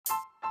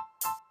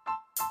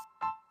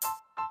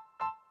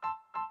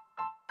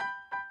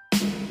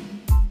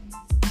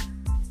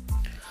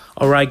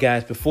All right,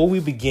 guys, before we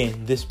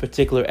begin this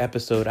particular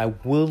episode, I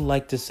would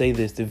like to say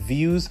this. The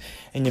views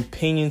and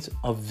opinions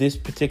of this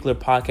particular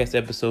podcast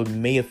episode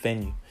may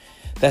offend you.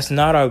 That's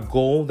not our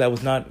goal. That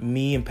was not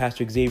me and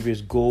Pastor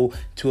Xavier's goal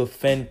to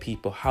offend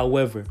people.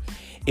 However,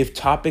 if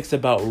topics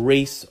about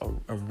race or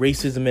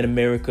racism in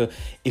America,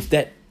 if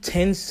that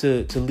tends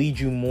to lead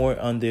you more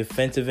on the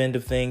offensive end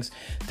of things,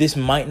 this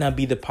might not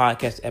be the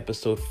podcast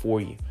episode for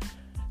you.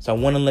 So I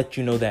want to let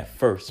you know that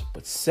first.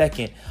 But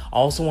second, I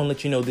also want to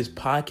let you know this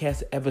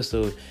podcast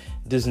episode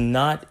does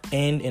not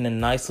end in a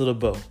nice little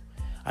bow.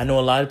 I know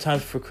a lot of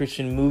times for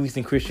Christian movies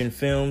and Christian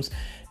films,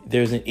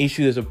 there's an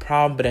issue, there's a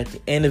problem, but at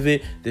the end of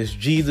it, there's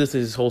Jesus,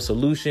 there's this whole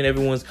solution.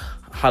 Everyone's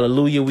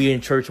hallelujah, we in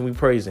church and we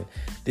praising.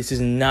 This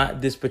is not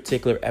this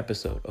particular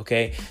episode,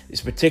 okay? This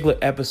particular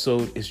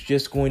episode is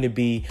just going to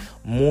be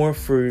more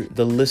for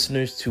the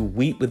listeners to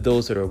weep with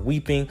those that are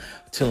weeping,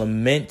 to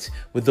lament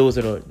with those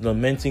that are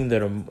lamenting,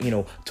 that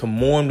are, to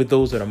mourn with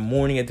those that are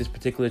mourning at this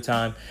particular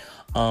time.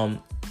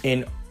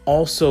 And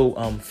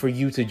also for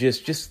you to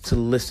just to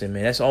listen,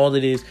 man. That's all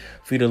it is,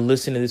 for you to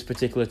listen to this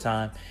particular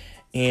time.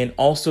 And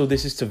also,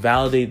 this is to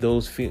validate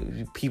those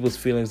people's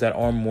feelings that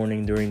are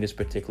mourning during this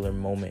particular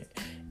moment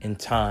in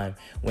time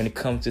when it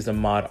comes to the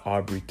Ahmaud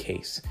Arbery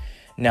case.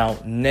 Now,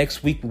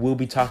 next week, we'll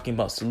be talking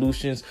about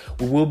solutions.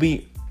 We will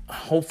be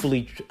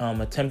hopefully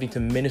attempting to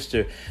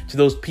minister to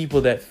those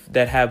people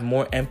that have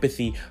more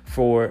empathy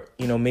for,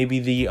 maybe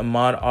the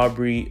Ahmaud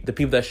Arbery, the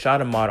people that shot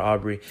Ahmaud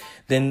Arbery,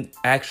 than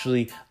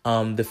actually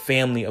the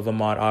family of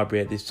Ahmaud Arbery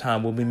at this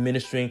time. We'll be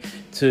ministering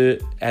to,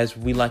 as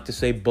we like to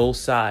say, both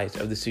sides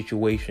of the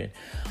situation.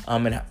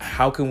 And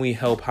how can we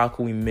help? How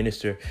can we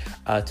minister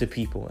to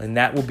people? And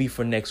that will be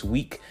for next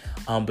week.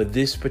 But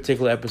this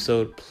particular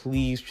episode,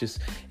 please just,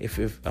 if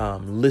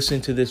listen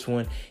to this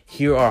one,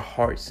 hear our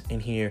hearts in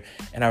here.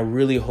 And I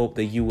really hope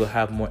that you will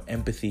have more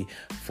empathy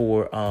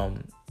for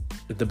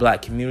the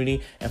Black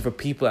community and for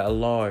people at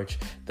large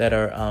that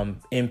are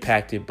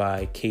impacted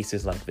by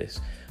cases like this.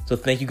 So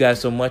thank you guys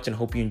so much, and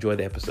hope you enjoy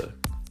the episode.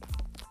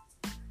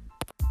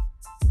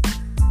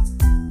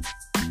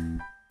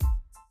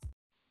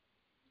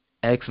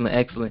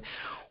 Excellent.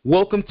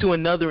 Welcome to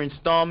another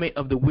installment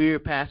of the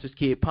Weird Pastor's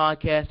Kid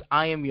podcast.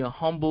 I am your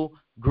humble,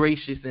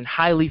 gracious, and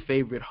highly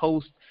favorite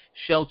host,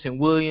 Shelton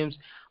Williams.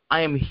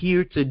 I am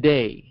here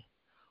today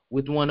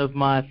with one of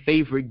my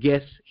favorite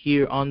guests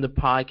here on the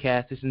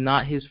podcast. This is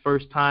not his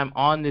first time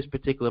on this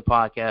particular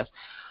podcast.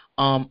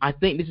 I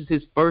think this is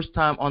his first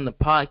time on the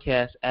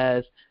podcast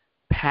as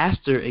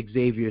Pastor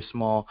Xavier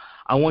Small.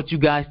 I want you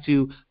guys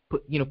to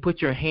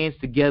put your hands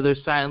together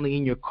silently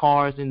in your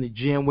cars, in the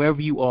gym, wherever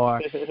you are,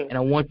 and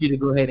I want you to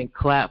go ahead and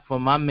clap for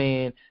my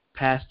man,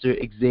 Pastor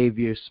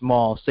Xavier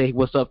Small. Say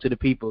what's up to the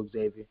people,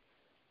 Xavier.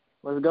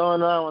 What's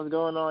going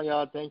on,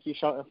 y'all? Thank you,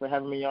 Shelton, for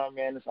having me on,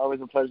 man. It's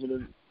always a pleasure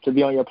to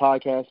be on your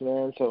podcast,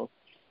 man. So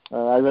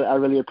I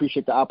really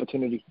appreciate the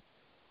opportunity.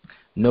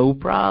 No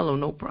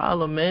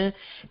problem, man.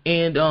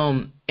 And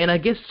I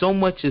guess so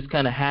much has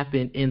kind of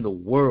happened in the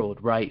world,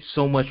 right?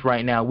 So much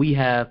right now. We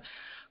have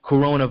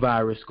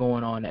coronavirus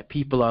going on that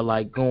people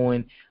are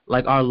going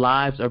our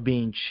lives are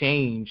being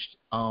changed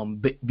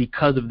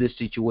because of this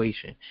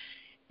situation.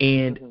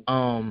 And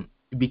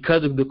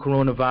because of the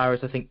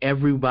coronavirus, I think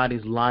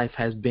everybody's life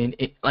has been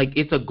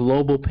it's a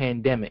global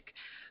pandemic.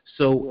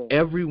 So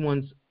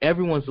everyone's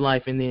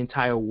life in the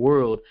entire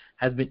world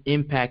has been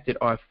impacted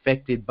or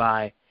affected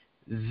by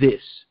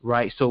this,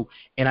 right? So,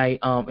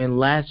 and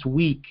last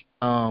week,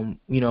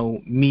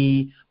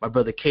 me, my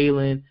brother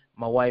Kalen,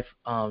 my wife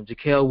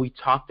Jaquel, we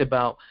talked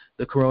about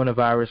the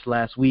coronavirus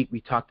last week.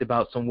 We talked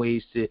about some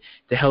ways to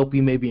help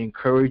you, maybe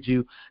encourage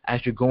you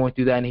as you're going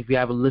through that. And if you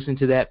haven't listened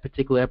to that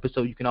particular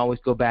episode, you can always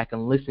go back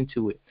and listen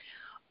to it.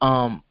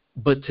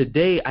 But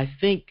today, I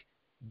think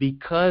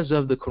because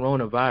of the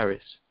coronavirus,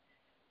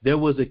 there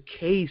was a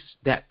case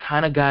that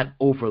kind of got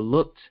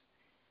overlooked.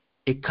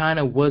 It kind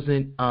of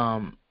wasn't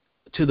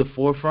to the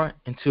forefront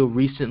until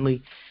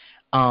recently.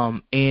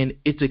 And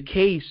it's a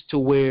case to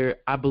where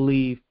I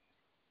believe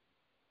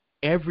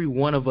every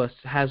one of us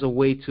has a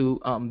way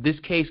to, this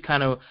case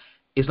kind of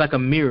is like a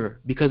mirror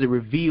because it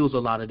reveals a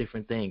lot of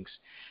different things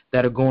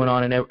that are going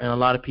on in a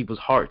lot of people's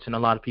hearts and a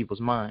lot of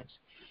people's minds.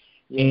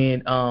 Yeah.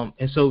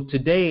 And so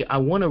today I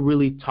want to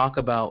really talk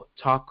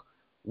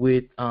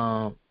with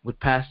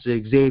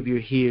Pastor Xavier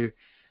here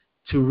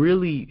to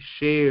really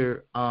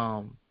share,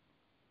 how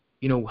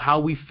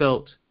we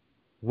felt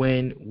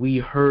when we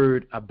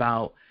heard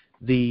about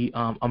the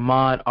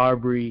Ahmaud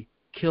Arbery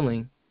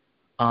killing.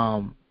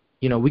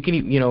 We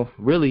can,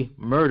 really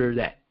murder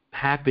that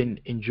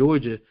happened in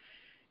Georgia,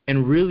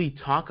 and really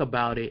talk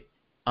about it,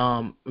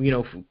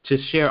 to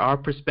share our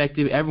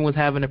perspective. Everyone's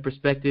having a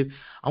perspective.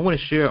 I want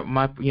to share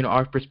my,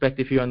 our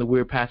perspective here on the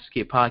Weird Pastor's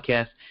Kid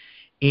podcast.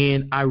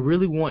 And I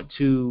really want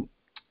to,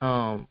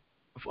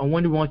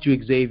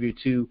 you, Xavier,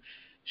 to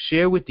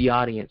share with the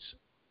audience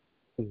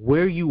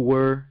where you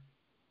were,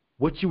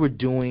 what you were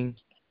doing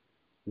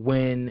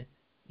when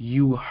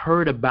you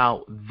heard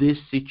about this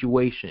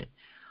situation.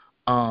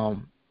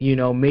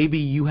 Maybe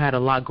you had a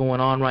lot going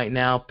on right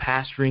now,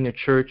 pastoring a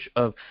church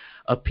of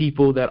of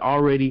people that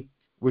already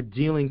were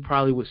dealing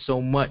probably with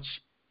so much,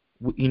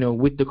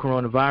 with the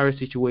coronavirus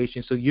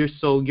situation. So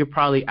you're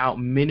probably out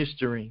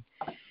ministering,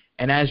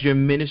 and as you're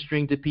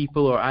ministering to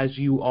people, or as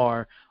you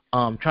are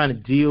trying to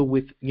deal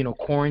with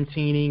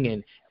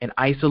quarantining and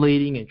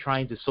isolating and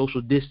trying to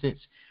social distance,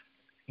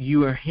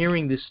 you are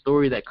hearing this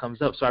story that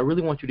comes up. So I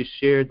really want you to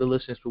share the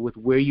listeners with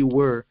where you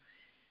were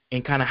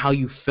and kind of how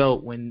you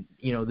felt when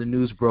the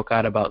news broke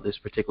out about this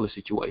particular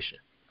situation.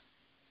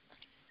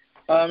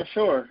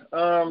 Sure.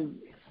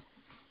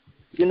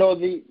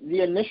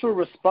 The initial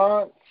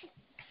response,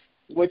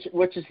 which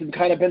has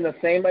kind of been the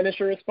same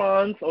initial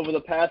response over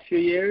the past few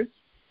years,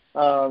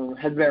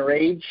 has been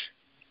rage.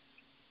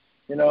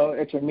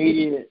 It's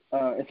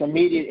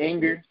immediate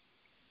anger.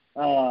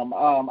 I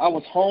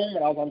was home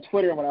and I was on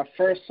Twitter when I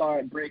first saw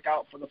it break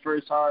out for the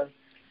first time.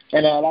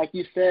 And like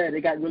you said,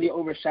 it got really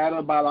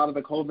overshadowed by a lot of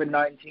the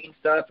COVID-19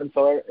 stuff, and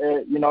so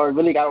it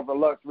really got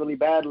overlooked really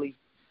badly.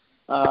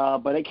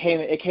 But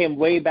it came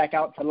way back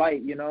out to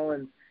light,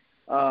 and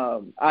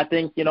I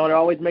think it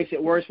always makes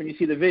it worse when you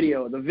see the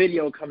video. The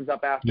video comes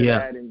up after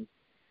that, and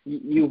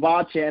you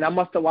watch it. And I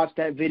must have watched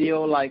that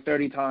video like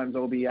 30 times,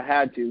 Obi. I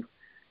had to,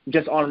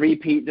 just on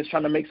repeat, just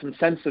trying to make some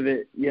sense of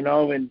it,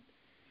 and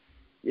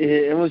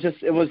it was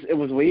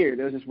weird.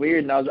 It was just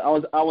weird, and I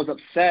was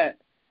upset.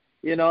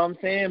 You know what I'm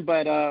saying?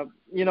 But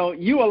you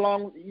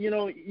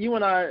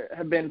and I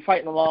have been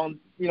fighting along,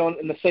 in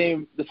the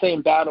same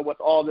battle with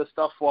all this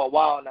stuff for a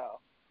while now.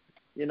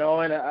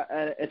 And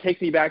it takes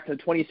me back to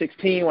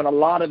 2016 when a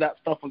lot of that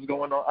stuff was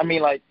going on. I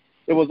mean, like,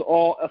 that's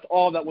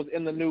all that was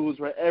in the news,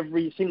 where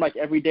seemed like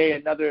every day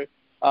another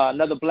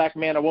black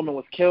man or woman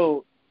was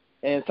killed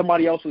and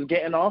somebody else was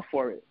getting off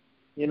for it.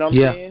 You know what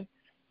I'm saying?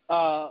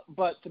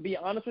 But to be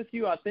honest with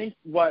you, I think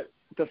what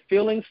the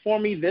feelings for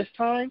me this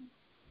time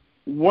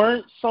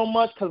weren't so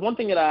much, because one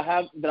thing that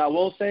I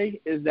will say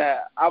is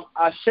that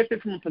I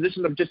shifted from a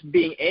position of just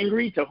being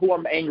angry to who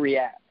I'm angry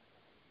at.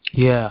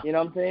 Yeah. You know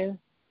what I'm saying?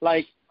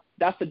 Like,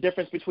 that's the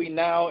difference between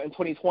now and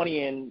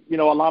 2020, and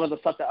a lot of the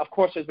stuff that, of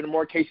course, there's been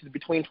more cases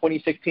between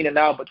 2016 and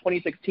now, but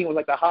 2016 was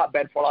like the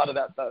hotbed for a lot of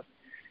that stuff.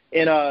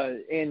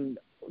 And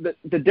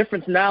the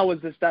difference now is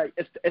just that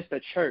it's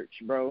the church,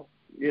 bro.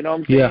 You know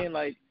what I'm saying? Yeah.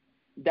 Like,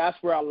 that's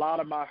where a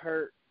lot of my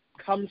hurt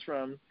comes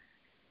from.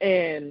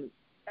 And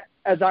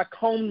as I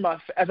combed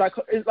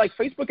it's like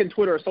Facebook and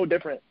Twitter are so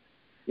different.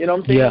 You know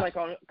what I'm saying? Yeah. Like,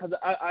 because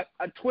I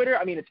Twitter,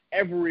 I mean, it's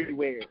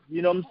everywhere.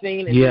 You know what I'm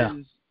saying? It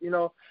is,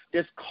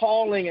 there's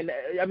calling, and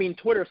I mean,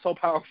 Twitter is so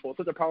powerful,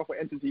 such a powerful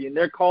entity, and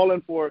they're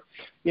calling for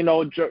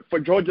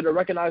Georgia to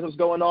recognize what's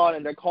going on,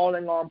 and they're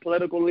calling on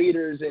political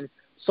leaders and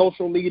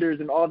social leaders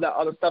and all that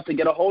other stuff to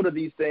get a hold of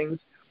these things,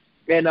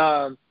 and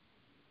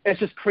it's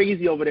just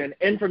crazy over there. And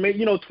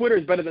information, Twitter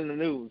is better than the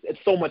news. It's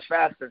so much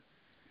faster.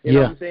 You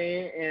know what I'm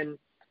saying? And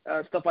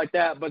stuff like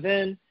that. But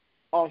then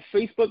on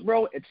Facebook,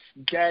 bro, it's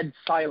dead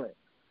silent.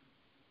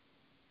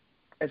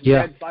 It's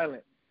dead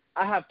silent.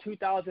 I have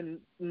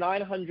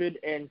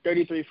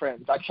 2,933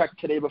 friends. I checked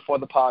today before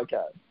the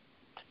podcast.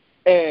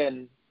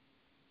 And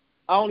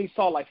I only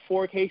saw like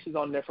 4 cases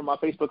on there from my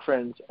Facebook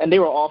friends, and they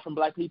were all from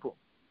black people.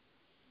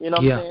 You know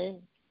what I'm saying?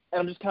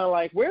 And I'm just kind of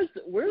like, where's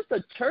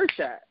the church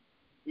at?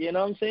 You know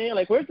what I'm saying?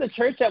 Like, where's the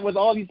church at with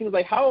all these things?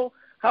 Like, how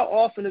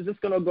often is this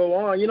going to go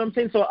on? You know what I'm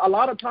saying? So a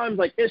lot of times,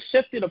 like, it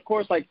shifted, of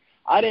course. Like,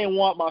 I didn't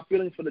want my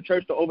feelings for the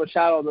church to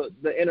overshadow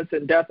the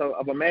innocent death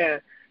of a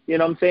man. You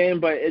know what I'm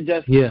saying? But it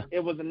just,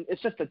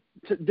 it's just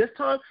this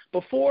time,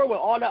 before with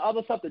all that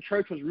other stuff, the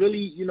church was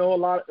really, it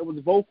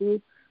was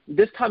vocal.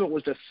 This time it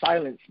was just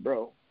silence,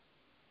 bro.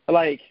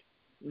 Like,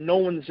 no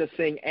one's just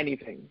saying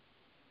anything.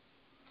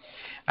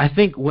 I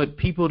think what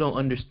people don't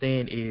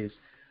understand is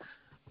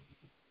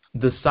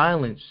the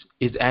silence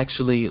is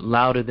actually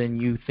louder than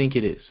you think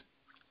it is.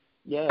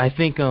 Yeah. I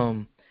think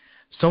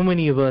so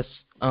many of us,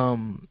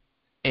 and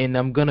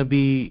I'm gonna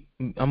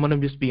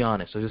just be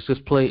honest. So let's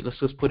just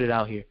put it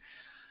out here.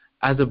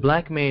 As a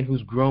black man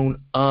who's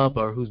grown up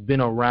or who's been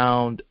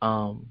around,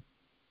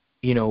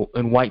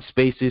 in white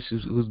spaces,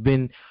 who's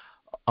been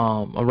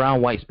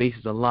around white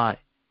spaces a lot,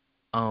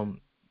 I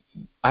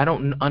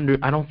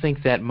don't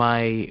think that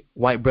my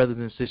white brothers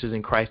and sisters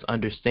in Christ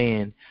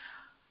understand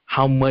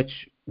how much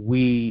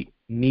we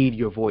need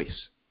your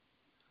voice.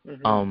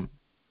 Mm-hmm.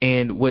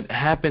 And what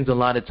happens a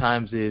lot of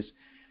times is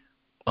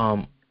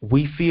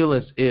we feel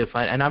as if,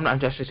 and I'm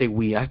not just going to say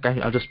we,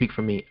 I'll just speak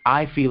for me.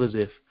 I feel as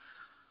if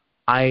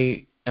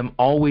I am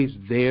always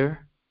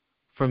there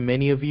for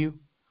many of you,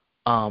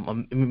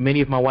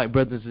 many of my white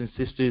brothers and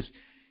sisters.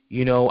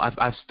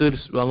 I've stood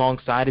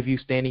alongside of you,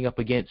 standing up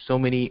against so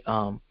many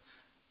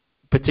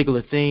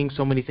particular things,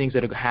 so many things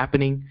that are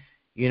happening,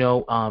 in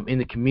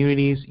the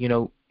communities,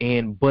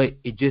 but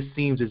it just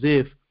seems as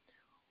if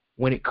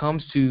when it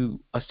comes to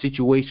a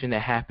situation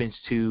that happens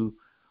to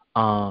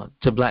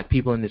black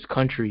people in this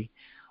country,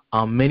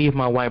 many of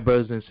my white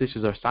brothers and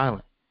sisters are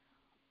silent.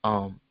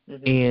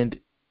 And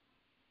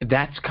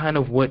that's kind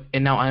of what,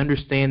 and now I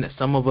understand that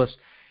some of us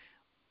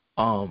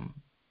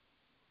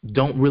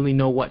don't really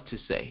know what to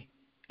say,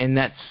 and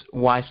that's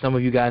why some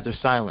of you guys are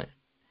silent.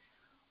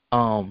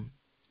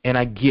 And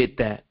I get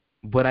that.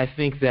 But I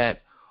think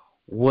that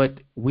what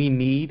we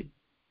need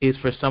is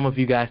for some of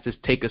you guys to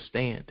take a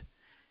stand.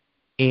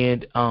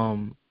 And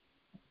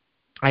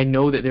I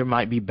know that there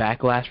might be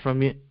backlash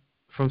from it,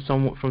 from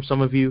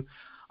some of you.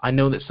 I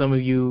know that some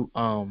of you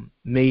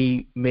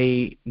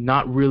may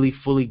not really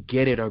fully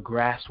get it or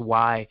grasp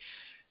why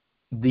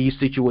these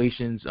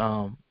situations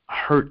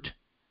hurt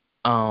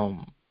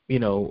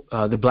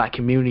the black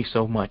community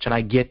so much, and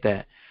I get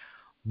that.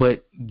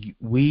 But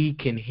we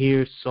can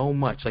hear so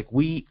much. Like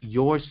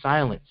your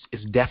silence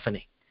is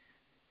deafening,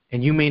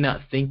 and you may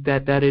not think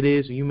that it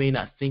is, or you may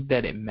not think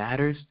that it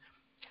matters.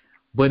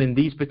 But in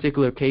these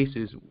particular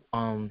cases,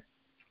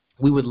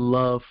 we would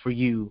love for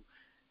you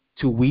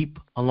to weep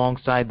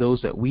alongside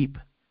those that weep,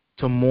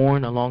 to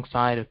mourn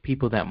alongside of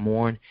people that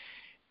mourn,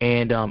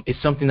 and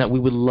it's something that we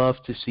would love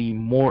to see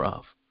more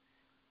of.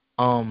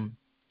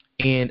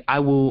 And I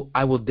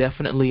will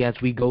definitely, as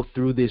we go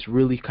through this,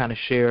 really kind of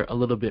share a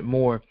little bit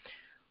more.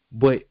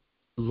 But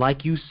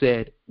like you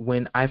said,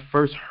 when I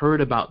first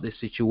heard about this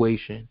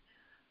situation,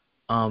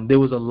 there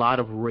was a lot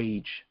of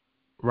rage,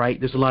 right?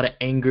 There's a lot of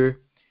anger.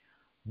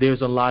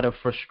 There's a lot of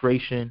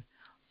frustration.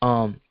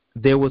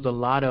 There was a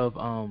lot of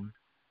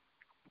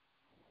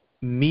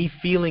me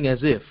feeling as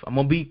if, I'm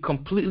going to be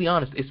completely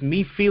honest, it's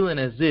me feeling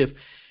as if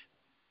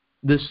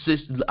the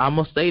system, I'm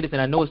going to say this,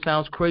 and I know it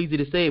sounds crazy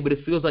to say it, but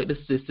it feels like the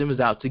system is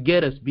out to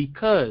get us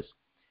because,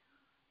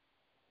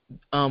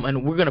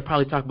 and we're going to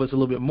probably talk about this a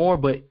little bit more,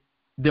 but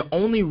the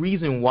only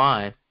reason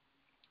why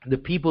the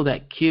people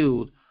that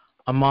killed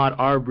Ahmaud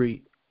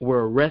Arbery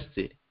were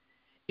arrested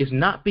is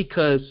not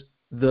because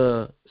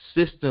the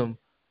system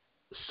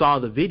saw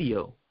the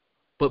video,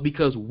 but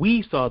because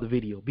we saw the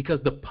video,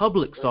 because the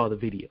public saw the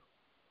video.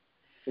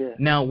 Yeah.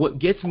 Now, what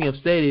gets me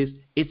upset is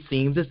it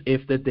seems as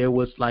if that there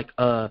was like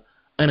an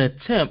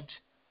attempt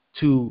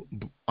to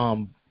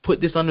put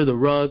this under the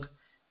rug,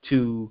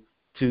 to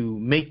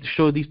make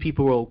sure these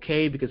people were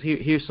okay, because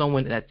here's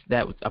someone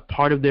that was a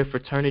part of their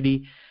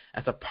fraternity,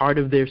 that's a part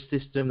of their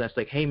system, that's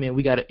like, hey man,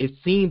 it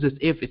seems as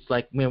if it's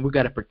like, man, we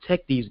gotta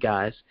protect these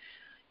guys.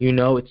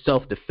 It's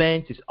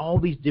self-defense. It's all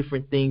these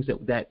different things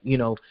that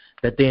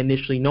they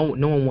initially, no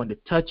one wanted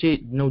to touch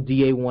it. No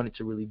DA wanted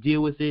to really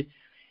deal with it.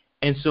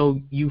 And so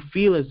you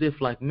feel as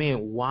if like,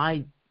 man,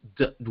 why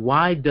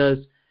does,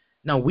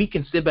 now we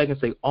can sit back and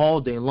say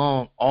all day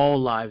long, all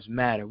lives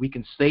matter. We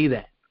can say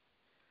that.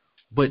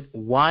 But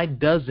why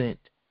doesn't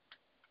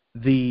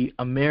the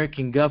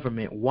American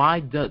government, why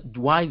does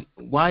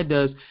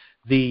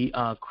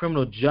the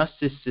criminal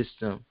justice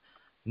system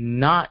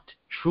not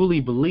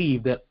truly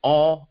believe that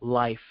all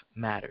life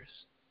matters?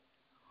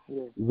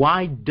 Yeah.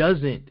 Why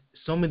doesn't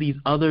some of these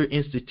other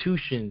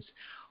institutions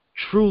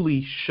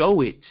truly show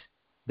it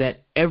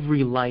that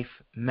every life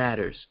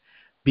matters?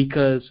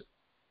 Because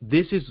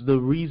this is the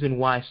reason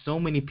why so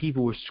many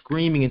people were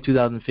screaming in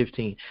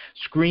 2015,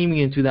 screaming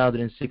in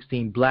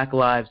 2016, Black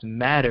Lives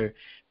Matter,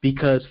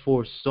 because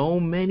for so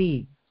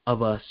many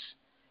of us,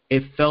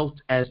 it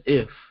felt as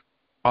if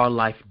our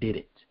life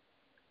didn't.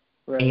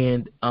 Right.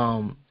 And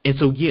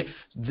so yeah,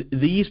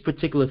 these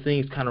particular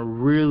things kind of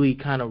really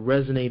kind of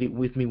resonated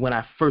with me when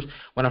I first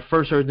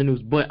heard the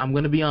news. But I'm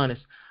going to be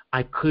honest,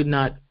 I could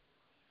not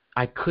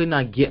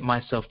get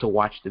myself to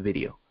watch the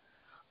video.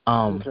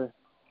 Okay.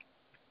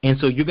 And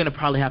so you're going to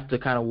probably have to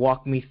kind of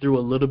walk me through a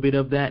little bit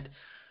of that,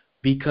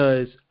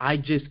 because I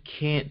just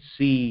can't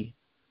see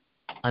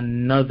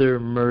another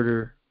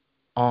murder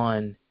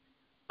on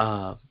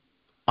a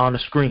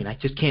screen. I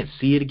just can't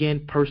see it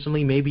again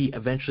personally. Maybe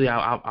eventually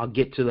I'll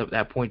get to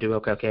that point of,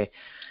 okay,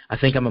 I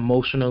think I'm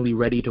emotionally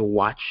ready to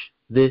watch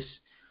this.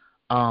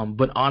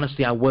 But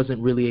honestly, I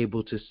wasn't really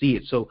able to see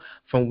it. So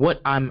from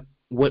what I've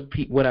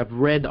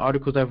read, the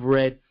articles I've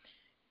read,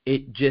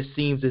 it just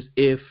seems as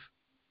if,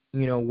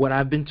 what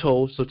I've been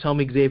told, so tell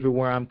me, Xavier,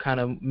 where I'm kind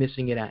of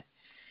missing it at,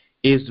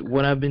 is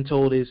what I've been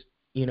told is,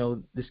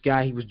 this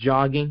guy, he was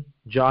jogging,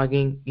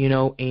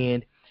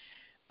 and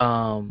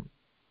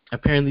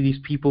apparently these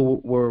people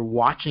were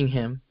watching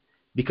him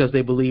because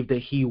they believed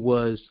that he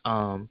was,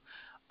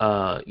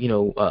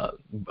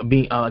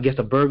 being, I guess,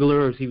 a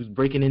burglar, or he was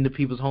breaking into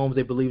people's homes.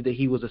 They believed that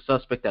he was a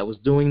suspect that was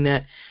doing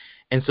that.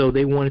 And so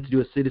they wanted to do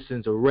a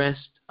citizen's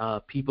arrest,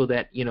 people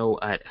that,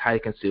 had high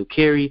concealed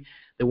carry.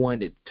 They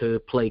wanted to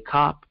play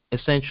cop,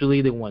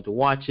 essentially. They wanted to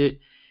watch it.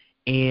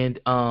 And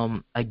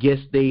I guess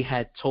they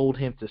had told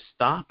him to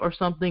stop or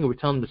something, or were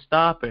telling him to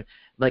stop, or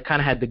like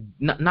kind of had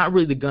not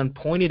really the gun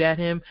pointed at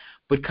him,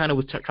 but kind of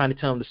was trying to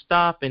tell him to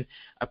stop. And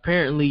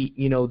apparently,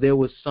 there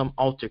was some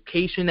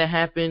altercation that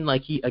happened.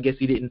 Like he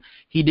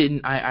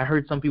didn't. I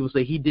heard some people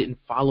say he didn't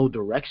follow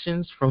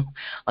directions from,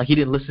 like he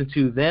didn't listen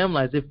to them,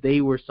 as if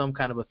they were some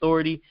kind of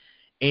authority.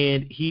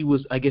 And he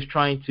was, I guess,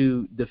 trying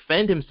to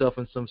defend himself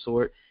in some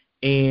sort.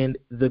 And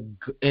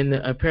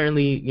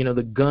apparently,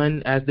 the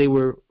gun, as they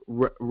were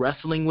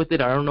wrestling with it,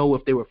 I don't know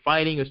if they were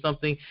fighting or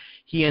something,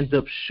 he ends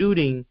up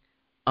shooting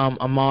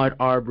Ahmaud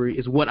Arbery,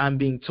 is what I'm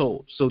being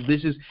told. So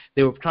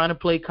they were trying to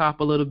play cop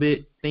a little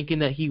bit, thinking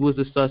that he was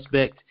a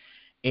suspect,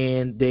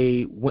 and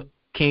they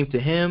came to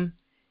him,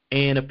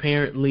 and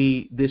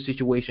apparently this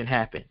situation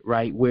happened,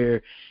 right,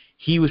 where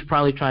he was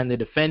probably trying to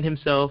defend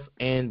himself,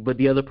 but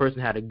the other person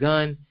had a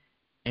gun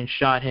and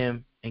shot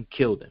him and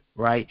killed him,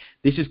 right?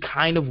 This is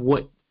kind of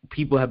what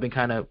people have been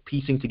kind of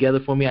piecing together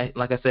for me.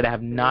 Like I said, I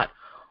have not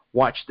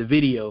watched the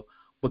video,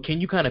 but can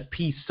you kind of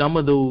piece some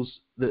of those,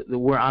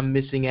 where I'm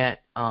missing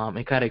at,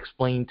 and kind of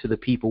explain to the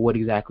people what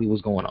exactly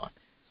was going on?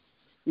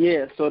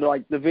 Yeah, so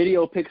like the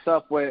video picks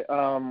up with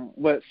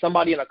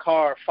somebody in a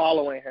car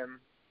following him,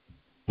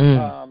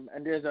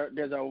 and there's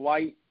a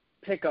white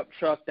pickup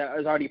truck that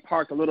is already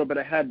parked a little bit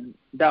ahead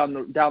down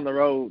the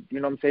road. You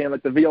know what I'm saying?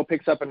 Like the video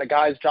picks up and the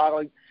guy's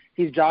jogging.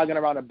 He's jogging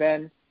around a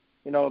bend.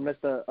 You know,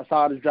 Mr.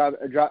 Assad is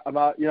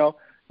about. You know,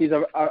 he's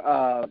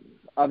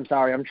I'm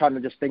sorry, I'm trying to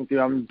just think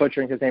through. I'm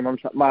butchering his name.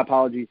 My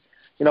apologies.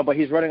 You know, but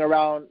he's running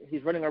around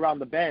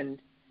the bend,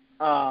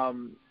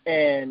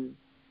 and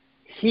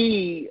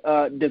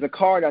there's a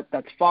car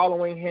that's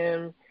following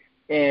him,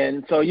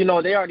 and so you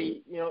know they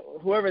already, you know,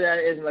 whoever that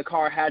is in the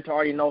car had to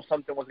already know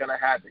something was gonna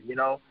happen. You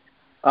know.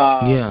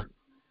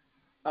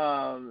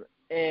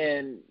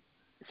 And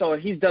so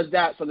he does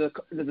that. So there's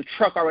a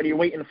truck already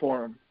waiting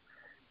for him,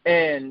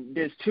 and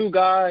there's two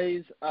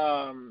guys.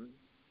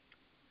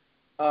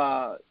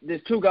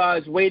 There's two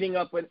guys waiting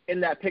up in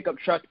that pickup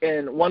truck,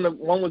 and one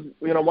was,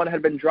 you know, one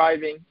had been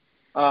driving,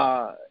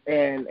 and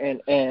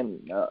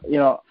you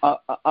know,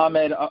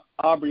 Ahmaud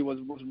Arbery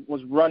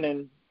was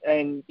running,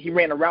 and he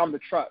ran around the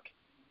truck,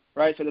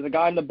 right? So there's a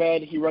guy in the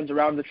bed, he runs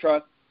around the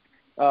truck.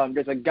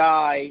 There's a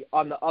guy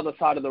on the other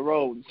side of the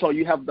road. So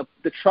you have the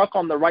truck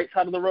on the right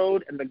side of the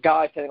road and the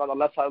guy standing on the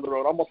left side of the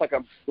road, almost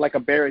like a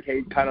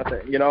barricade kind of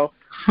thing, you know,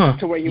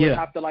 to where he would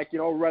have to, like, you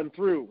know, run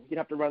through. He'd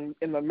have to run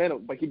in the middle,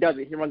 but he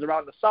doesn't. He runs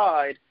around the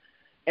side,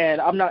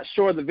 and I'm not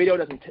sure, the video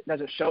doesn't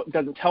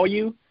tell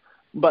you,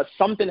 but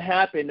something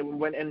happened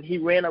and he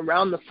ran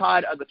around the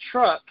side of the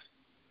truck,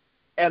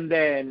 and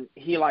then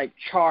he like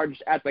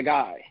charged at the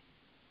guy.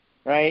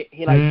 Right,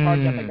 he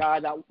charged at the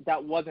guy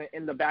that wasn't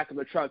in the back of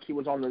the truck. He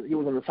was on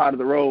the side of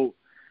the road,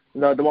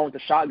 the one with the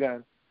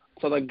shotgun.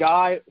 So the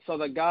guy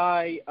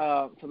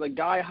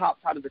hops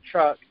out of the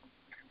truck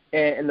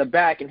and in the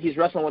back, and he's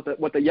wrestling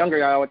with the younger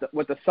guy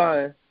with the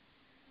son,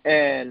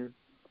 and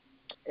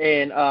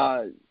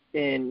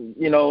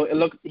you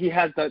know, he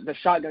has the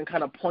shotgun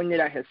kind of pointed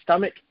at his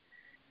stomach,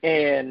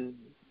 and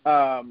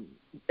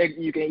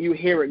you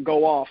hear it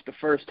go off the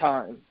first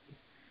time,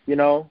 you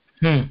know.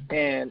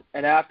 And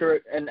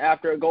after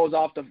it goes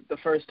off the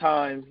first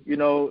time, you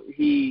know,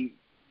 he's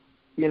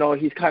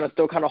kind of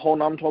still kind of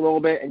holding on to a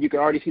little bit, and you can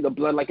already see the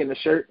blood like in the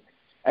shirt,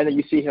 and then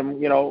you see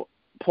him, you know,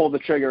 pull the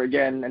trigger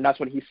again, and that's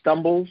when he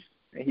stumbles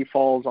and he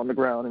falls on the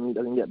ground and he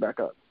doesn't get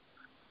back up.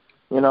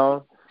 You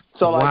know,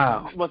 so like,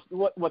 wow.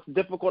 What's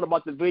difficult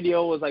about the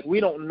video is, like, we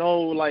don't know,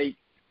 like,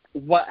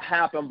 what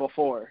happened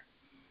before.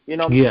 You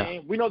know what I'm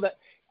saying? We know that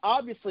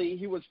obviously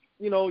he was,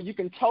 you know, you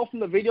can tell from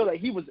the video that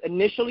he was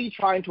initially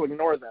trying to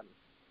ignore them.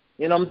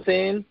 You know what I'm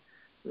saying?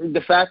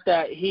 The fact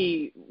that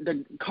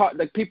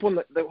the people,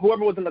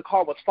 whoever was in the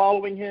car was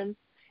following him,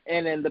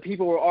 and then the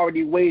people were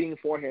already waiting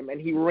for him, and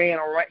he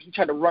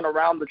tried to run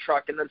around the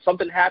truck, and then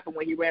something happened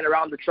when he ran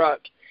around the truck,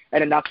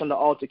 and then that's when the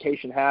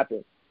altercation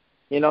happened.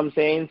 You know what I'm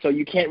saying? So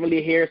you can't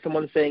really hear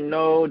someone saying,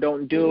 no,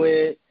 don't do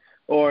it,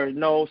 or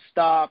no,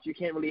 stop. You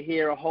can't really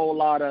hear a whole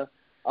lot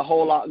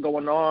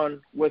going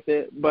on with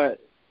it, but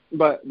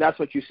that's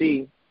what you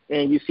see.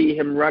 And you see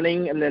him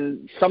running, and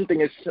then I don't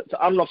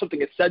know if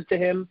something is said to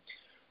him,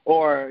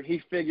 or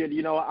he figured,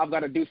 you know, I've got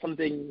to do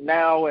something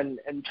now and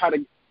try to,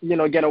 you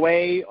know, get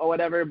away or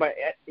whatever. But,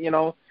 you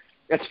know,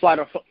 it's fight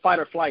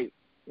or flight,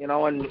 you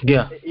know. And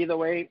either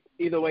way,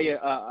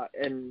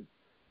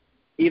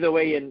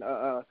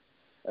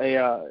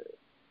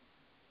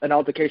 an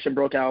altercation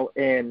broke out,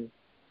 and,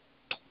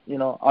 you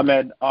know,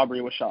 Ahmaud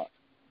Arbery was shot.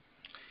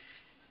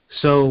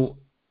 So,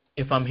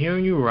 if I'm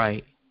hearing you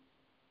right,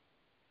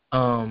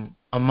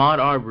 Ahmaud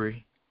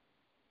Arbery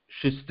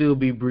should still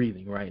be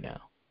breathing right now,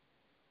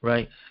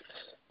 right?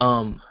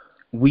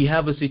 We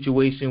have a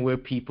situation where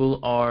people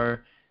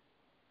are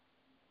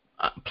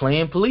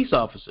playing police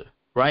officer,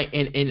 right?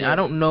 And I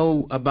don't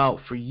know about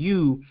for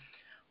you,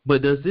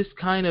 but does this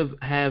kind of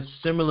have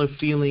similar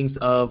feelings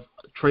of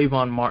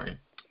Trayvon Martin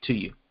to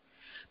you?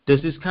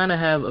 Does this kind of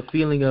have a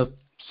feeling of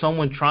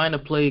someone trying to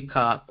play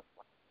cop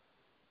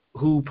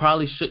who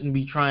probably shouldn't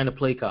be trying to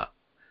play cop?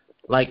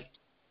 Like,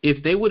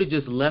 if they would have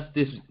just left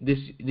this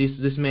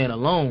man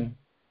alone,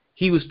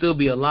 he would still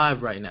be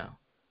alive right now,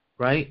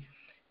 right?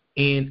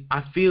 And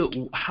I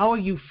feel, how are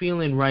you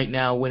feeling right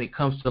now when it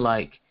comes to,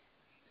 like,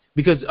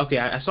 because, okay,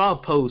 I saw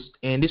a post,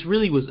 and this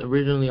really was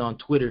originally on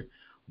Twitter,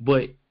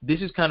 but this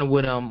is kind of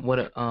what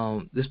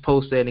this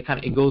post said,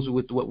 and it goes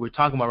with what we're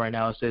talking about right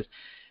now. It says,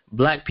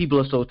 black people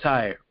are so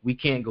tired. We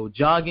can't go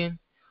jogging.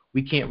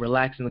 We can't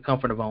relax in the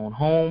comfort of our own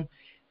home.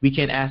 We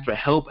can't ask for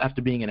help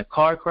after being in a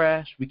car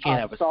crash. We can't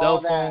have a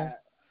cell phone.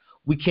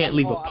 We can't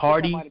leave a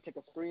party. You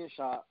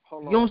know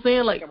what I'm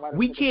saying? Like,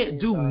 we can't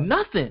do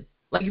nothing.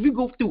 Like, if you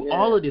go through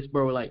all of this,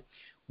 bro, like,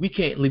 we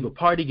can't leave a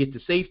party, get to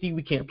safety.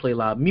 We can't play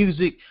loud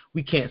music.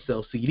 We can't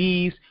sell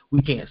CDs.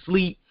 We can't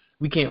sleep.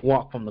 We can't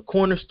walk from the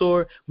corner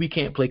store. We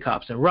can't play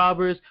cops and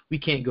robbers. We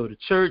can't go to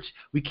church.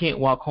 We can't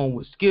walk home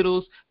with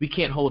Skittles. We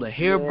can't hold a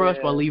hairbrush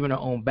while leaving our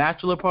own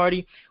bachelor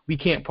party. We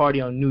can't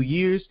party on New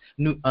Year's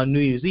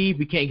Eve.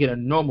 We can't get a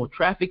normal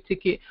traffic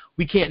ticket.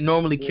 We can't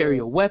normally carry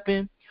a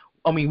weapon.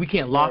 I mean, we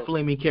can't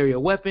lawfully carry a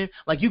weapon.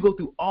 Like, you go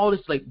through all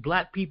this, like,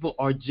 black people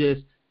are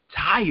just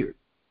tired,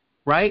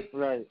 right?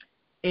 Right.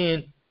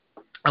 And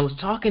I was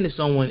talking to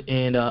someone,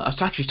 and I was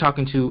actually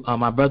talking to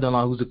my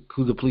brother-in-law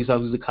who's a police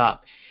officer, who's a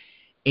cop.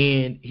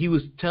 And he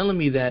was telling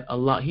me that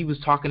he was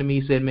talking to me,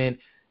 he said, man,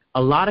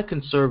 a lot of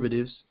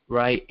conservatives,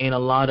 right, and a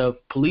lot of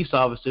police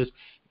officers,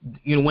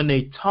 you know, when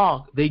they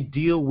talk, they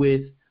deal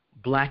with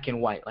black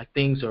and white. Like,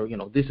 things are, you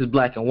know, this is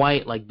black and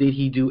white. Like, did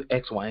he do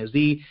X, Y, and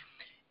Z?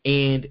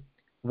 And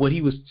what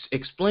he was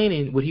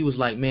explaining, what he was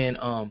like, man,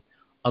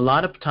 a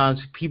lot of times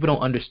people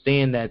don't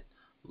understand that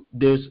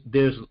there's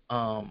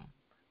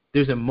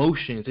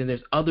emotions and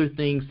there's other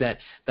things that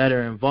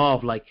are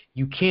involved. Like,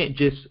 you can't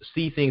just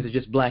see things as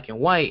just black and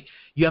white.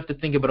 You have to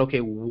think about, okay,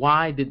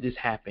 why did this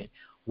happen?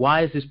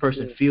 Why does this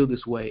person feel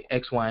this way,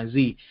 X, Y, and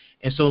Z?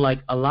 And so,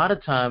 like, a lot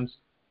of times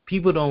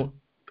people don't,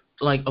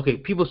 like, okay,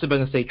 people sit back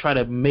and say, try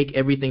to make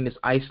everything this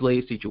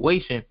isolated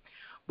situation,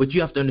 but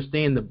you have to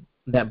understand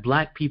that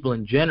black people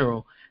in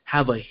general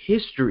have a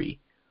history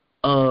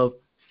of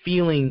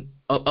feeling,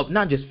 of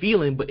not just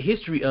feeling, but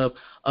history of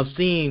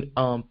seeing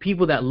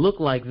people that look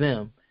like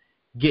them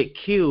get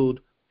killed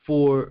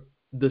for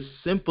the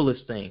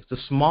simplest things, the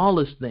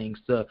smallest things,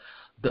 the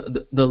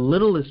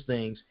littlest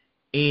things.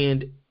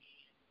 And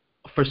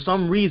for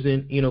some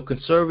reason, you know,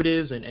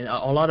 conservatives and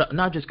a lot of,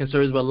 not just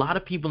conservatives, but a lot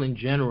of people in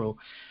general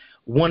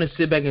want to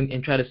sit back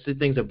and try to see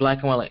things are black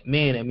and white. Like,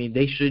 man, I mean,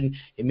 they shouldn't,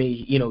 I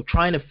mean, you know,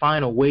 trying to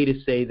find a way to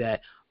say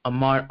that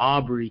Ahmaud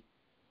Arbery,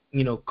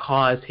 you know,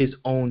 caused his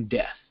own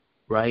death,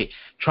 right?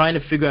 Trying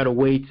to figure out a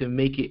way to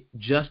make it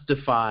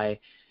justify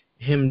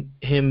him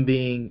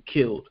being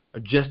killed, or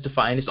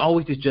justify, and it's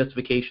always this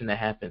justification that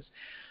happens.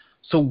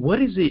 So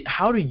what is it,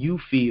 how do you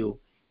feel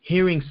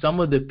hearing some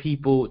of the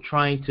people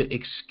trying to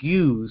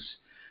excuse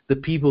the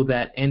people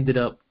that ended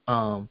up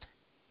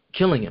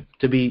killing him,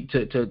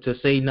 to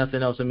say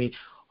nothing else? I mean,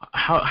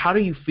 how do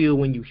you feel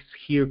when you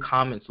hear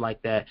comments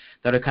like that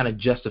are kind of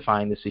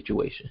justifying the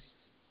situation?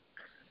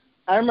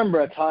 I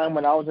remember a time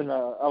when I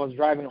was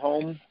driving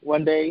home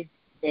one day,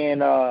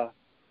 and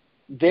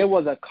there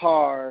was a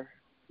car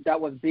that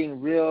was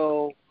being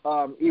real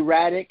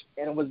erratic,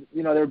 and it was,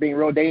 you know, they were being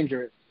real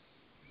dangerous,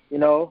 you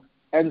know.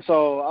 And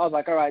so I was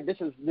like, all right, this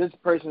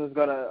person is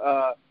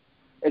gonna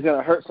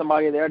hurt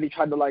somebody. They already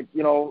tried to, like,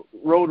 you know,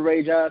 road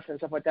rage us and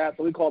stuff like that.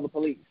 So we called the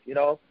police, you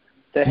know,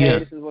 said, hey,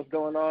 this is what's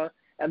going on.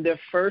 And the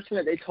first thing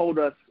that they told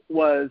us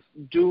was,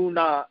 do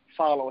not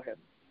follow him.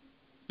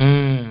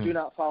 Do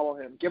not follow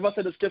him. Give us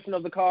a description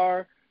of the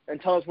car and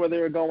tell us where they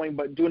were going,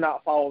 but do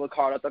not follow the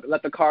car.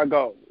 Let the car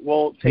go.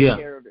 We'll take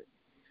care of it.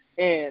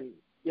 And,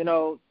 you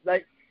know,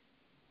 like,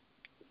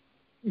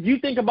 you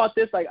think about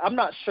this, like, I'm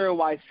not sure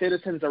why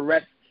citizens'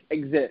 arrests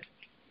exist.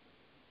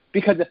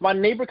 Because if my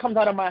neighbor comes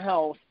out of my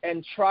house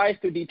and tries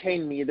to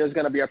detain me, there's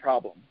going to be a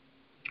problem.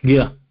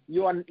 Yeah.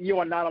 You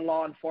are not a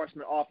law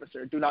enforcement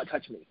officer. Do not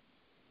touch me.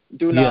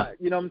 Do not,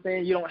 you know what I'm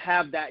saying? You don't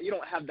have that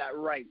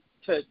right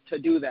to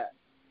do that.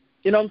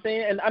 You know what I'm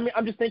saying? And I mean,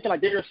 I'm just thinking,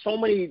 like, there are so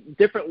many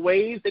different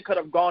ways they could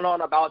have gone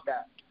on about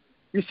that.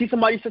 You see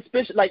somebody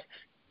suspicious, like,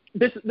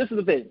 this is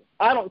the thing.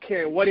 I don't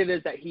care what it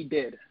is that he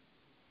did.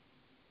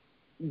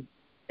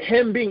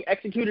 Him being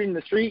executed in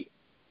the street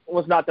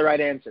was not the right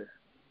answer.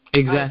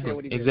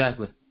 Exactly.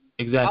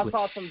 I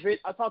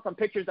saw some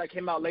pictures that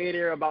came out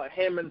later about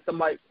him and some,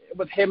 like,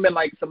 with him and,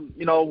 like, some,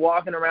 you know,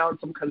 walking around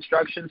some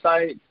construction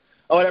site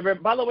or whatever.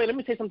 By the way, let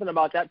me say something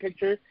about that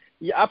picture.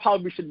 Yeah, I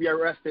probably should be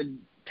arrested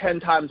 10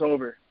 times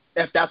over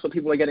if that's what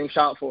people are getting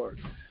shot for.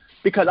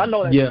 Because I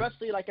know that,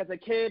 especially, like, as a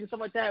kid and stuff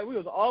like that, we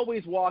was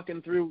always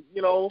walking through,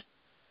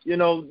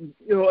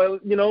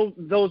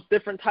 those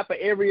different type of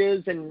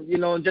areas, and, you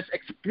know, just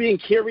being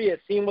curious,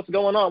 seeing what's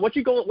going on. What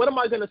am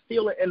I going to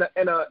steal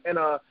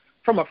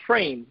from a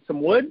frame?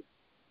 Some wood?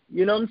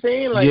 You know what I'm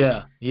saying?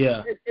 Like,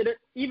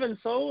 even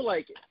so,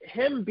 like,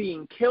 him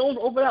being killed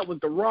over that was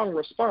the wrong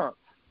response.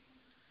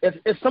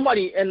 If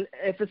somebody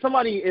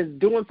is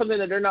doing something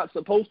that they're not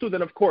supposed to,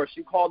 then of course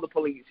you call the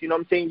police. You know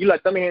what I'm saying? You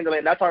let them handle it,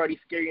 and that's already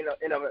scary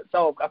in of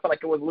itself. I feel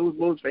like it was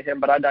lose for him,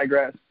 but I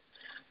digress.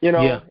 You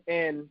know,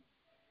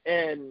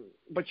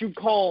 but you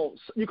call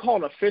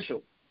an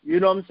official. You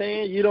know what I'm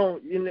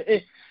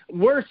saying?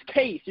 Worst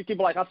case, you could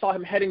be like, I saw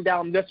him heading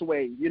down this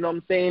way. You know what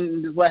I'm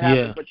saying? This is what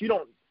happened. But you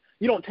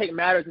don't take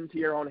matters into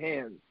your own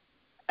hands.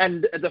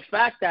 And the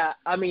fact that,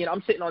 I mean,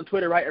 I'm sitting on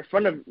Twitter right in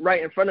front of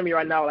me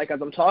right now, like, as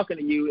I'm talking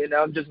to you, and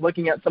I'm just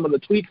looking at some of the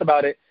tweets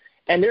about it,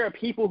 and there are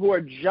people who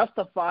are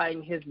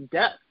justifying his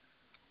death.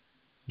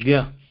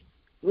 Yeah.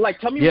 Like,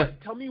 tell me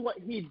what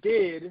he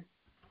did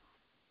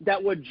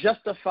that would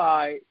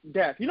justify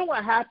death. You know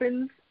what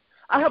happens?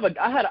 I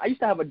used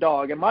to have a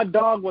dog, and my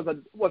dog was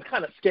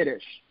kind of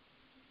skittish.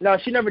 Now,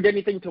 she never did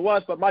anything to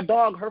us, but my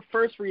dog, her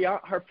first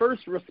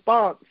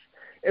response,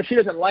 if she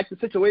doesn't like the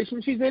situation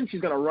she's in,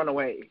 she's gonna run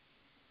away.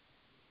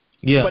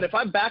 Yeah. But if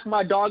I back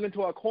my dog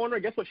into a corner,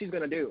 guess what she's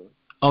gonna do?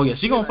 Oh yeah,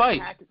 she's gonna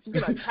fight. She's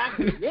gonna attack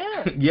me.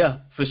 Yeah. Yeah,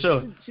 for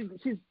sure.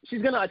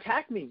 She's gonna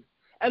attack me.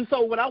 And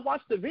so when I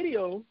watch the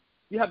video,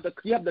 you have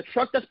the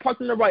truck that's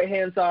parked on the right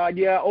hand side.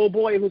 Yeah, old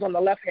boy who's on the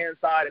left hand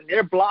side, and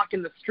they're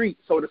blocking the street,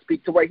 so to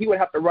speak, to where he would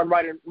have to run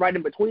right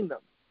in between them.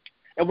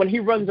 And when he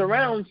runs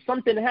around,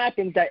 something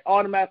happens that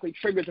automatically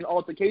triggers an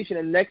altercation,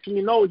 and next thing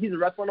you know, he's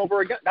wrestling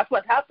over a gun. That's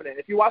what's happening.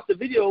 If you watch the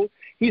video,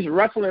 he's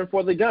wrestling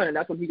for the gun, and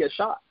that's when he gets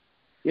shot.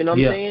 You know what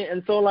I'm saying?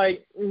 And so,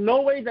 like,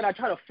 no way that I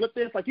try to flip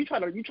this. Like, you try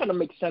to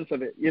make sense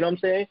of it. You know what I'm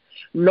saying?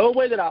 No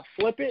way that I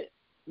flip it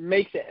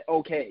makes it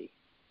okay.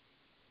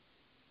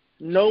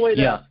 No way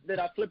that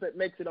I flip it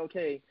makes it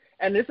okay.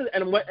 And this is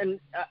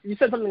you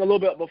said something a little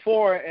bit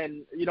before,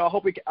 and you know, I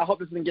hope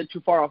this doesn't get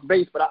too far off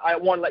base, but I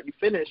want to let you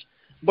finish.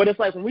 But it's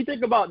like when we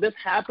think about this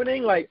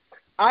happening, like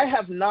I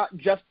have not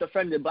just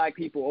defended black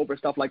people over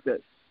stuff like this.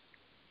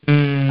 I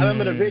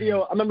remember the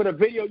video.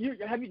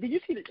 Did you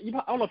see it? I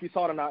don't know if you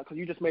saw it or not because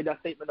you just made that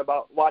statement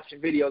about watching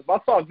videos.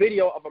 But I saw a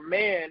video of a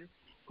man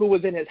who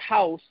was in his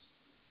house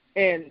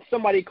and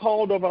somebody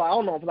called over. I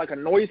don't know if it was like a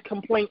noise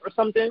complaint or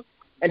something.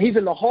 And he's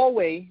in the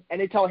hallway and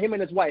they tell him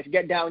and his wife,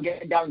 get down,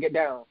 get down, get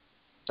down.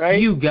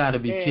 Right? You gotta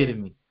be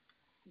kidding me.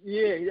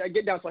 Yeah,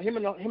 get down. So him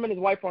and his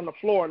wife are on the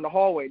floor in the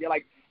hallway. They're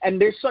like, and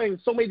they're saying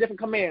so many different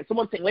commands.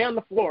 Someone saying lay on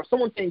the floor.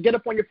 Someone saying get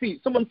up on your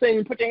feet. Someone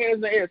saying put your hands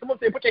in the air. Someone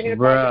saying put your hands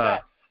behind your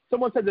back.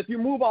 Someone says if you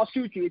move, I'll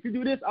shoot you. If you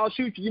do this, I'll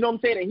shoot you. You know what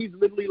I'm saying? And he's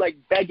literally like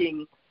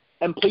begging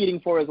and pleading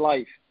for his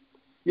life.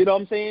 You know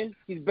what I'm saying?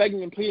 He's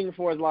begging and pleading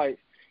for his life.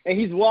 And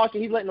he's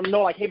walking, he's letting them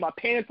know, like, hey, my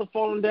pants are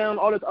falling down,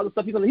 all this other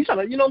stuff. He's trying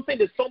to, you know what I'm saying?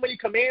 There's so many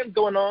commands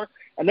going on.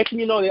 And next thing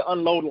you know, they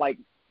unload, like,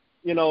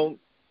 you know,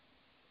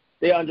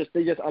 they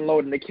just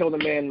unload and they kill the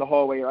man in the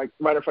hallway, like,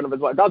 right in front of his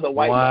wife. That was a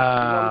white man, you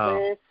know what I'm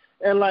saying?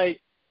 And,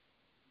 like,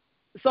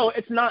 so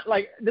it's not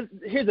like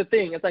here's the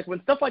thing. It's like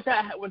when stuff like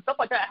that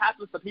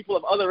happens to people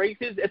of other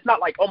races, it's not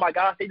like, oh, my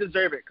gosh, they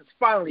deserve it because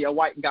finally a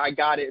white guy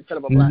got it instead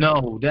of a black guy.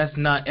 No, that's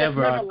not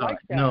ever our thought.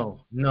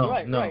 No.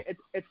 Right.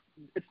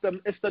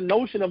 It's the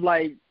notion of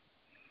like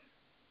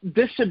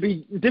this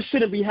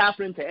shouldn't be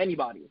happening to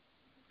anybody.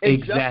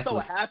 It just so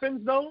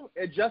happens though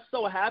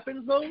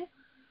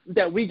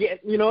that we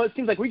get, you know, it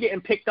seems like we're getting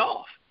picked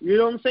off. You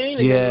know what I'm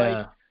saying? And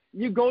like,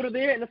 you go to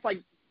there and it's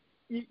like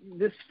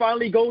this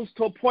finally goes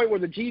to a point where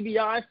the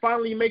GBI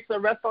finally makes an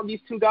arrest on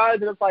these two guys,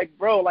 and it's like,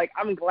 bro, like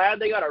I'm glad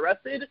they got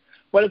arrested,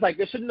 but it's like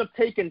they shouldn't have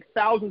taken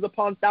thousands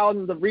upon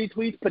thousands of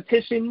retweets,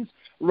 petitions,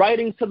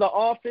 writings to the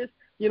office.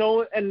 You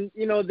know, and,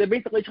 you know, they're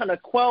basically trying to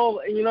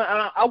quell, you know,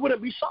 and I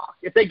wouldn't be shocked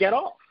if they get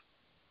off.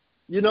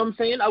 You know what I'm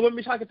saying? I wouldn't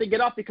be shocked if they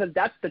get off because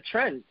that's the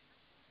trend.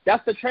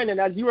 That's the trend. And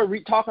as you were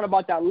talking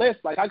about that list,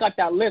 like I got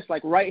that list,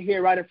 like right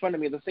here, right in front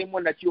of me, the same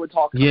one that you were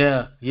talking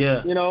about.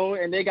 Yeah. You know,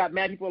 and they got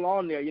mad people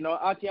on there, you know,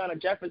 Atiana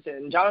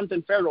Jefferson,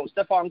 Jonathan Farrow,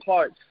 Stephon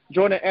Clark,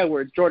 Jordan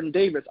Edwards, Jordan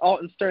Davis,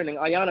 Alton Sterling,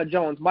 Ayanna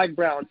Jones, Mike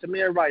Brown,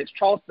 Tamir Rice,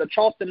 the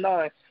Charleston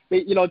Nine,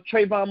 you know,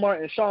 Trayvon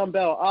Martin, Sean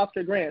Bell,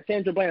 Oscar Grant,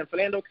 Sandra Bland,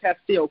 Fernando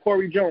Castillo,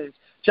 Corey Jones,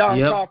 John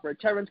Crawford,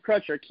 Terrence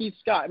Crutcher, Keith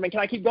Scott. I mean,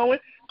 can I keep going?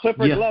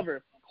 Clifford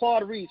Glover,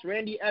 Claude Reese,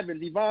 Randy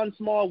Evans, Yvonne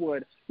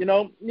Smallwood, you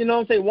know what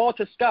I'm saying?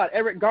 Walter Scott,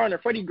 Eric Garner,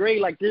 Freddie Gray,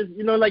 like this,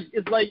 you know, like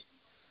it's like,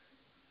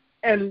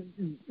 and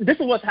this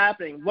is what's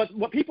happening.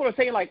 What people are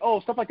saying, like, oh,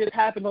 stuff like this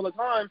happens all the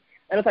time,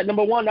 and it's like,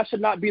 number one, that should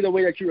not be the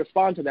way that you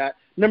respond to that.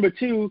 Number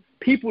two,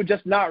 people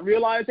just not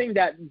realizing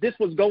that this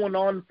was going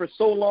on for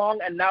so long,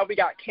 and now we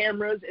got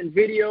cameras and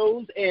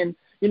videos and,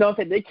 you know what I'm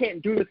saying, they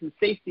can't do this in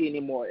safety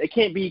anymore.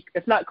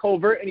 It's not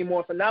covert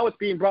anymore. So now it's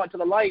being brought to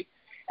the light.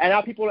 And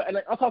now and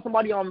I saw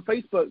somebody on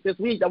Facebook this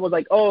week that was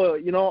like, oh,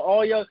 you know,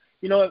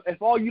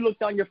 if all you look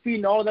down your feed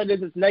and all that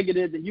is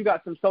negative, then you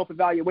got some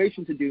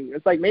self-evaluation to do.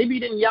 It's like maybe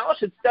then y'all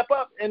should step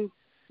up and,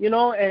 you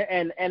know,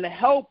 and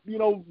help, you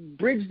know,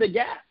 bridge the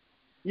gap.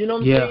 You know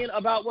what I'm saying,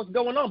 about what's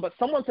going on. But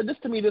someone said this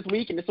to me this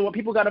week, and this is what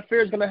people got to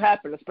fear is going to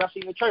happen,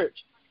 especially in the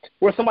church,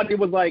 where somebody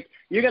was like,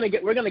 we're going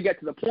to get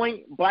to the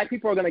point, black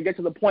people are going to get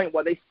to the point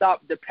where they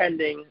stop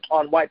depending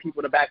on white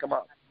people to back them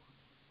up.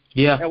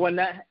 Yeah. And when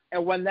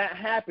that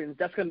happens,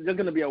 there's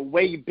going to be a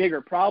way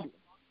bigger problem.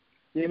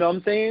 You know what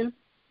I'm saying?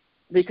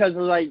 Because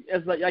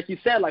it's like you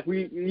said, like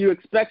you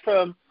expect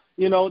from,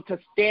 you know, to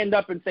stand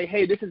up and say,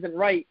 hey, this isn't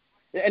right.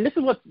 And this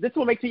is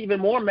what makes me even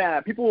more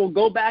mad. People will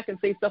go back and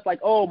say stuff like,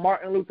 oh,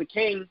 Martin Luther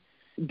King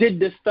did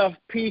this stuff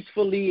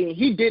peacefully and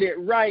he did it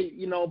right,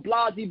 you know,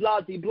 blah, blah,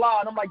 blah, blah.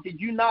 And I'm like, do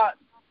you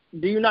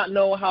not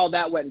know how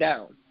that went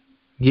down?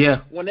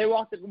 Yeah. When they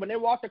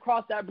walked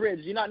across that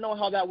bridge, do you not know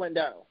how that went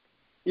down?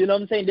 You know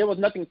what I'm saying? There was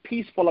nothing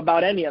peaceful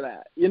about any of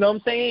that. You know what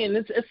I'm saying? And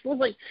it's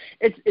like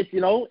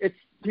it's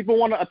people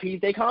want to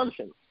appease their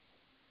conscience,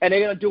 and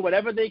they're gonna do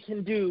whatever they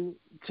can do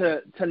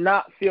to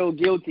not feel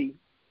guilty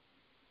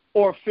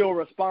or feel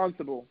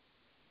responsible.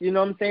 You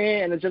know what I'm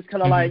saying? And it's just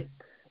kind of like,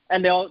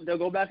 and they'll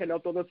go back and they'll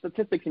throw the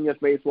statistics in your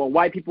face. Well,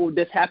 white people,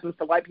 this happens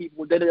to white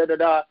people,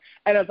 da-da-da-da-da.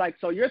 And it's like,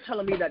 so you're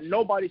telling me that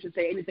nobody should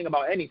say anything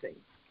about anything.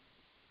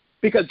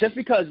 Because just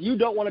because you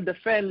don't want to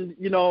defend,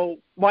 you know,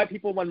 white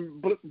people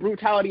when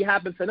brutality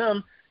happens to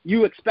them,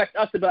 you expect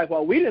us to be like,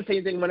 well, we didn't say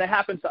anything when it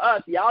happened to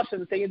us. Y'all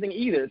shouldn't say anything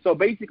either. So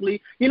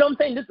basically, you know what I'm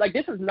saying?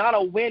 This is not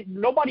a win.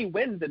 Nobody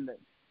wins in this.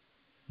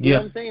 You know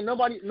what I'm saying?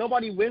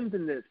 Nobody wins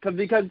in this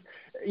because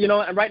you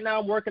know. And right now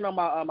I'm working on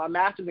my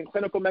master's in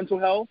clinical mental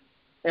health,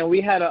 and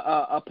we had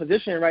a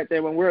position right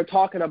there when we were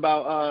talking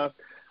about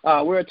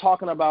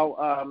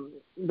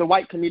the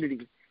white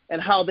community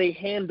and how they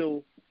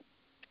handle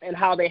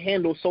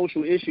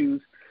social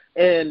issues.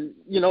 And,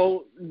 you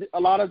know, a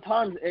lot of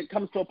times it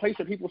comes to a place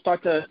where people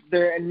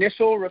their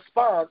initial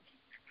response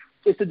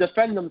is to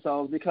defend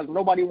themselves because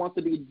nobody wants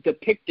to be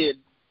depicted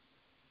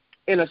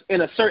in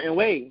a certain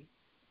way.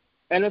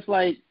 And it's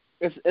like,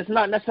 it's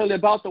not necessarily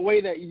about the way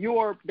that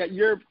you're,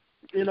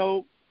 you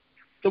know,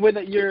 the way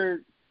that you're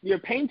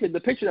painted,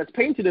 the picture that's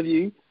painted of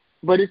you,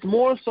 but it's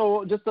more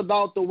so just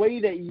about the way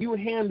that you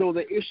handle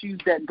the issues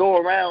that go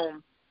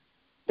around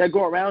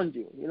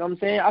you. You know what I'm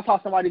saying? I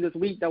saw somebody this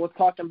week that was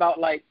talking about,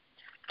 like,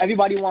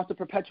 everybody wants to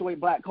perpetuate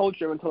black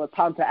culture until it's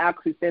time to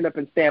actually stand up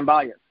and stand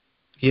by it.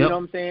 Yep. You know what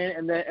I'm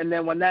saying? And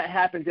then when that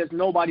happens, there's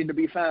nobody to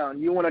be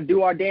found. You want to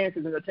do our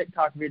dances in the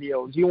TikTok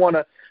videos. You want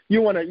to,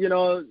 you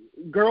know,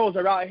 girls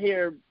are out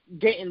here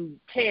getting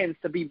tans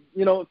to be,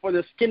 you know, for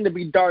their skin to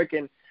be dark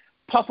and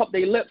puff up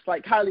their lips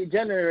like Kylie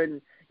Jenner.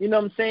 And, you know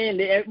what I'm saying?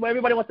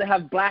 Everybody wants to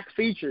have black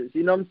features.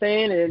 You know what I'm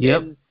saying?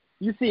 And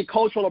you see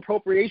cultural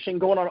appropriation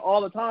going on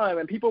all the time.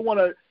 And people want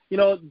to, you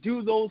know,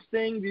 do those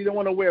things. You don't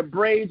want to wear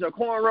braids or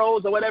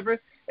cornrows or whatever.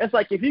 It's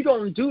like, if you're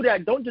going to do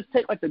that, don't just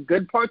take, like, the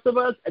good parts of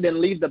us and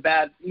then leave the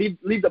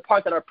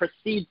parts that are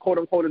perceived, quote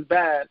unquote, as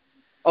bad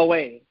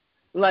away.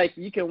 Like,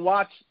 you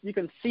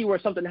can see where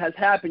something has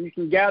happened. You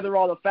can gather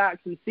all the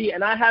facts and see.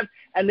 And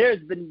there's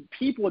been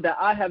people that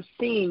I have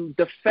seen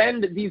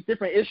defend these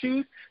different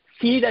issues,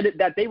 see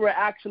that they were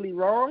actually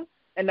wrong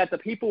and that the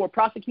people were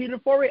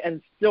prosecuted for it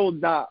and still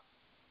not,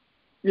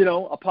 you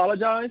know,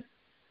 apologize.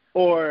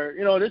 Or,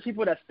 you know, there's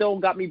people that still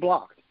got me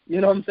blocked. You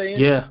know what I'm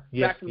saying?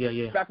 Back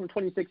from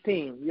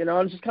 2016. You know,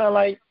 I'm just kind of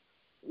like,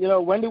 you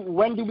know, when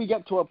do we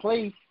get to a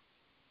place?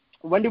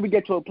 When do we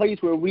get to a place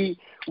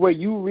where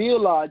you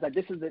realize that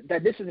this is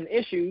an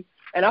issue?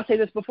 And I say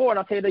this before, and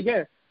I'll say it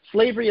again: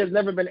 slavery has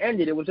never been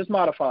ended; it was just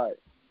modified.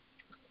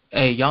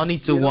 Hey, y'all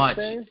need to watch.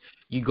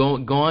 You go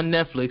on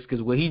Netflix,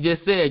 because what he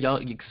just said,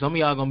 some of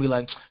y'all gonna be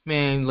like,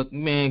 man, look,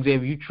 man,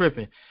 Xavier, you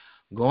tripping?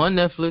 Go on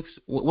Netflix.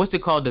 What's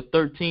it called? The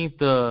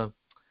 13th.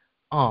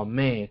 Oh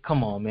man,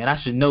 come on, man! I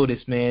should know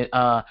this, man.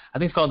 I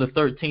think it's called The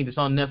 13th. It's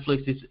on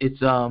Netflix.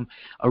 It's a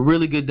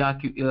really good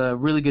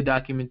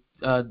documentary.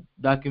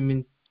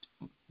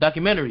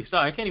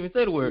 Sorry, I can't even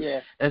say the word.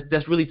 Yeah.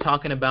 That's really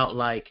talking about,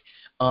 like,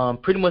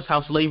 pretty much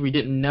how slavery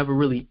never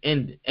really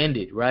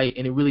ended, right?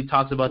 And it really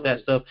talks about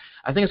that stuff.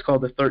 I think it's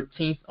called The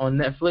 13th on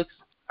Netflix.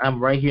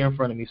 I'm right here in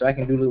front of me, so I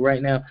can do it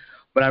right now.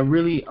 But I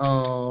really,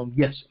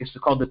 yes, it's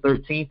called The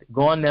 13th.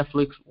 Go on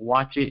Netflix,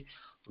 watch it.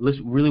 Let's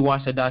really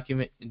watch that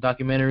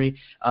documentary.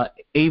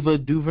 Ava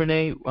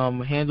DuVernay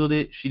handled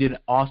it. She did an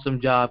awesome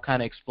job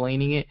kind of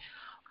explaining it,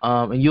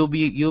 and you'll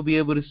be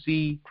able to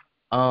see.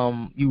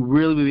 You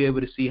really will be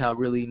able to see how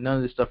really none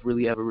of this stuff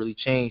really ever really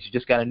changed. You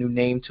just got a new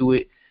name to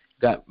it,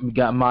 got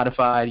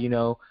modified, you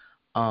know.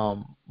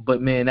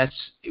 But man, that's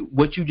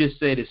what you just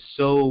said is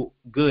so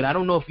good. I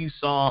don't know if you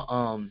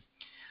saw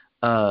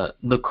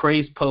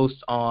Lecrae's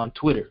post on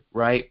Twitter,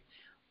 right?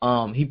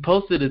 He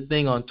posted a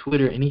thing on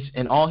Twitter,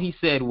 and all he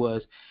said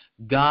was,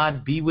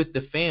 "God be with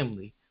the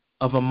family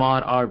of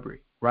Ahmaud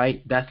Arbery."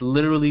 Right? That's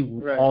literally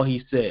all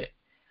he said.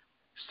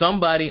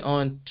 Somebody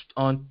on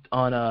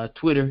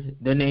Twitter,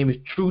 their name is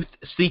Truth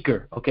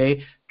Seeker.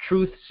 Okay,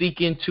 Truth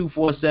Seeking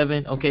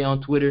 247. Okay,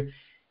 on Twitter,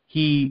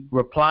 he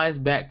replies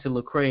back to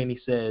Lecrae and he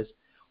says,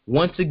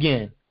 "Once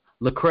again,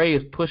 Lecrae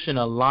is pushing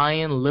a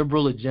lying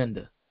liberal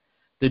agenda.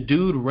 The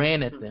dude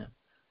ran at them.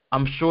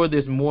 I'm sure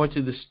there's more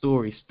to the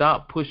story.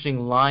 Stop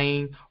pushing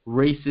lying,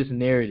 racist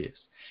narratives.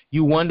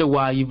 You wonder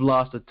why you've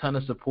lost a ton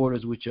of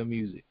supporters with your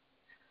music."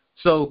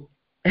 So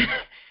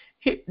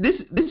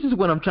this is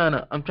what I'm trying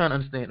to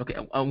understand. Okay,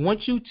 I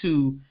want you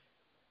to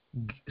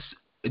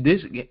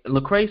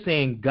Lecrae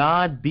saying,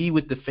 "God be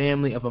with the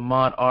family of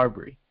Ahmaud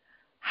Arbery."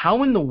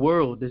 How in the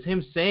world does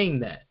him saying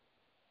that,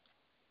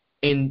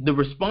 and the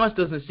response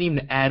doesn't seem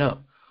to add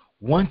up?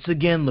 Once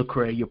again,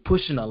 Lecrae, you're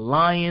pushing a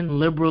lying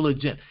liberal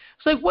agenda.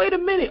 It's like, wait a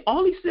minute.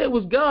 All he said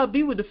was God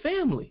be with the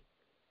family.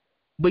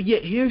 But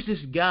yet here's this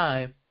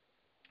guy.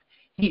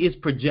 He is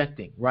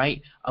projecting,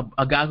 right?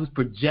 A guy who's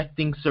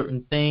projecting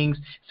certain things,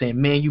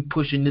 saying, man, you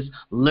pushing this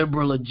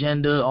liberal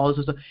agenda, all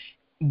this stuff.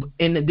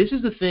 And this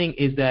is the thing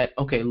is that,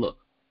 okay, look.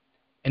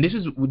 And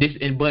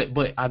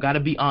but I got to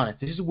be honest.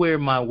 This is where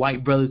my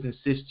white brothers and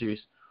sisters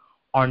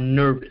are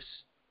nervous.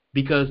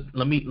 Because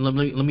let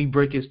me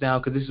break this down,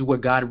 because this is where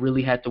God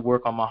really had to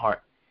work on my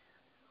heart.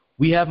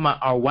 We have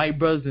our white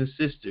brothers and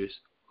sisters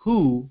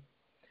who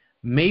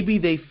maybe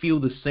they feel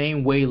the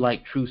same way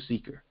like Truth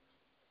Seeker,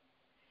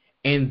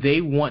 and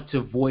they want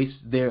to voice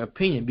their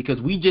opinion,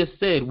 because we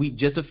just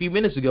a few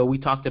minutes ago we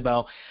talked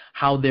about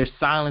how their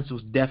silence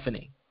was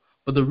deafening.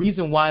 But the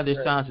reason why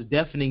their silence is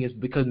deafening is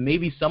because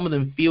maybe some of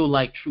them feel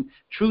like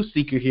true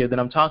seeker here that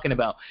I'm talking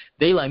about.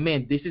 They like,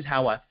 man, this is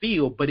how I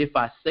feel, but if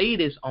I say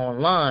this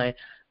online,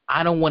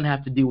 I don't want to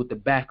have to deal with the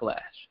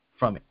backlash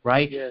from it,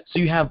 right? Yes. So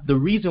you have the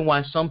reason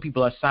why some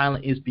people are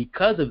silent is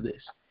because of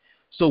this.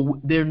 So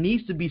there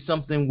needs to be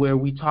something where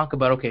we talk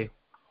about, okay,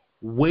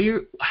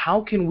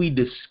 how can we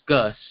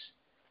discuss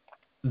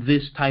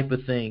this type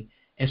of thing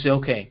and say,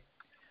 okay,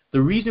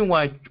 the reason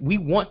why we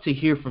want to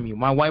hear from you,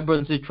 my white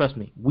brother said, trust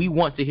me, we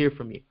want to hear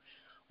from you.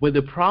 But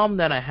the problem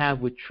that I have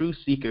with True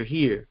Seeker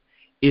here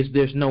is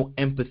there's no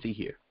empathy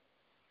here.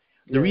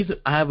 The reason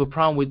I have a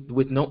problem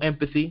with no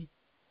empathy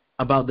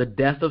about the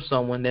death of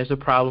someone, there's a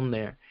problem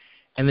there.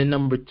 And then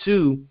number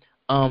two,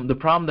 the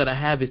problem that I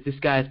have is this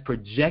guy is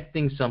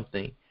projecting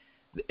something,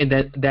 and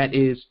that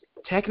is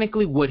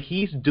technically what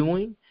he's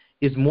doing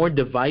is more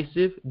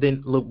divisive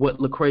than what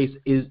Lecrae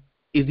is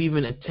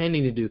even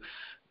intending to do.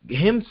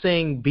 Him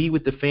saying be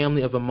with the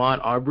family of Ahmaud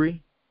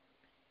Arbery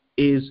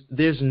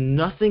there's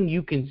nothing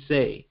you can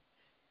say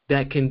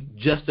that can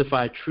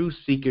justify True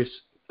Seekers,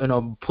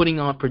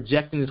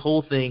 projecting this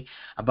whole thing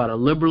about a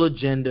liberal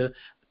agenda,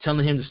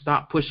 telling him to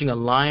stop pushing a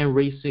lying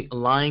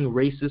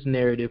racist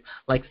narrative,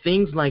 like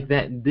things like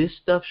that. This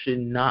stuff should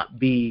not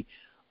be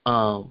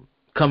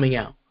coming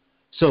out.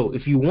 So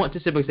if you want to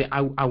sit back and say,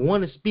 I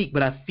want to speak,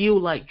 but I feel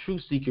like True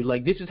Seeker,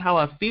 like this is how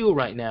I feel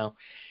right now,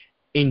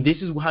 and this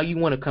is how you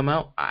want to come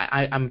out,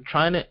 I'm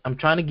trying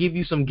to give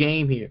you some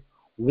game here.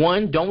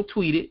 One, don't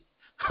tweet it.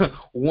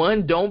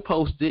 One, don't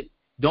post it.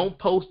 Don't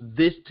post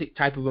this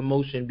type of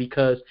emotion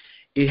because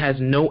it has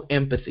no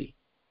empathy.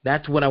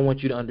 That's what I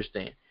want you to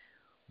understand.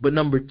 But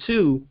number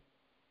two,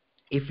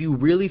 if you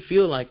really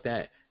feel like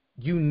that,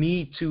 you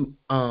need to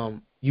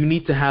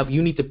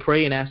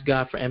pray and ask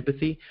God for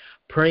empathy.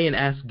 Pray and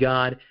ask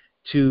God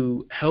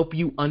to help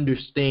you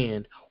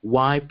understand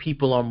why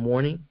people are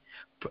mourning.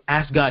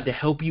 Ask God to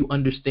help you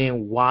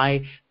understand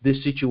why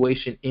this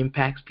situation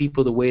impacts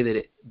people the way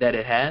that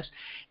it has.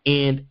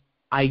 And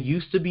I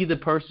used to be the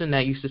person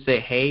that used to say,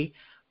 hey,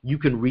 you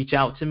can reach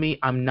out to me.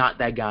 I'm not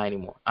that guy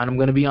anymore. And I'm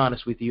going to be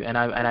honest with you. And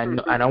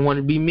I don't want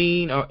to be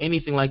mean or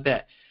anything like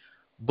that.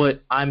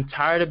 But I'm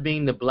tired of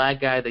being the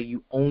black guy that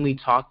you only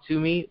talk to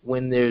me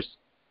when there's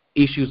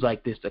issues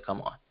like this that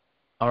come on.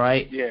 All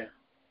right? Yeah.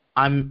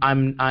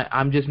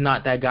 I'm just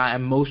not that guy.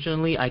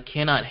 Emotionally, I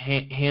cannot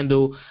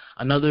handle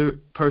another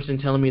person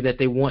telling me that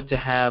they want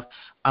to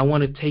I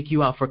want to take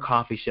you out for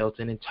coffee,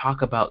 Shelton, and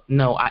talk about,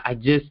 no,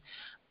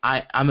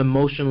 I'm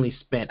emotionally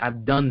spent.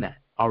 I've done that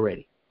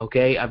already,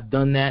 okay? I've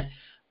done that.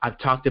 I've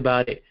talked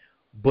about it.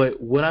 But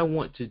what I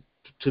want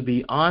to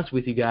be honest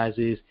with you guys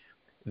is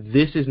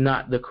this is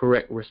not the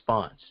correct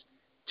response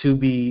to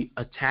be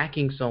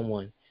attacking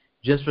someone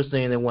just for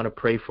saying they want to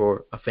pray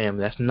for a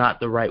family. That's not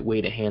the right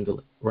way to handle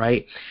it,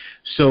 right?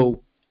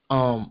 So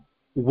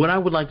what I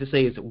would like to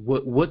say is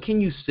what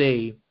can you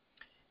say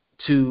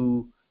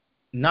to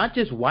not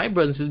just white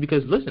brothers and sisters,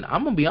 because, listen,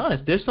 I'm going to be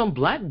honest, there's some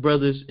black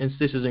brothers and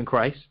sisters in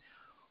Christ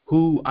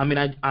who, I mean,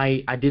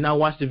 I did not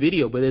watch the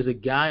video, but there's a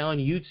guy on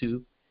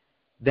YouTube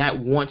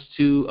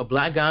a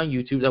black guy on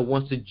YouTube that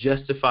wants to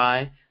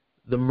justify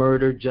the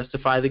murder,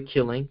 justify the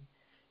killing,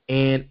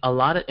 and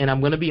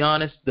I'm going to be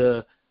honest,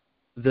 the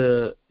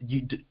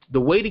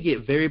way to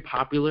get very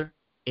popular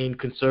in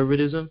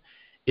conservatism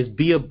is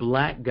be a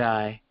black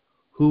guy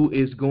who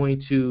is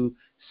going to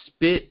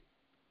spit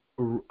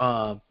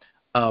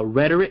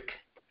rhetoric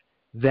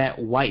that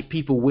white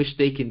people wish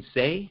they can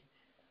say.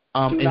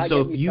 I'm just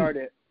going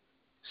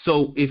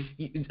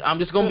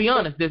to be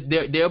honest,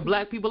 there are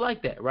black people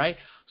like that, right?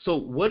 So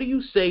what do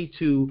you say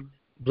to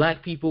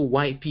black people,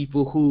 white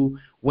people who,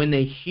 when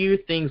they hear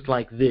things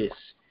like this,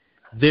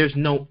 there's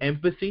no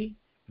empathy,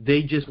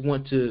 they just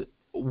want to,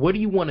 what do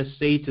you want to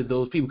say to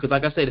those people? Because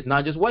like I said, it's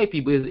not just white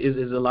people,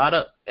 it's a lot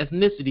of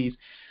ethnicities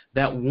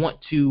that want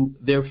to,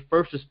 their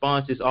first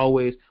response is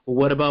always, well,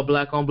 what about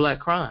black on black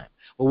crime?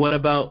 Well, what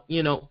about,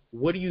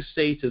 what do you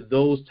say to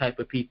those type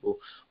of people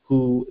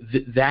who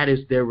that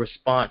is their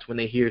response when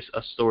they hear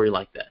a story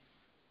like that?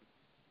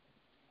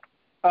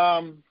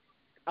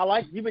 I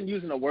like you've been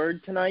using a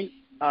word tonight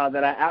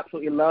that I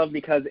absolutely love,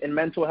 because in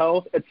mental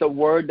health, it's a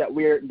word that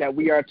we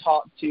are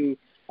taught to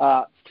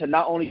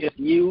not only just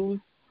use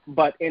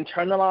but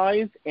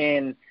internalize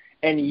and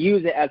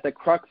use it as the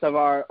crux of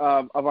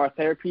our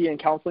therapy and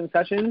counseling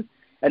sessions,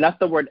 and that's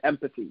the word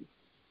empathy.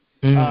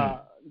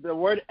 The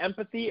word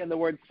empathy and the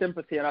word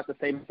sympathy are not the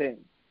same thing.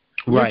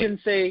 Right.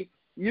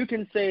 You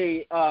can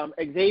say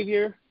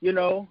Xavier,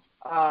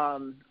 I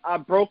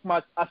broke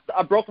my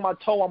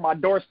toe on my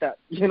doorstep.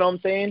 You know what I'm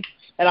saying?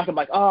 And I can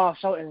be like, oh,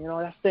 Shelton,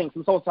 that stinks.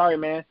 I'm so sorry,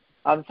 man.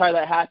 I'm sorry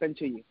that happened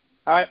to you.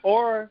 All right.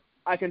 Or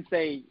I can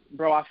say,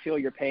 bro, I feel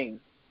your pain.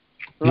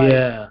 Like,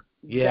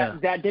 yeah.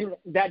 That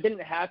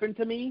didn't happen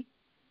to me,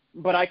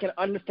 but I can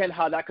understand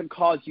how that could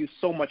cause you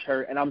so much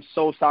hurt, and I'm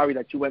so sorry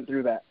that you went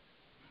through that.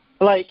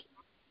 Like,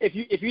 if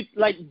you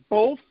like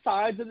both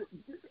sides in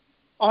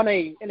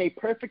a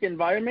perfect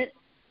environment,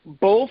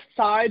 both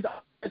sides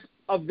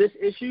of this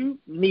issue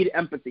need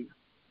empathy.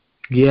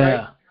 Yeah.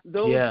 Right?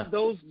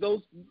 those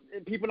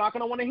people are not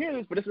going to want to hear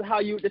this, but this is how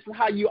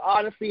you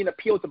honestly and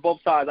appeal to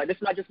both sides. Like, this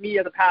is not just me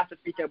as a pastor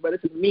speaking, but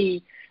this is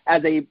me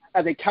as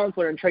a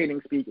counselor in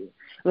training speaking.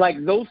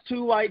 Like, those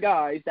two white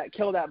guys that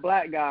killed that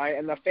black guy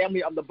and the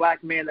family of the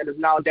black man that is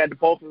now dead,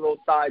 both of those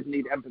sides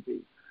need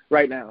empathy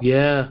right now.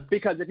 Yeah.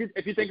 Because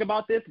if you think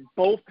about this,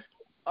 both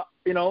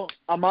Ahmaud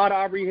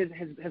Arbery,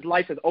 his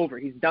life is over.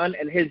 He's done,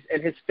 and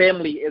his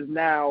family is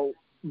now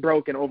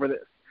broken over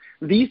this.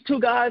 These two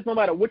guys, no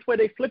matter which way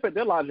they flip it,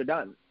 their lives are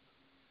done.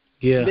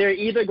 Yeah. They're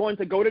either going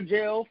to go to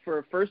jail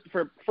for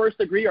first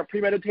degree or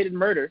premeditated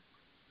murder,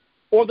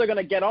 or they're going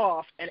to get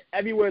off, and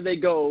everywhere they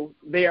go,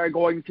 they are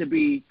going to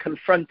be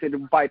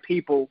confronted by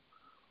people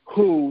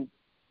who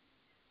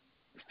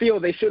feel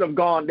they should have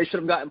gotten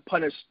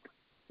punished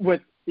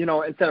with,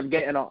 instead of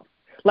getting off.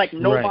 Like,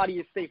 nobody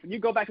is safe. When you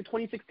go back to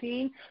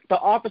 2016, the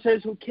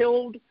officers who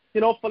killed,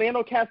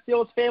 Philando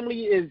Castile's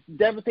family is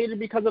devastated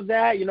because of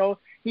that.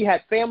 He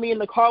had family in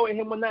the car with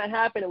him when that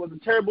happened. It was a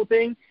terrible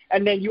thing.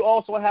 And then you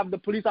also have the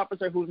police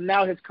officer who's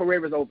now his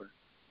career is over.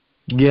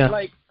 Yeah.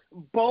 Like,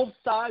 both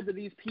sides of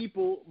these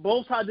people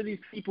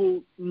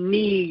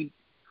need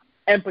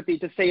empathy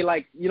to say,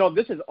 like,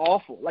 this is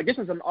awful. Like, this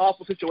is an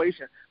awful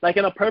situation. Like,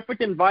 in a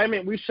perfect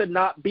environment, we should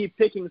not be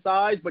picking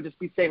sides, but just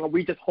be saying, well,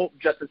 we just hope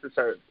justice is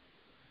served.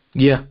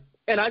 Yeah.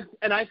 And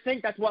I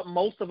think that's what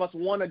most of us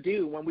want to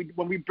do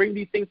when we bring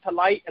these things to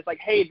light. It's like,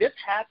 hey, this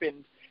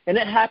happened, and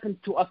it happens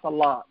to us a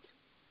lot.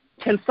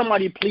 Can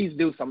somebody please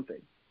do something?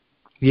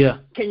 Yeah.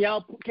 Can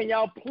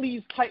y'all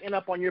please tighten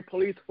up on your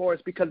police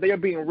force, because they are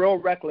being real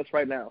reckless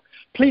right now.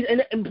 Please,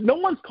 and no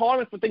one's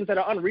calling for things that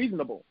are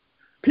unreasonable.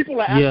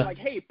 People are asking like,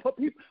 hey, put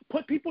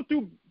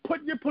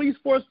your police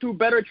force through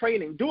better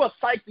training. Do a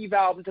psych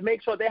eval to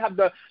make sure they have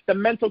the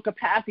mental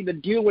capacity to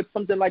deal with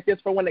something like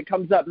this for when it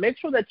comes up. Make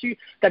sure that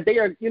they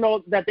are, they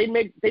know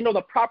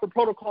the proper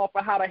protocol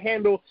for how to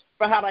handle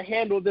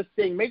this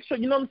thing. Make sure,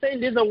 what I'm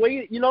saying, there's a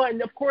way,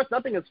 and of course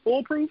nothing is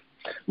foolproof,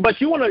 but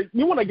you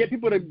want to get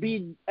people to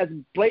be as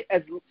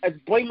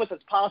blameless as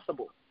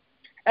possible.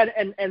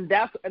 And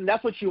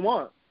that's what you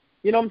want.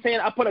 You know what I'm saying?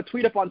 I put a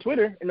tweet up on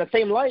Twitter in the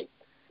same light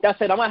that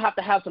said I'm going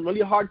to have some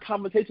really hard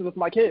conversations with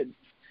my kids.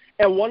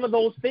 And one of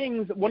those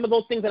things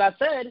that I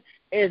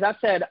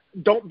said,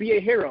 don't be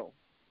a hero.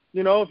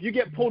 If you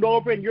get pulled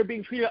over and you're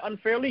being treated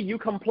unfairly, you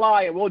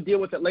comply and we'll deal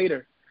with it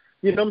later.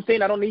 You know what I'm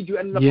saying? I don't need you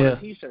ending up on a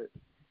T-shirt.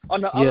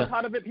 On the other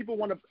side of it,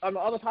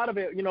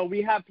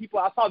 we have people,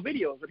 I saw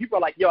videos where people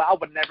are like, yo, I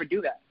would never do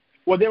that.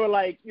 Well, they were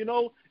like, I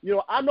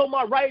know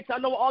my rights, I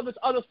know all this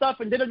other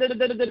stuff, and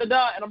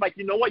da-da-da-da-da-da-da. And I'm like,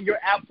 you know what, you're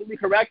absolutely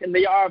correct, and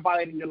they are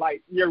violating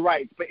your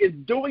rights. But is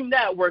doing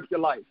that worth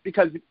your life?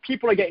 Because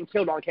people are getting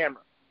killed on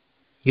camera.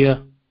 Yeah.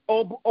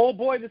 Old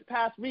boy this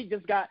past week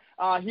just got,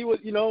 he was,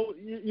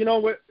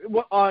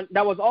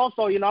 that was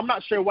also, I'm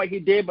not sure what he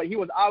did, but he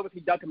was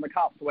obviously ducking the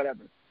cops or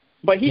whatever.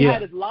 But he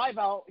had his live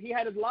out, you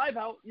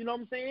know what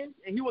I'm saying?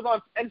 And he was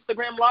on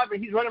Instagram Live,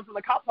 and he's running from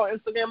the cops on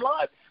Instagram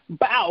Live.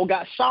 Bow,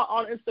 got shot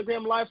on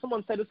Instagram Live.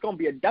 Someone said that's gonna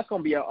be a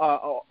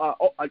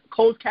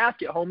closed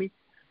casket, homie.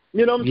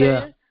 You know what I'm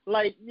saying?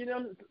 Like,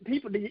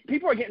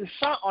 people are getting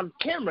shot on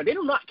camera. They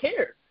do not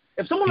care.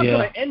 If someone is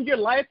gonna end your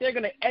life, they're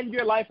gonna end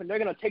your life, and they're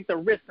gonna take the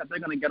risk that they're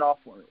gonna get off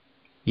for it.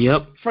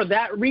 Yep. For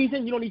that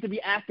reason, you don't need to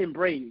be acting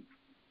brave.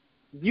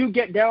 You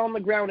get down on the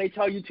ground, they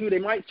tell you to. They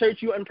might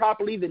search you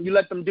improperly, then you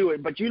let them do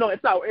it. But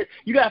it's not.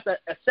 You have to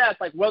assess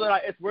like whether or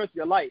not it's worth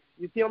your life.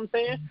 You see what I'm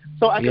saying?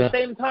 So at the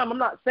same time, I'm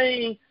not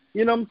saying.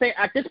 You know what I'm saying?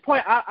 At this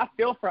point, I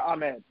feel for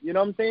Ahmaud. You know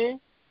what I'm saying?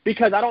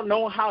 Because I don't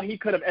know how he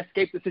could have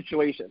escaped the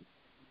situation.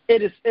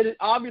 It is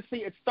obviously,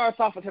 it starts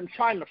off with him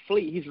trying to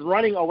flee. He's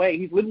running away.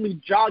 He's literally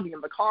jogging,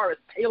 and the car is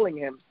tailing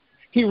him.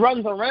 He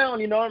runs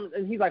around,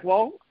 and he's like,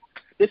 well,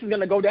 this is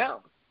going to go down.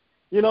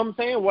 You know what I'm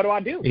saying? What do I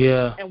do?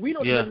 Yeah. And we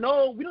don't even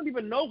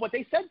know what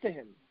they said to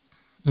him.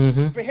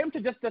 Mm-hmm. For him to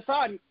just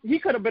decide, he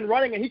could have been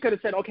running, and he could have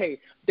said, okay,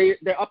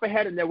 they're up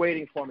ahead and they're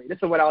waiting for me. This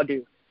is what I'll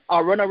do.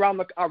 I'll run around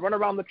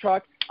the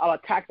truck. I'll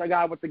attack the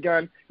guy with the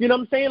gun. You know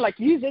what I'm saying? Like,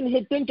 he's in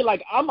here thinking,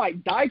 like, I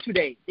might die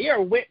today. They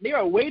are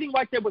waiting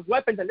right there with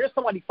weapons, and there's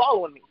somebody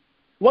following me.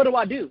 What do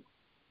I do?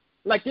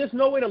 Like, there's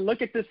no way to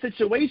look at this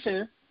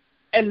situation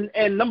and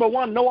number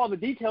one, know all the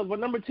details, but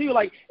number two,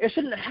 like, it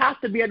shouldn't have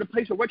to be at a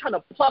place where we're trying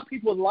to pluck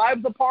people's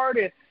lives apart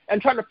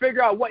and trying to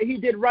figure out what he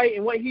did right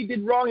and what he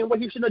did wrong and what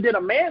he shouldn't have did.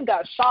 A man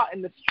got shot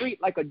in the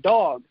street like a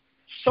dog.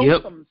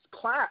 Show some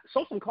class.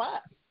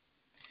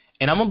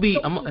 And I'm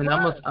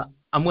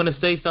gonna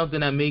say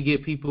something that may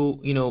get people,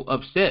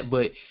 upset,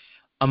 but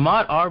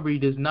Ahmaud Arbery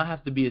does not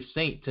have to be a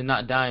saint to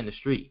not die in the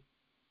street.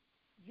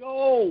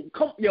 Come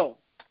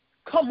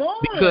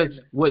on. Because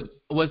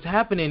what's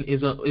happening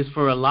is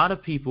for a lot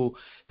of people,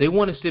 they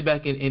want to sit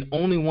back and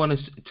only want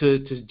to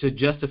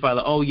justify,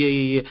 like,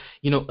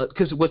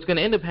 because what's going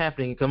to end up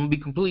happening, I'm going to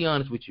be completely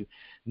honest with you,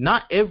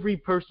 not every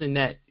person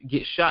that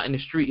gets shot in the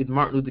street is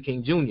Martin Luther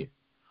King Jr.,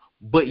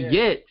 but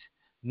yet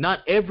not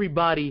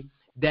everybody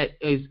that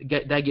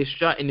gets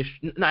shot in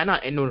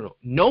the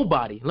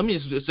nobody. Let me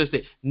just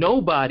say,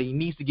 nobody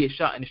needs to get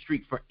shot in the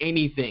street for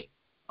anything.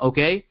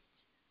 Okay,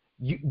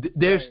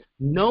 There's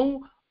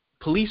no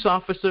police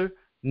officer,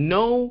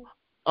 no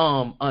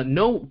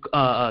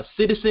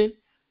citizen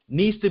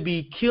needs to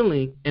be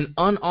killing an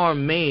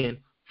unarmed man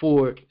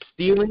for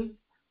stealing,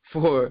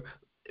 for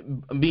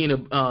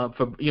being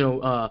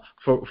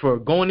for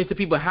going into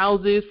people's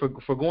houses,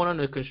 for going on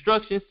a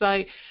construction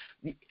site,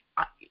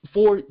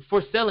 for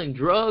selling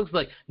drugs.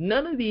 Like,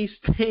 none of these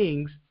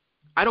things.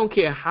 I don't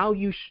care how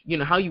you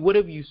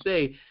whatever you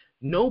say.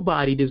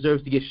 Nobody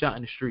deserves to get shot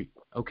in the street.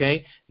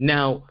 Okay,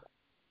 now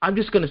I'm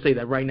just gonna say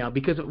that right now,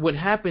 because what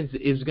happens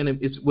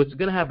what's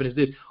gonna happen is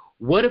this.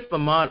 What if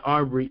Ahmaud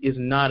Arbery is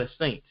not a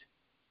saint?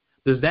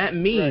 Does that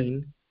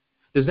mean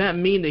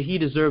that he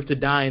deserved to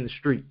die in the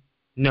street?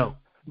 No.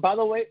 By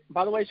the way,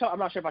 Sean, I'm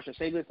not sure if I should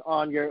say this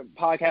on your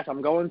podcast.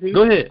 I'm going to.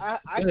 Go ahead.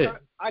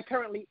 I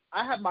currently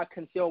have my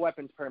concealed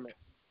weapons permit,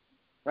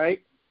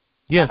 right?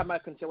 Yeah. I have my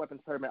concealed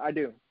weapons permit. I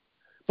do.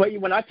 But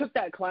when I took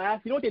that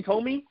class, you know what they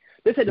told me?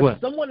 They said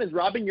if someone is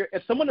robbing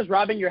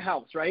your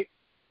house, right?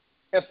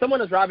 If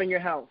someone is robbing your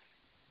house,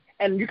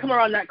 and you come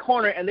around that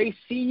corner and they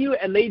see you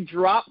and they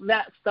drop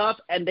that stuff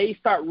and they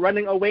start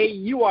running away,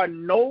 you are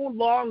no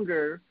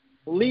longer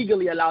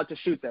legally allowed to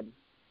shoot them.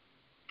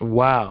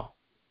 Wow.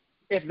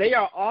 If they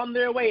are on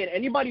their way, and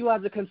anybody who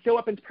has a concealed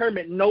weapons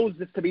permit knows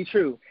this to be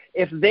true,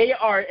 if they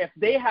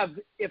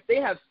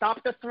have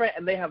stopped the threat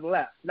and they have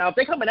left. Now, if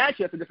they come at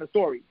you, it's a different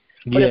story.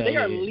 But if they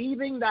are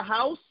leaving the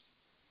house,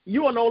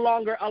 you are no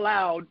longer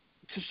allowed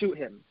to shoot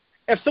him.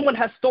 If someone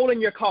has stolen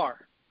your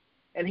car,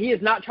 and he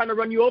is not trying to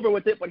run you over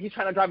with it, but he's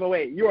trying to drive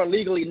away, you are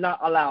legally not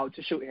allowed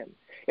to shoot him.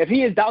 If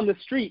he is down the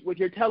street with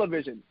your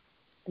television,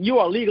 you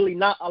are legally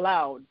not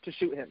allowed to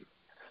shoot him.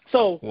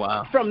 So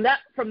from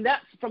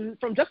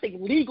just a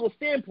legal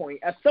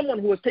standpoint, as someone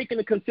who has taken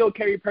a concealed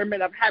carry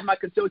permit, I've had my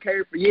concealed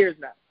carry for years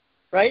now,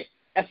 right?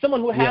 As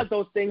someone who has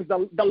those things,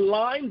 the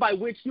line by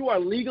which you are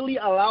legally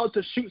allowed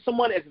to shoot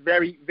someone is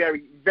very,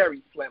 very,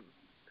 very slim.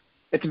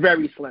 It's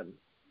very slim.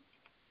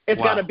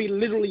 It's got to be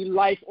literally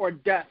life or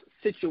death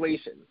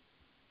situation.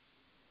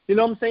 You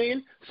know what I'm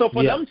saying? So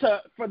for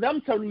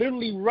them to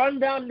literally run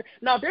down,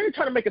 now if they're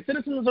trying to make a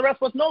citizen's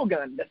arrest with no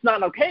gun, that's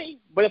not okay,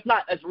 but it's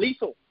not as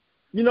lethal.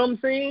 You know what I'm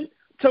saying?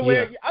 To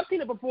where I've seen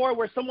it before,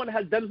 where someone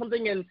has done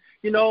something and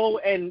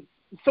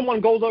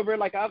someone goes over,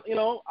 like I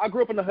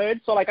grew up in the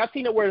hood, so like I've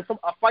seen it where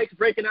a fight's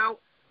breaking out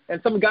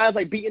and some guy's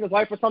like beating his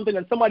wife or something,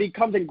 and somebody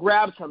comes and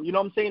grabs him. You know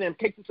what I'm saying? And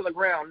kicks him to the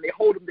ground. And they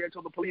hold him there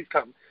until the police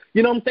come.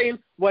 You know what I'm saying?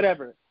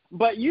 Whatever.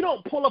 But you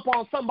don't pull up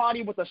on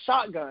somebody with a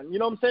shotgun, you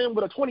know what I'm saying,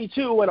 with a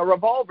 .22 and a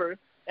revolver,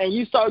 and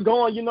you start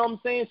going, you know what I'm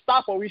saying,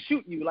 stop or we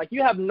shoot you. Like,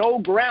 you have no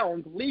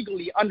grounds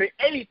legally under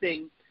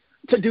anything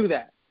to do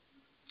that.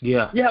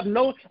 Yeah. You have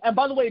no, and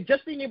by the way,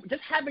 just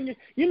having,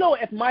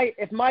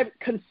 if my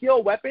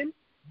concealed weapon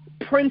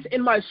prints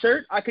in my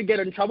shirt, I could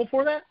get in trouble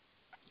for that.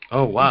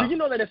 Oh, wow. Do you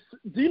know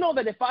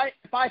that if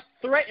I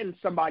threaten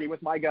somebody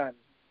with my gun,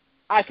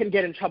 I can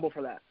get in trouble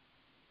for that?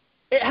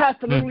 It has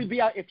to literally be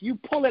out. If you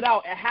pull it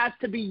out, it has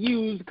to be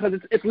used because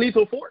it's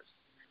lethal force.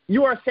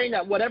 You are saying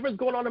that whatever's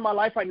going on in my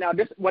life right now,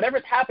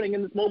 whatever's happening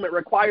in this moment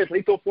requires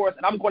lethal force,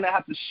 and I'm going to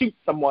have to shoot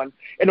someone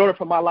in order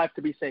for my life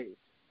to be saved.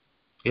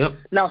 Yep.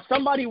 Now,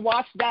 somebody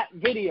watched that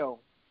video,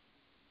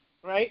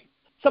 right?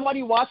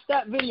 Somebody watched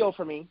that video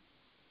for me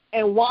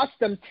and watched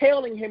them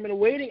tailing him and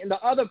waiting in the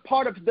other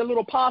part of the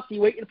little posse,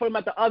 waiting for him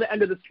at the other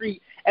end of the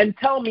street, and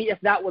tell me if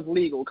that was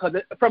legal. Because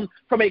from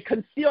a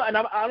conceal,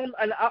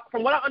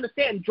 from what I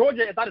understand,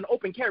 Georgia is not an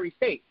open carry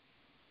state.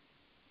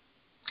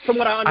 From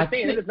what I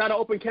understand, it is not an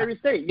open carry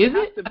state. Is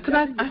it?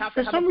 Because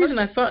for some reason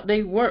I thought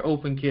they were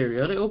open carry.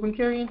 Are they open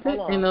carry in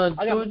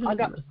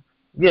Georgia?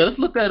 Yeah, let's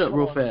look that up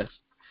real fast.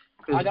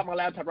 I got my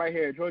laptop right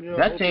here. Georgia.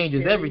 That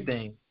changes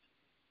everything.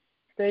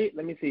 State.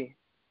 Let me see.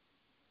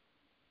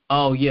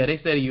 Oh yeah, they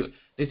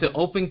said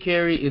open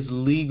carry is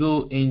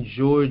legal in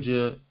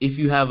Georgia if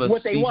you have a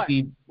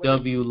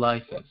CCW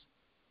license.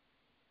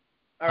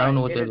 All right. I don't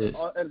know what that is.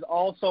 It is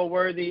also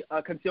worthy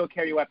a concealed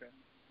carry weapon.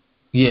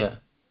 Yeah.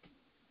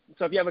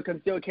 So if you have a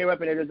concealed carry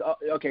weapon, it is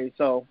okay.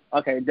 So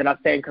then I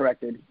stand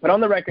corrected. But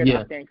on the record,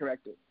 I stand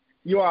corrected.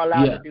 You are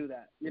allowed to do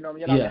that. You're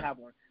allowed to have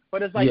one.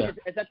 But it's like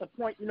it's at the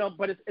point,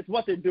 but it's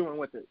what they're doing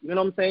with it. You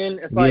know what I'm saying?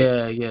 It's like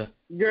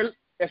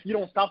if you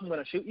don't stop, I'm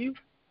gonna shoot you.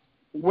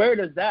 Where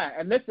does that?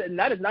 And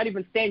that is not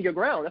even stand your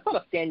ground. That's not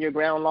a stand your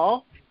ground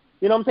law.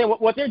 You know what I'm saying?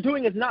 What they're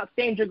doing is not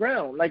stand your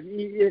ground. Like,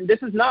 this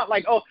is not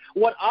like,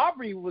 what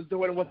Arbery was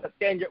doing was a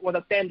stand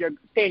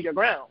your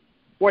ground.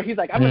 Where he's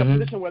like, I'm in a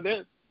position where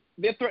they're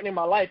threatening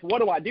my life. What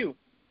do I do?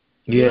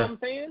 You know what I'm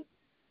saying?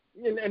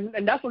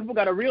 And that's what people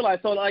got to realize.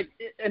 So, I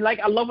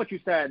love what you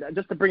said,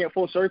 just to bring it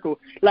full circle.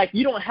 Like,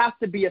 you don't have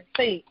to be a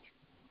saint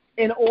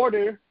in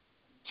order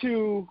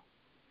to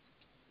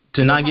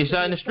not get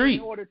shot in the street.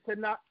 In order to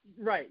not,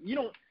 right. You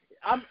don't,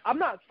 I'm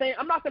not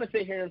going to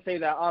sit here and say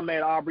that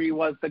Ahmaud Arbery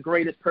was the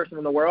greatest person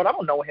in the world. I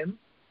don't know him.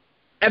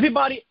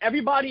 Everybody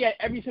at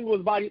every single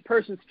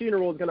person's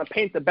funeral is going to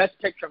paint the best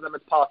picture of them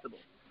as possible.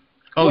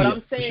 What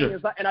I'm saying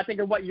is, and I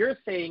think what you're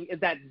saying is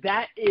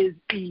that is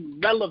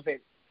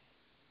irrelevant.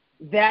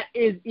 That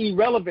is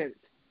irrelevant.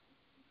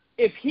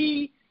 If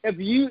he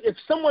if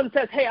someone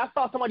says, hey, I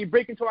saw somebody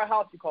break into our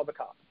house, you call the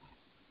cops.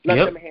 Let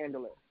them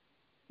handle it.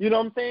 You know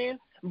what I'm saying?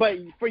 But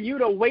for you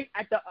to wait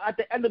at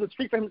the end of the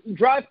street for him,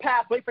 drive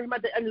past, wait for him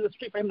at the end of the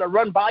street for him to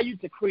run by you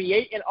to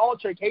create an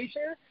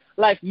altercation,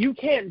 like, you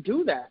can't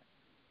do that.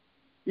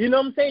 You know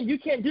what I'm saying? You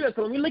can't do that.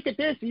 So when we look at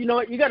this, you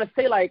know, you got to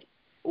say, like,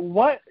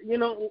 what, you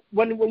know,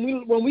 when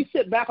we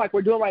sit back like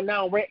we're doing right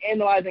now, we're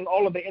analyzing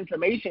all of the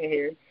information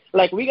here,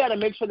 like, we got to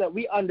make sure that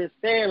we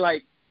understand,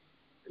 like,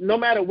 no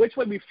matter which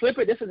way we flip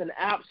it, this is an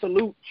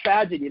absolute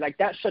tragedy. Like,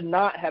 that should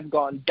not have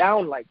gone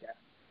down like that.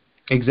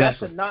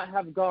 Exactly. That should not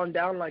have gone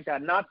down like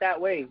that. Not that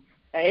way.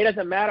 And it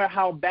doesn't matter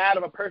how bad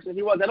of a person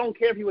he was. I don't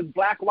care if he was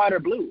black, white, or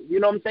blue. You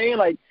know what I'm saying?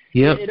 Like,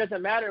 it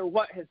doesn't matter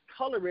what his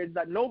color is.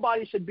 That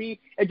nobody should be.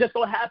 It just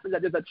so happens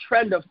that there's a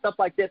trend of stuff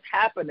like this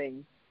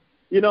happening.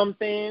 You know what I'm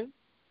saying?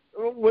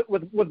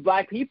 With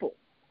black people.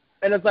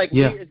 And it's like,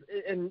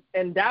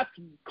 and that's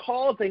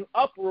causing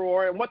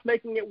uproar. And what's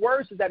making it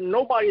worse is that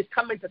nobody's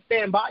coming to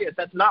stand by us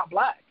that's not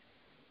black.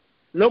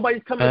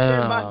 Nobody's coming to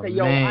stand by and say,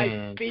 yo,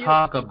 man.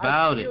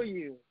 I feel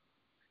you.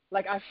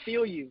 Like, I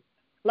feel you.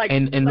 Like,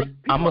 and like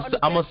I'm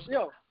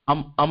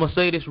gonna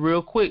say this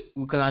real quick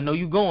because I know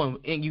you going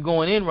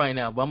in right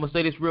now, but I'm gonna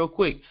say this real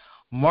quick.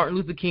 Martin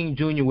Luther King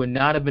Jr. would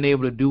not have been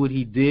able to do what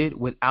he did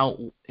without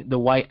the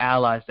white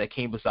allies that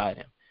came beside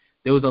him.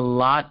 There was a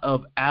lot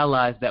of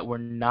allies that were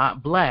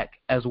not black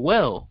as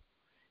well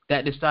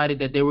that decided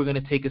that they were going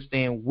to take a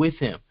stand with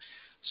him.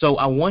 So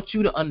I want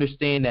you to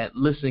understand that.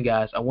 Listen,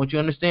 guys, I want you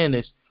to understand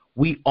this.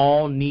 We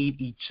all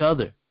need each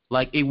other.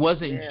 Like, it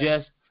wasn't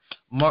just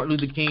Martin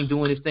Luther King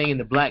doing his thing and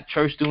the black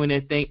church doing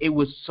their thing. It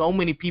was so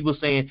many people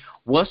saying,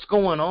 what's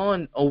going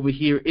on over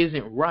here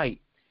isn't right.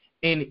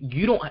 And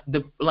you don't,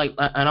 and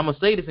I'm going to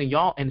say this,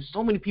 and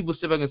so many people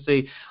sit back and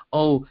say,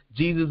 oh,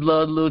 Jesus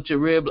loved little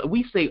cherub.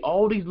 We say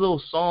all these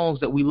little songs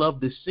that we love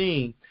to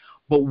sing,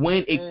 but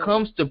when it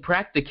comes to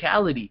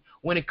practicality,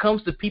 when it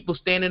comes to people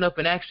standing up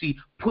and actually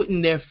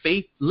putting their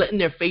faith, letting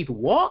their faith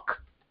walk,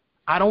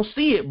 I don't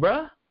see it,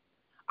 bruh.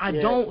 I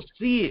don't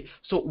see it.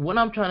 So what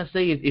I'm trying to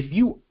say is if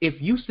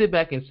you sit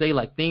back and say,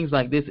 like, things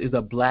like this is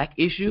a black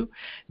issue,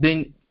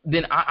 then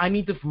I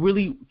need to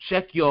really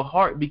check your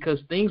heart, because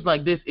things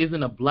like this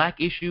isn't a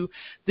black issue.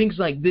 Things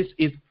like this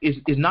is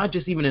not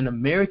just even an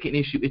American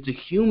issue. It's a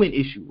human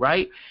issue,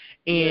 right?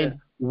 And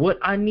what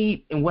I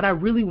need and what I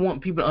really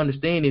want people to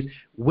understand is,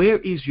 where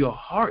is your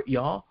heart,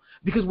 y'all?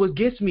 Because what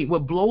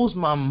blows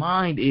my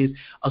mind is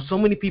so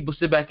many people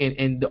sit back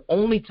and the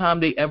only time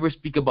they ever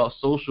speak about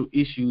social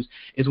issues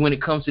is when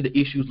it comes to the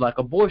issues like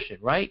abortion,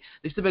 right?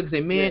 They sit back and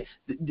say, man,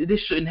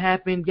 this shouldn't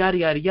happen, yada,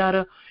 yada,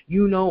 yada,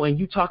 you know, and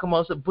you talking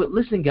about stuff. But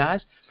listen,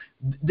 guys,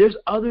 there's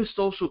other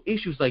social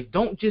issues. Like,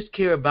 don't just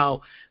care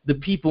about the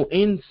people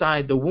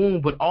inside the womb,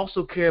 but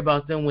also care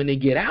about them when they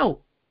get out.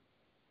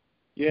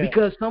 Yeah.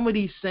 Because some of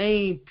these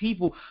same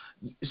people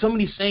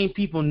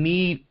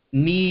need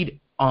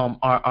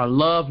our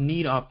love,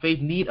 need our faith,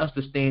 need us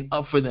to stand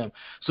up for them.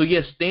 So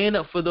yes, stand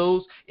up for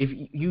those. If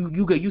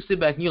you sit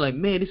back and you're like,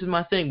 man, this is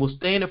my thing. Well,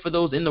 stand up for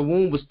those in the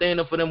womb, but stand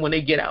up for them when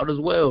they get out as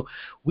well.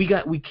 We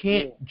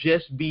can't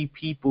just be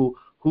people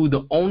who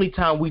the only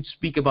time we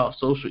speak about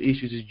social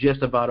issues is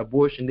just about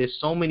abortion. There's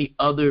so many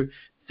other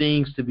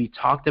things to be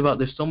talked about.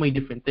 There's so many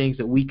different things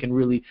that we can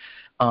really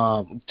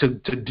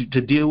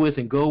to deal with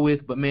and go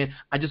with. But man,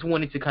 I just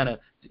wanted to kind of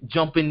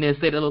jump in there,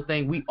 say that little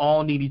thing. We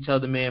all need each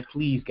other, man.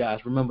 Please, guys,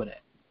 remember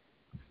that.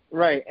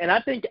 Right, and I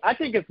think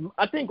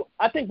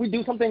we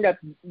do something that's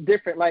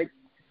different. Like,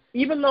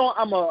 even though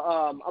I'm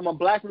a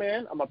black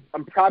man,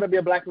 I'm proud to be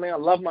a black man. I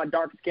love my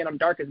dark skin. I'm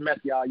dark as meth,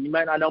 y'all. You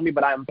might not know me,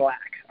 but I am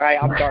black. All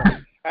right, I'm dark.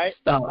 All right.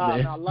 Stop,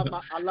 man.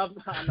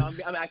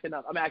 I'm acting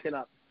up.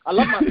 I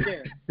love my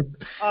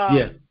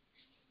skin.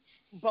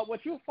 But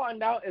what you'll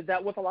find out is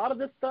that with a lot of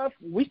this stuff,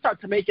 we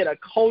start to make it a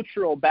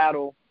cultural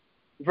battle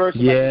versus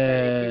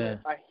a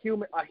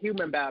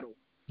human battle.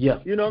 Yeah.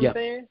 You know what I'm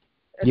saying?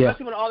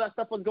 Especially when all that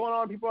stuff was going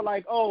on, people are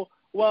like, "Oh,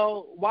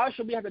 well, why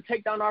should we have to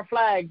take down our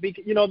flag?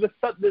 Because, you know, the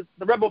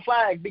rebel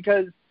flag,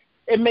 because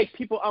it makes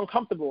people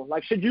uncomfortable."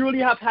 Like, should you really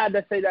have had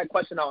to say that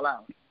question out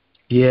loud?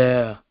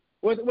 Yeah.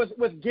 With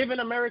giving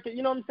America,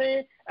 you know what I'm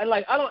saying? And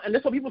like, and this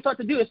is what people start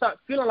to do. They start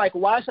feeling like,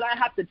 why should I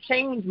have to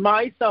change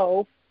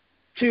myself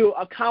to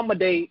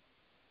accommodate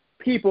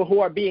people who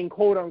are being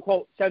quote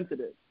unquote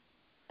sensitive?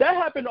 That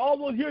happened all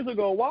those years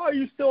ago. Why are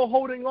you still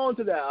holding on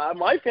to that?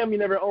 My family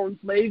never owned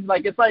slaves.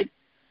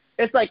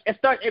 It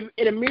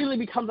immediately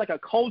becomes like a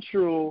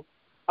cultural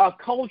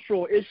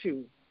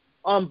issue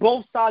on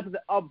both sides of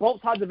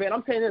it.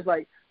 I'm saying this,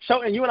 like,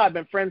 Shelton, you and I have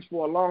been friends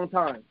for a long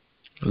time.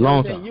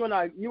 You and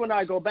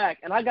I go back,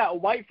 and I got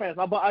white friends.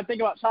 I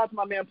think about, shout out to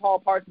my man Paul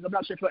Parsons. I'm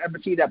not sure if he'll ever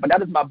see that, but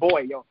that is my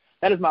boy, yo.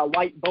 That is my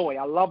white boy.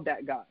 I love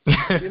that guy.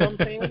 You know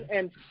what I'm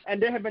saying?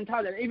 And there have been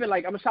times, and even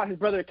like, I'm gonna shout his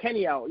brother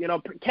Kenny out. You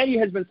know, Kenny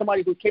has been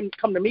somebody who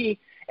come to me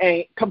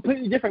a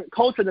completely different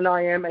culture than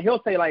I am, and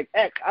he'll say like,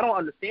 X, I don't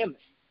understand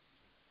this.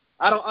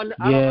 I don't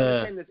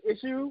understand this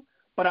issue,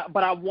 but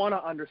I want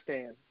to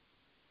understand.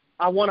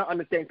 I want to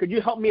understand. Could you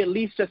help me at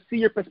least just see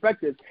your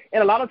perspective?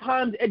 And a lot of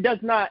times it does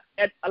not.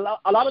 A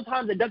lot of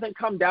times it doesn't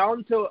come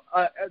down to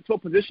a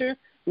position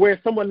where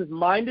someone's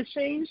mind is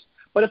changed.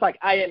 But it's like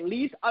I at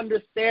least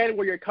understand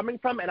where you're coming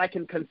from, and I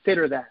can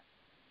consider that.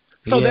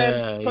 So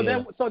then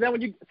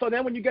when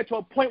you get to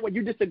a point where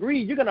you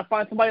disagree, you're gonna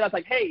find somebody that's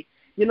like, hey,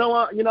 I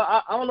don't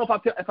know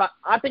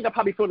I think I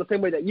probably feel the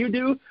same way that you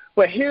do,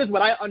 but here's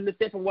what I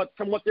understand from what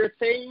they're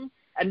saying,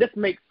 and this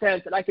makes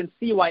sense, and I can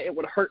see why it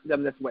would hurt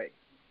them this way.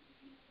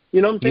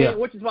 You know what I'm saying? Yeah.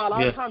 Which is why a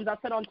lot of times I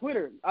said on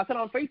Twitter, I said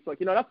on Facebook,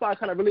 that's why I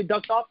kind of really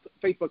ducked off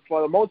Facebook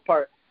for the most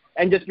part,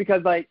 and just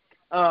because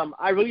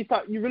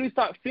you really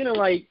start feeling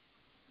like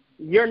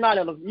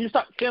you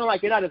start feeling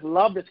like you're not as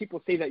loved as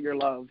people say that you're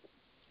loved.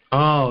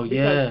 Oh,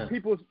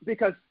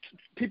 because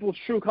people's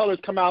true colors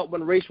come out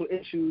when racial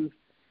issues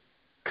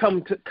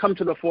come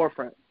to the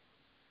forefront.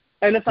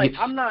 And it's like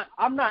I'm not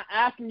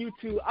asking you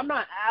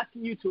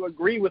to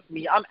agree with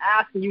me. I'm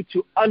asking you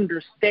to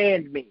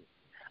understand me.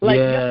 Like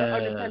you have to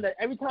understand that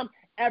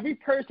every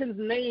person's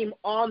name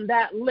on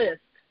that list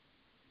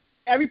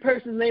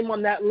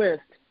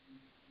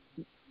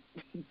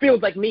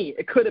feels like me.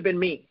 It could have been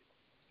me.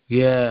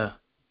 Yeah.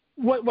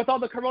 With all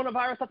the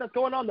coronavirus stuff that's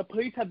going on, the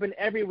police have been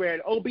everywhere.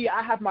 And OB,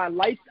 I have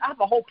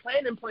a whole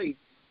plan in place.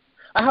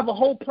 I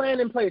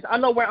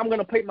know where I'm going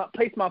to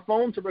place my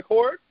phone to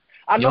record.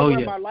 I know where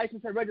my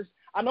license and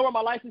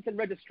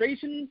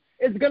registration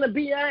is going to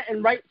be at.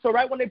 And right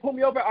when they pull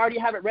me over, I already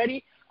have it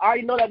ready. I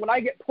already know that when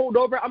I get pulled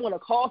over, I'm going to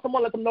call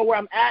someone, let them know where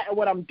I'm at and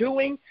what I'm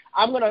doing.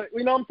 I'm going to,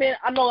 you know what I'm saying?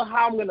 I know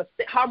how I'm going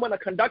to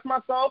conduct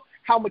myself,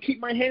 how I'm going to keep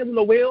my hands on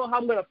the wheel, how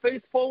I'm going to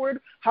face forward,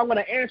 how I'm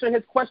going to answer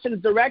his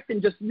questions direct and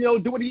just,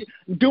 do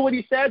what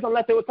he says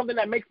unless it was something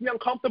that makes me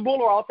uncomfortable,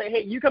 or I'll say,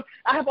 hey, you come.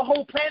 I have a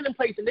whole plan in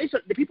place, and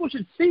the people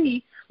should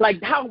see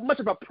like how much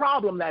of a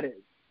problem that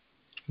is.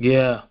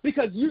 Yeah.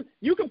 Because you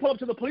can pull up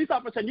to the police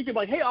officer and you can be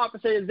like, hey,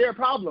 officer, is there a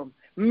problem?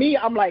 Me,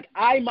 I'm like,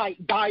 I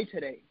might die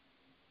today.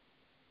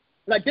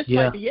 Like, this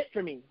might be it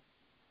for me.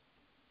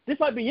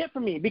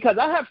 Because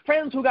I have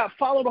friends who got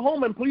followed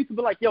home and police will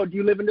be like, yo, do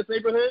you live in this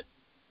neighborhood?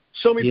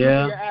 Show me proof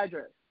of your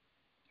address.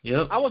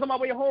 Yep. I was on my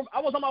way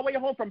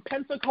home from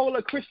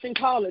Pensacola Christian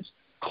College,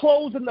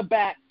 clothes in the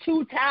back,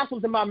 2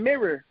 tassels in my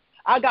mirror.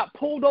 I got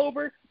pulled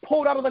over,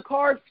 pulled out of the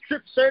car,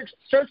 strip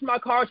searched my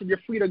car, said you're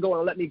free to go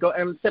and let me go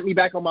and sent me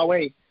back on my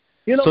way.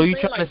 You know. So you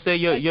trying to say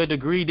your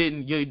degree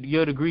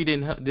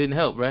didn't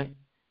help, right?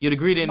 Your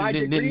degree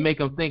didn't make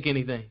them think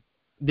anything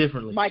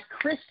differently. My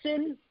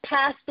Christian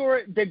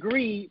pastorate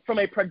degree from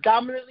a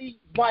predominantly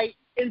white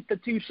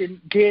institution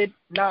did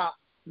not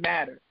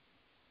matter.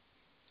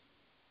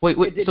 Wait.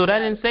 So that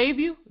didn't save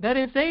you? That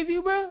didn't save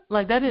you, bro?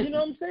 Like that didn't. You know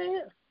what I'm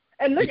saying?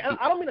 And look,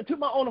 I don't mean to toot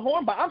my own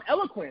horn, but I'm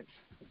eloquent.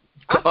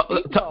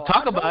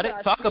 Talk about it.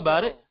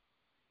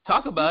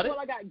 Well,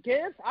 I got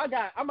gifts. I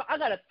got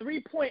a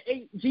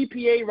 3.8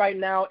 GPA right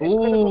now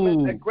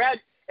in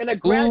a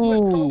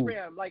graduate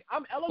program. Like,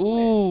 I'm eloquent.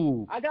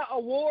 Ooh. I got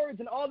awards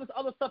and all this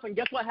other stuff, and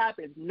guess what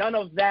happens? None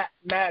of that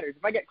matters.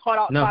 If I get caught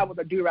outside with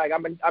a do-rag,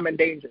 I'm in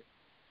danger.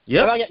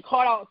 Yep. If I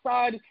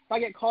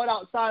get caught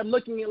outside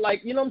looking at,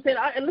 like, you know what I'm saying?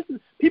 And listen,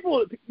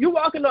 people, you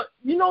walk in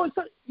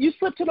you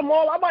slip to the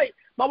mall,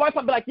 my wife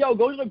might be like, yo,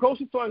 go to the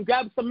grocery store and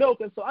grab some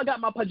milk. And so I got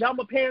my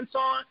pajama pants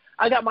on,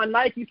 I got my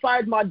Nike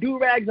slides, my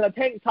do-rags, and a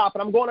tank top,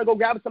 and I'm going to go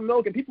grab some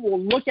milk. And people will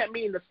look at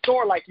me in the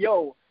store like,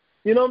 yo,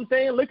 you know what I'm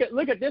saying? Look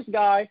at this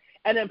guy.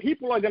 And then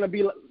people are going to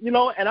be,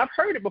 and I've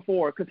heard it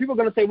before, because people are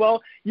going to say,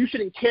 well, you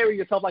shouldn't carry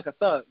yourself like a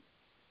thug.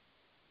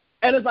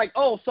 And it's like,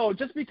 oh, so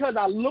just because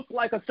I look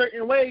like a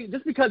certain way,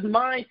 just because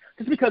my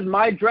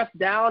dress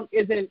down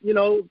isn't,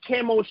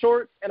 camo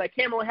shorts and a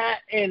camo hat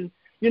and,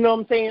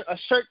 a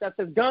shirt that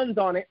says guns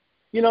on it,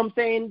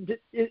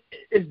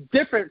 it's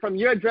different from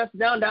your dress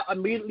down, that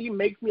immediately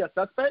makes me a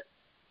suspect.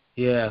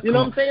 Yeah. You know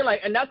what I'm saying?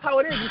 Like, and that's how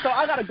it is. And so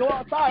I got to go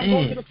outside,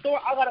 go to the store.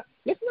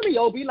 Listen to me,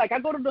 OB. Like, I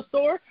go to the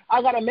store,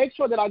 I got to make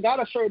sure that I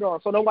got a shirt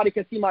on so nobody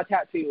can see my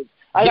tattoos.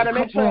 I got to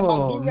make sure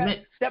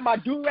that my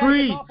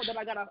do-rag is off, or that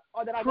I got a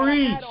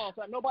hat on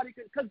so that nobody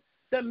can, because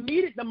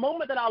the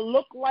moment that I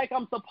look like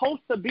I'm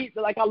supposed to be,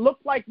 like I look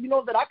like,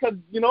 that I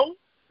could,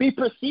 be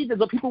perceived as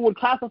what people would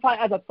classify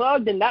as a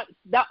thug, then that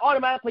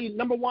automatically,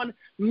 number one,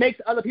 makes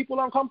other people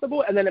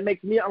uncomfortable, and then it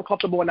makes me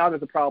uncomfortable, and now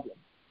there's a problem.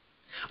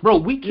 Bro,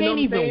 we can't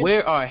even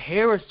wear our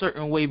hair a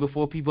certain way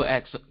before people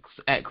act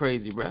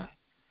crazy, bro.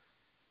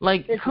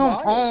 Like, come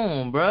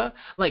on, bro.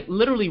 Like,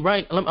 literally,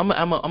 right? I'm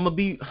gonna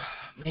be,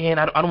 man.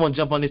 I don't want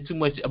to jump on this too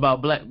much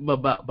about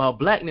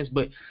blackness,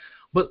 but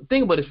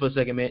think about this for a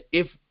second, man.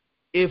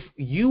 If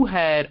you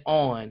had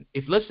on,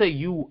 let's say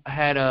you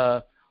had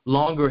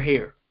longer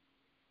hair.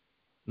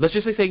 Let's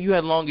just say you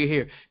had longer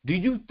hair. Do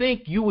you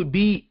think you would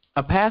be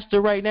a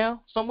pastor right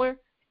now somewhere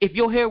if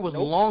your hair was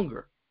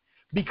longer?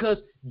 Because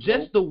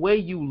just the way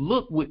you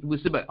look would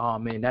say, oh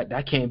man,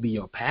 that can't be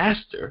your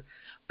pastor.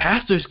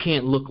 Pastors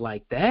can't look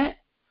like that,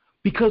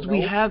 because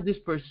we have this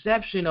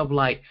perception of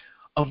like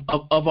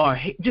of our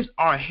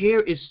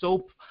hair is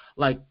so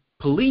like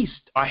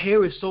policed. Our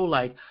hair is so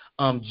like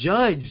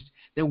judged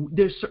that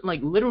there's certain,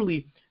 like,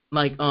 literally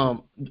like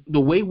the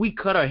way we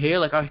cut our hair,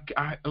 like our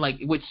like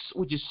which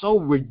is so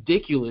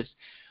ridiculous.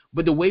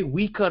 But the way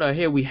we cut our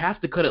hair, we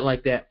have to cut it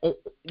like that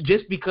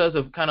just because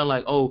of kind of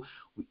like, oh,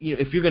 you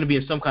know, if you're going to be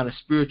in some kind of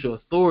spiritual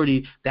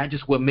authority, that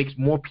just what makes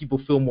more people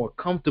feel more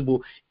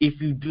comfortable if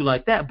you do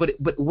like that. But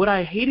what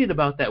I hated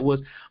about that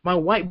was my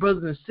white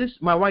brothers and sisters,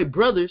 my white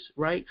brothers,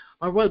 right?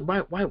 My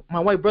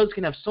white brothers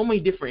can have so many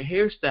different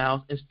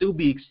hairstyles and still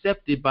be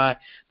accepted by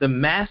the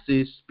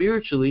masses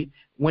spiritually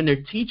when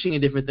they're teaching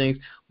and different things.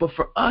 But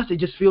for us, it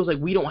just feels like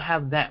we don't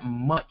have that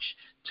much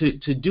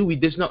to do.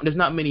 There's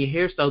not many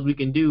hairstyles we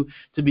can do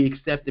to be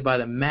accepted by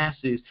the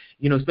masses,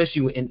 you know,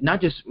 especially in not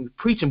just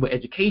preaching, but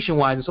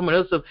education-wise and some of the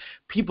other stuff.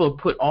 People have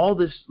put all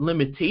this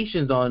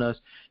limitations on us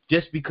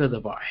just because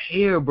of our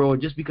hair, bro,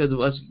 just because of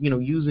us, you know,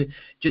 using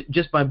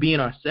just by being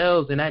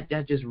ourselves, and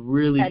that just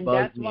really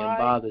bugs me and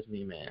bothers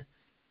me, man.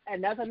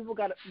 And that's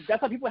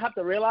how people have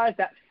to realize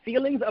that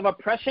feelings of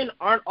oppression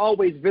aren't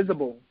always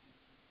visible.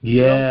 Yeah.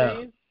 You know what I'm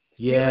saying?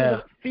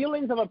 Yeah.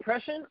 Feelings of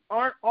oppression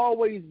aren't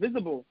always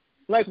visible.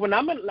 Like when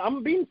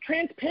I'm being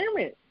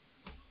transparent,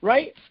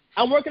 right?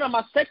 I'm working on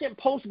my second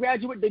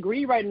postgraduate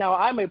degree right now.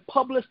 I'm a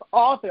published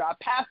author. I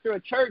pastor a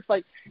church.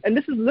 Like, and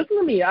listen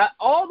to me.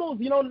 All those,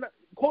 you know,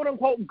 quote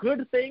unquote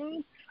good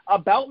things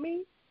about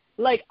me.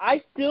 Like,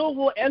 I still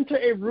will enter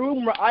a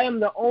room where I am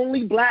the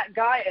only black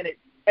guy,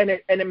 and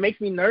it makes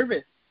me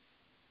nervous.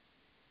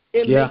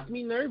 It makes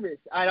me nervous.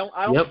 I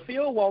don't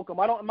feel welcome.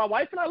 My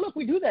wife and I, look,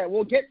 we do that.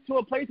 We'll get to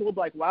a place where we'll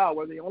be like, wow,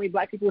 we're the only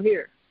black people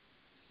here.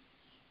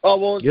 Oh,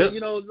 well,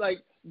 you know, like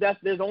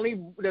there's only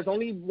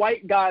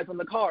white guys on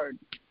the card,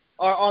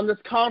 or on this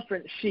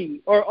conference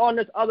sheet, or on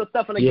this other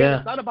stuff. And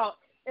again,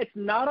 it's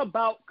not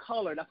about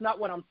color. That's not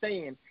what I'm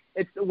saying.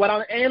 It's what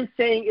I am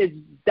saying is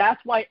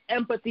that's why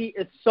empathy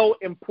is so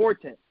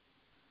important.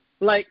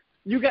 Like,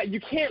 you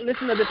can't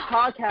listen to this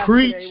podcast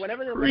today.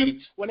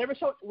 Whenever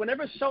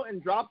Shelton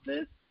drops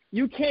this,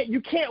 you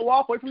can't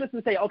walk away from this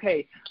and say,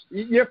 okay,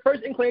 your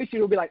first inclination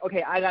will be like,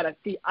 okay,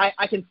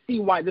 I can see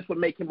why this would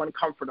make him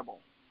uncomfortable.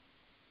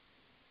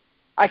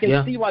 I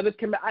can see why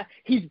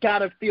he's got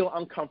to feel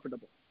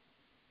uncomfortable.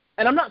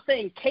 And I'm not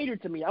saying cater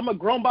to me. I'm a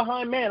grown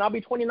behind man. I'll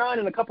be 29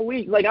 in a couple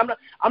weeks. Like,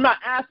 I'm not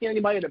asking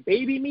anybody to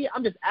baby me.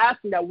 I'm just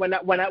asking that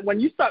when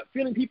you start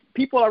feeling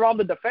people around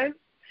the defense,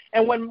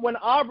 and when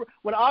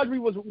Audrey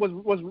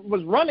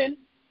was running,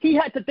 he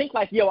had to think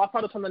like, yo, I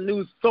saw this on the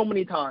news so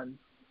many times,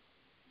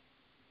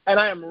 and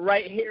I am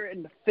right here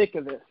in the thick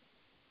of it.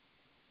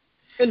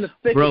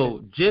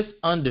 Bro, just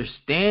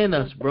understand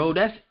us, bro.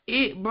 That's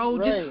it, bro.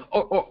 Right. Just,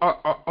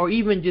 or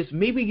even just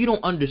maybe you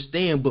don't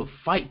understand, but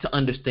fight to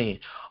understand.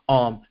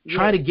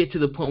 Try to get to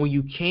the point where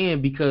you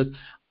can, because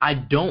I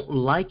don't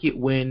like it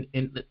when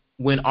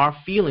our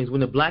feelings,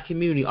 when the black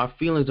community, our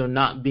feelings are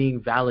not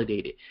being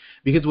validated.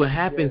 Because what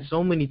happens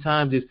so many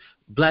times is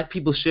black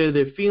people share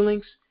their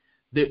feelings.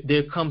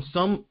 There comes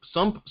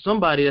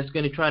somebody that's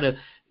going to try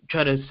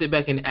to sit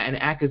back and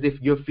act as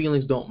if your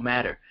feelings don't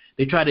matter.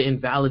 They try to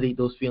invalidate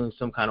those feelings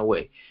some kind of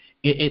way.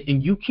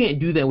 And you can't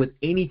do that with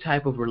any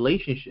type of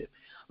relationship.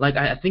 Like,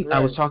 I think I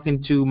was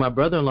talking to my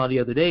brother-in-law the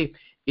other day,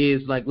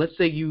 is like, let's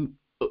say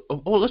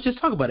let's just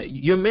talk about it.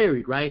 You're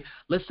married, right?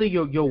 Let's say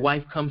your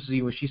wife comes to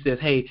you and she says,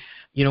 hey,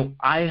 you know,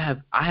 I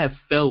have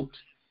felt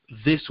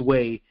this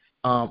way.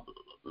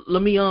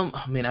 Let me,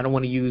 man, I don't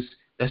want to use,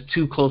 that's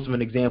too close of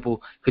an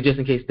example, because just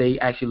in case they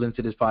actually listen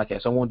to this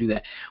podcast, so I won't do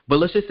that. But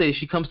let's just say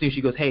she comes to you and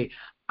she goes, hey,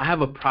 I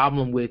have a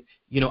problem with,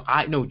 you know,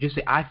 just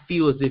say, I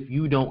feel as if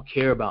you don't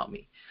care about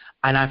me.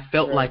 And I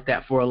felt like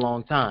that for a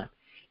long time.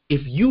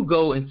 If you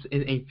go and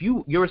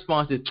your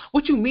response is,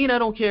 what you mean I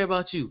don't care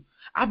about you?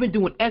 I've been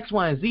doing X,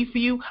 Y, and Z for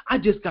you. I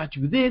just got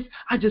you this.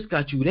 I just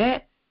got you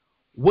that.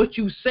 What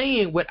you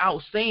saying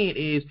without saying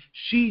is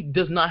she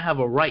does not have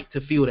a right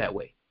to feel that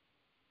way.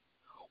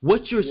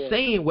 What you're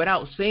saying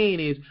without saying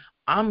is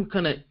I'm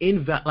gonna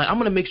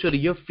make sure that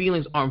your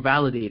feelings aren't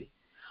validated.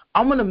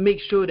 I'm gonna make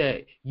sure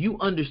that you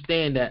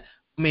understand that,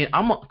 man,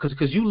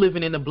 because you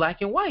living in the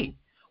black and white.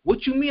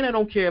 What you mean I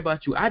don't care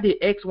about you? I did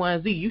X, Y,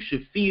 and Z. You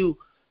should feel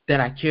that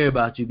I care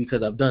about you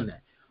because I've done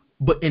that.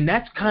 And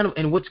that's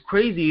and what's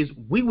crazy is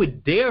we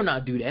would dare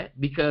not do that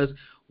because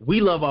we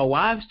love our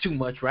wives too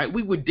much, right?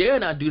 We would dare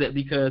not do that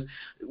because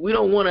we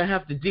don't want to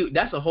have to deal.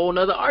 That's a whole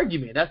nother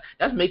argument.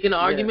 That's making the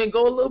argument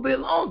go a little bit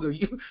longer.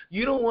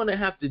 You don't want to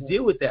have to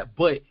deal with that.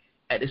 But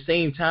at the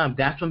same time,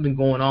 that's something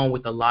going on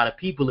with a lot of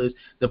people, is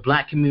the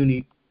black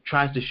community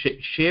tries to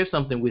share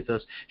something with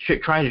us, the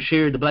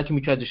black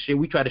community tries to share,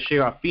 we try to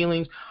share our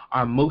feelings,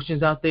 our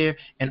emotions out there,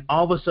 and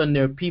all of a sudden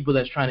there are people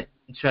that's try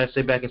to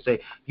sit back and say,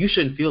 you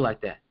shouldn't feel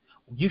like that.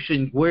 You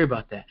shouldn't worry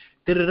about that.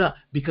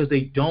 Because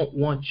they don't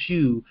want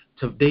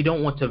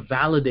to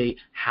validate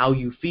how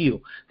you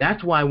feel.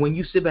 That's why when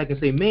you sit back and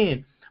say,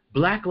 man,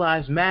 Black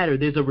Lives Matter,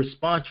 there's a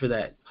response for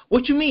that.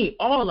 What you mean?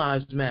 All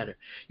lives matter.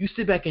 You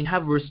sit back and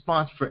have a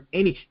response for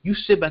you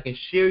sit back and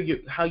share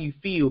how you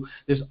feel.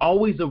 There's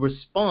always a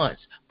response,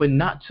 but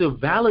not to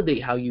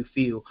validate how you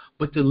feel,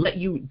 but to let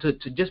you, to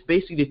just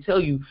basically to tell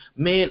you,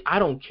 man, I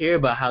don't care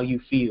about how you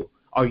feel,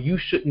 or you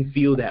shouldn't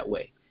feel that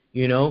way,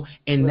 you know?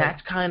 And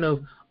that's kind of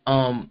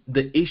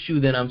the issue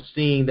that I'm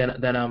seeing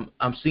that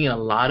I'm seeing a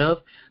lot of,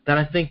 that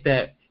I think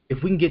that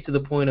if we can get to the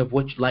point of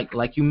what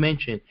like you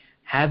mentioned,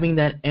 having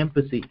that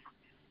empathy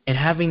and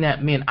having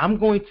that, man, I'm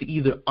going to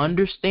either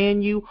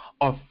understand you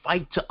or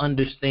fight to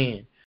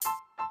understand.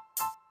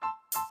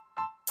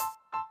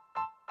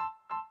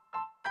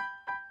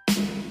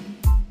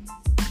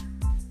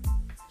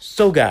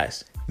 So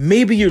guys,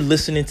 maybe you're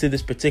listening to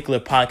this particular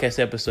podcast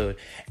episode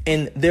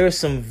and there are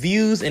some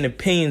views and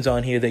opinions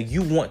on here that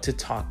you want to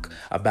talk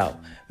about.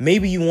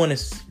 Maybe you want to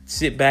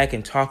sit back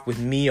and talk with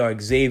me or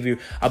Xavier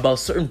about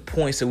certain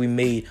points that we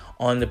made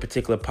on the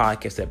particular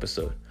podcast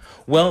episode.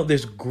 Well,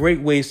 there's great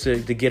ways to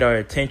get our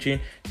attention,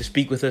 to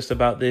speak with us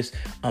about this.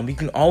 You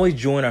can always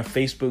join our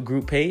Facebook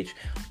group page.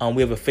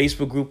 We have a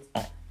Facebook group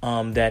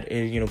that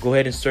is, go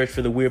ahead and search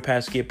for the Weird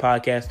Pastor Kid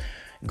podcast.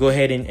 Go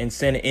ahead and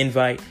send an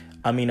invite.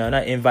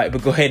 Not invite,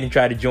 but go ahead and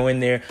try to join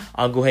there.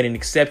 I'll go ahead and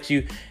accept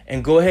you,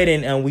 and go ahead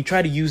and we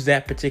try to use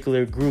that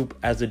particular group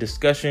as a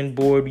discussion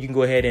board. You can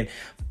go ahead and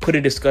put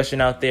a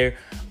discussion out there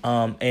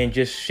and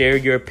just share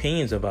your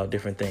opinions about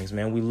different things,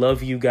 man. We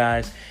love you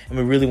guys, and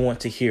we really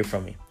want to hear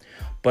from you.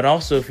 But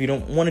also, if you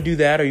don't want to do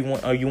that, or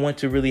you want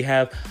to really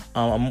have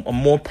a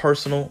more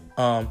personal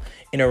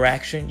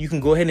interaction, you can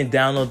go ahead and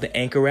download the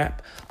Anchor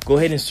app. Go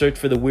ahead and search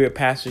for the Weird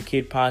Pastor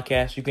Kid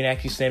podcast. You can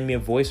actually send me a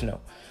voice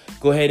note.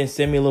 Go ahead and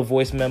send me a little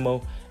voice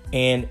memo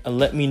and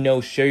let me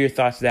know. Share your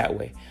thoughts that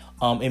way.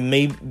 It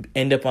may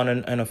end up on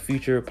a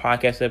future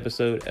podcast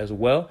episode as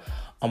well.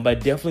 But I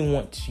definitely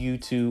want you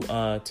to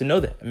know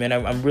that.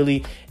 I'm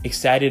really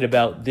excited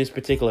about this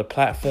particular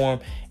platform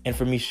and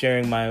for me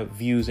sharing my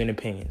views and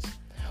opinions.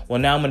 Well,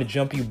 now I'm going to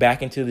jump you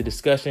back into the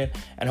discussion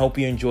and hope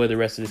you enjoy the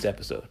rest of this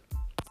episode.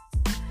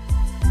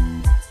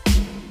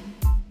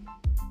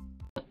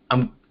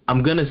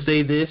 I'm gonna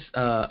say this.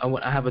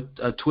 I have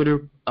a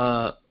Twitter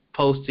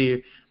post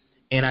here,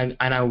 and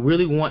I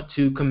really want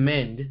to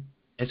commend.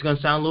 It's gonna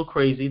sound a little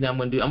crazy that I'm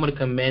gonna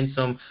commend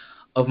some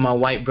of my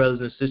white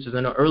brothers and sisters.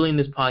 I know early in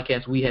this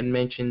podcast we had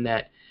mentioned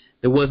that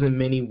there wasn't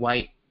many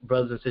white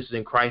brothers and sisters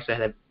in Christ that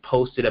had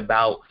posted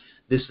about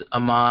this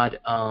Ahmaud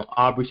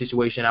Arbery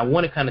situation. I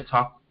want to kind of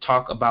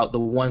talk about the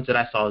ones that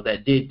I saw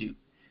that did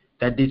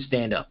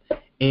stand up.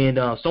 And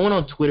someone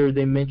on Twitter,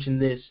 they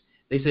mentioned this.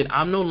 They said,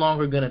 I'm no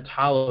longer going to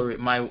tolerate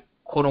my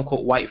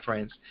quote-unquote white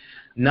friends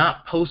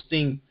not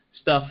posting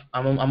stuff.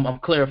 I'm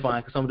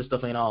clarifying because some of the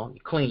stuff ain't all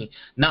clean.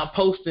 Not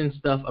posting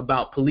stuff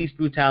about police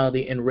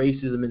brutality and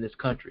racism in this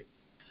country.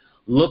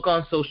 Look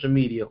on social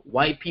media.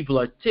 White people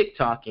are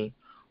TikToking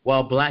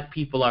while black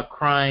people are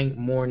crying,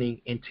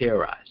 mourning, and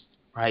terrorized.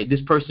 Right?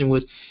 This person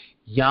was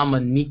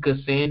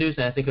Yamanika Sanders,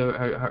 and I think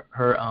her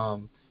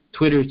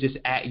Twitter is just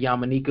at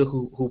Yamanika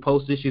who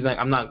posted. She's like,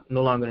 I'm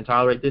no longer going to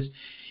tolerate this.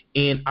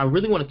 And I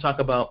really want to talk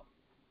about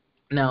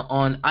now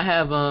I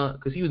have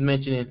because he was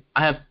mentioning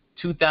I have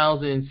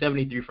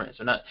 2,073 friends,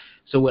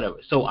 so whatever.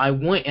 So I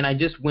went on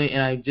Facebook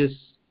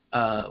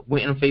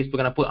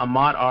and I put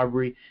Ahmaud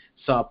Arbery,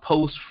 saw a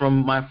post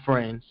from my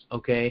friends,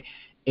 okay,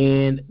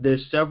 and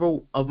there's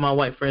several of my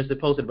white friends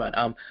that posted about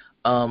it.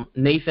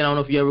 Nathan, I don't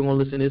know if you ever want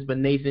to listen to this, but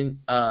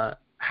Nathan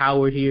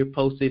Howard here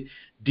posted,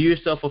 do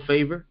yourself a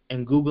favor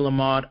and Google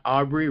Ahmaud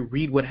Arbery,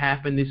 read what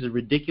happened. This is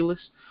ridiculous.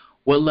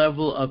 What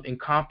level of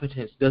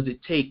incompetence does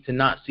it take to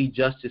not see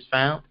justice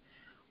found?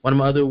 One of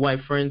my other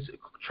white friends,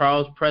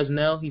 Charles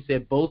Presnell, he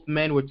said both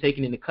men were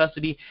taken into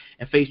custody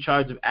and faced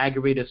charges of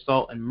aggravated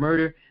assault and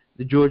murder.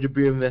 The Georgia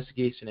Bureau of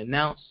Investigation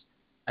announced.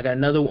 I got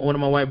another one of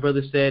my white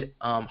brothers said,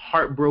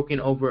 heartbroken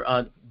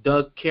over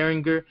Doug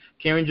Carringer,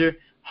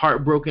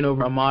 heartbroken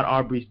over Ahmaud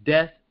Arbery's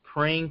death,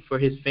 praying for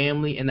his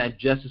family and that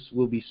justice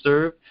will be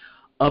served.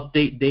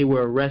 Update, they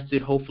were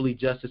arrested. Hopefully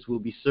justice will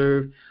be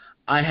served.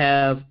 I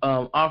have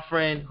our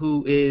friend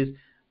who is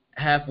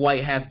half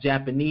white, half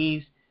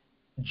Japanese,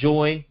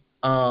 Joy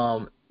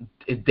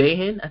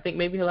Dahan, I think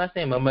maybe her last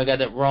name. I might have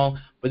got that wrong.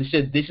 But it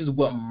said this is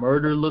what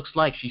murder looks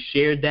like. She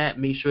shared that,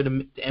 made sure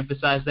to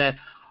emphasize that.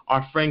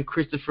 Our friend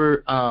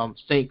Christopher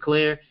St.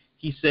 Clair,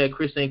 he said,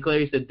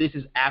 this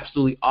is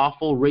absolutely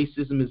awful.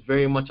 Racism is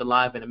very much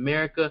alive in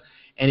America,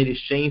 and it is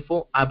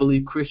shameful. I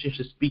believe Christians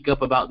should speak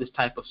up about this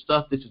type of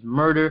stuff. This is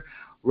murder.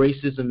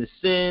 Racism is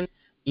sin.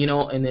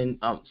 And then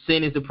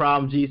sin is the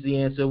problem, Jesus the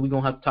answer. We're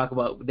going to have to talk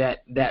about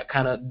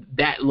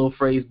that little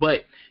phrase.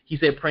 But he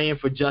said praying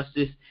for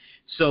justice.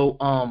 So,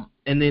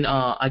 and then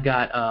I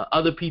got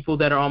other people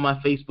that are on my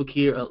Facebook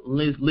here.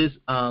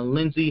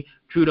 Lindsay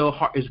Trudeau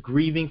heart is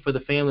grieving for the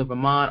family of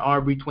Ahmaud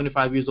Arbery,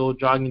 25 years old,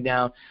 jogging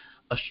down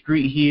a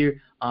street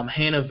here.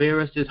 Hannah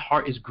Vera says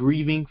heart is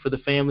grieving for the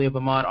family of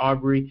Ahmaud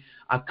Arbery.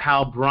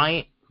 Kyle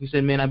Bryant, who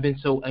said, man, I've been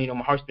so,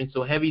 my heart's been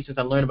so heavy since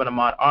I learned about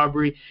Ahmaud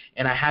Arbery,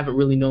 and I haven't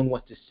really known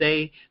what to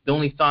say. The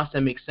only thoughts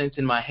that make sense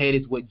in my head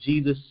is what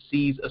Jesus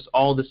sees us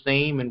all the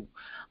same, and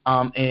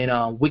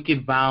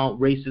wicked, vile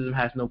racism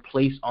has no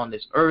place on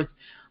this earth.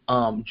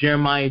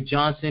 Jeremiah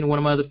Johnson, one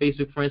of my other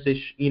Facebook friends, says,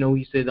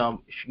 he said,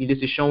 this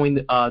is showing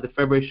the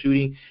February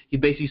shooting. He's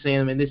basically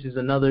saying, man, this is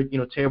another,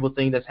 terrible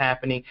thing that's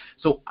happening.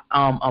 So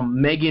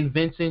Megan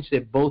Vincent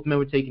said both men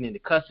were taken into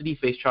custody,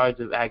 face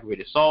charges of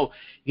aggravated assault.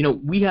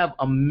 We have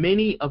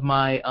many of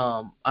my,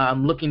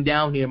 I'm looking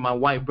down here, my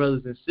white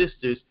brothers and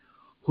sisters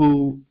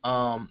who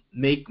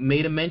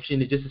made a mention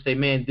just to say,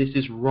 man, this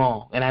is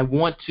wrong. And I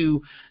want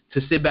to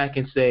sit back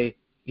and say,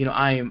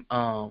 I'm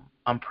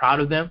proud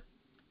of them.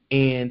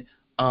 And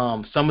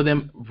some of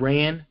them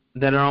ran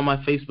that are on my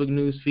Facebook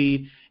news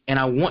feed, and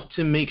I want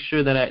to make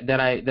sure that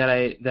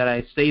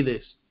I say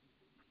this.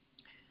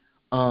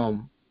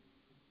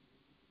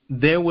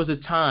 There was a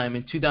time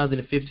in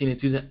 2015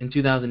 and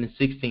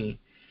 2016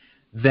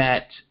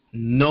 that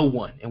no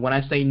one, and when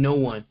I say no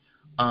one,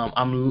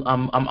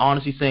 I'm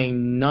honestly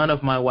saying none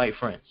of my white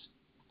friends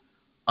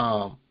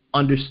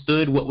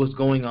understood what was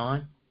going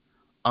on.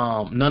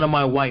 None of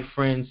my white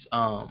friends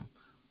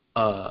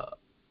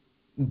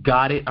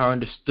got it or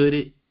understood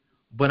it,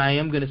 but I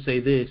am going to say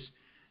this.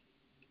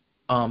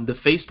 The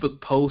Facebook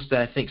post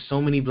that I think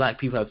so many black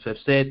people have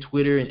said,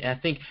 Twitter, and I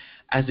think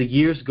as the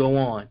years go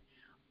on,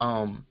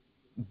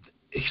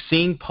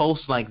 seeing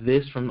posts like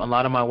this from a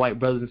lot of my white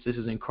brothers and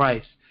sisters in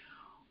Christ,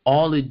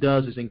 all it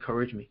does is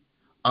encourage me.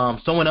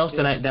 Someone else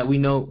that we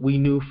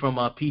knew from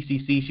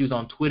PCC, she was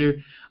on Twitter,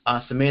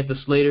 Samantha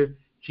Slater.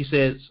 She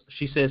says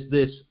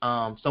this.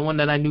 Someone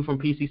that I knew from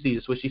PCC,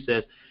 this is what she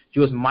says. She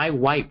goes, my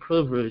white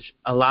privilege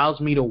allows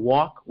me to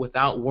walk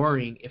without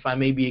worrying if I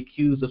may be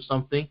accused of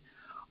something,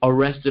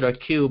 arrested or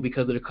killed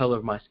because of the color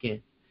of my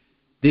skin.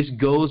 This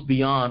goes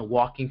beyond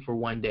walking for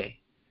one day.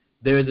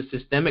 There is a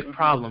systemic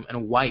problem,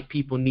 and white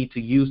people need to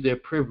use their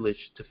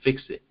privilege to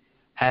fix it.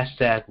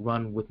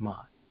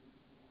 #RunWithMod.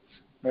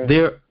 Right.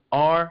 There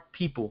are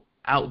people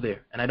out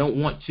there, and I don't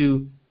want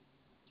to,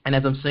 and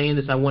as I'm saying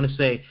this, I want to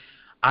say,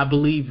 I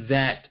believe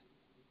that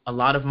a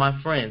lot of my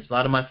friends, a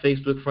lot of my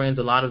Facebook friends,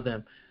 a lot of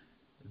them,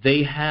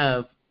 they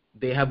have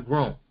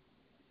grown.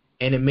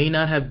 And it may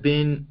not have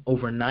been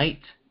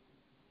overnight,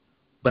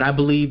 but I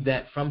believe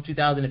that from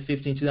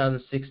 2015,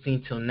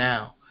 2016 till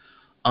now,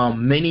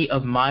 many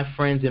of my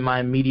friends in my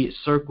immediate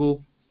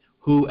circle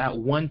who at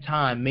one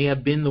time may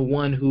have been the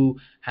one who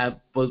have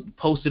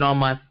posted on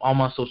my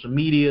social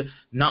media,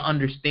 not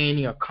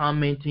understanding or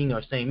commenting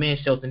or saying, man,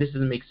 Shelton, this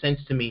doesn't make sense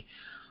to me.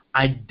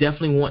 I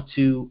definitely want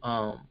to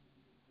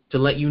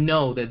let you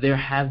know that there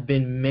have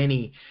been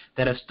many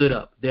that have stood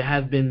up. There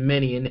have been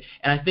many, and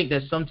I think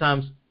that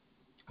sometimes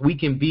we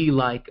can be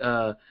like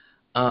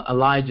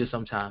Elijah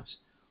sometimes,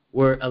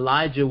 where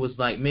Elijah was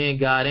like, man,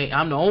 God,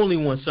 I'm the only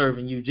one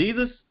serving you,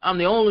 Jesus. I'm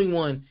the only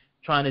one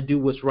trying to do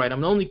what's right. I'm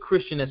the only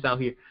Christian that's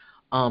out here.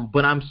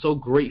 But I'm so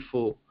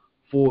grateful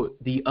for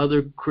the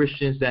other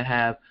Christians that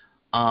have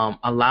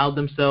allowed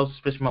themselves,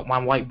 especially my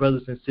white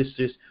brothers and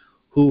sisters,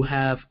 who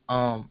have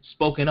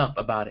spoken up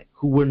about it,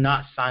 who were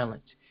not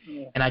silent.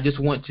 Yeah. And I just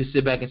want to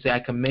sit back and say I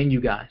commend you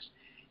guys.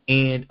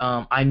 And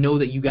I know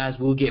that you guys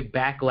will get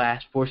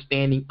backlash for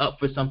standing up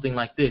for something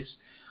like this.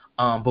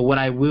 But what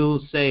I will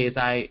say is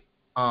I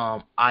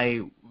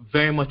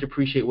very much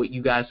appreciate what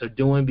you guys are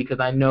doing, because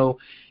I know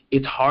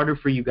it's harder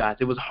for you guys.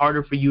 It was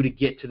harder for you to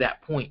get to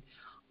that point.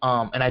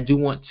 And I do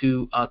want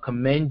to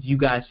commend you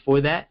guys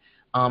for that.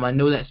 I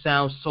know that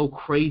sounds so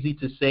crazy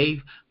to say.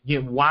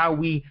 Why are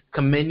we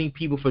commending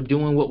people for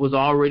doing what was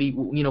already,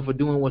 for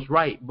doing what's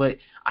right? But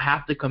I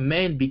have to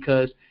commend,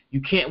 because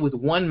you can't with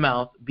one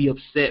mouth be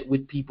upset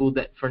with people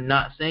that for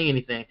not saying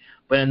anything,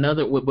 but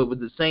with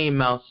the same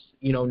mouth,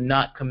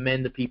 not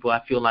commend the people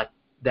I feel like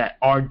that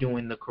are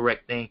doing the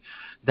correct thing,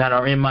 that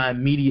are in my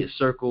immediate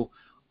circle,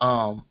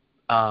 that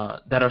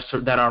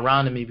are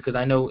around me, because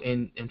I know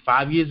in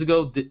 5 years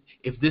ago,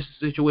 if this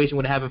situation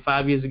would have happened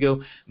 5 years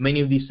ago,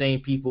 many of these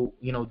same people,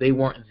 they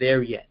weren't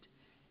there yet.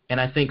 And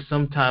I think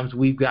sometimes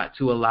we've got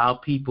to allow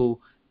people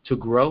to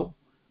grow,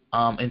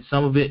 and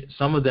some of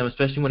them,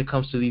 especially when it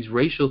comes to these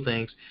racial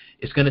things,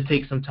 it's going to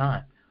take some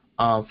time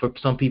for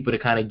some people to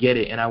kind of get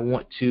it. And I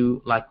want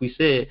to, like we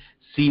said,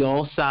 see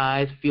all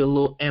sides, feel a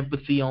little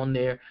empathy on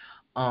there.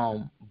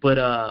 But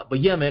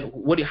yeah, man,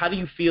 how do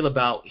you feel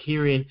about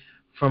hearing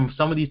from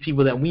some of these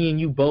people that we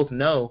and you both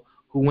know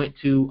who went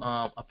to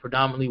a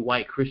predominantly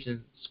white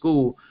Christian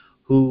school,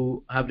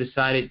 who have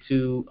decided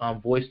to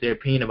voice their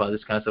opinion about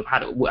this kind of stuff?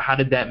 How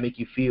did that make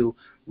you feel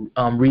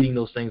reading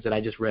those things that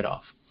I just read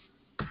off?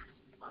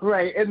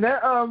 Right, and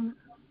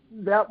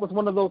that was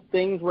one of those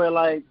things where,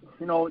 like,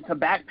 to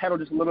backpedal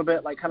just a little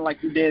bit, like kind of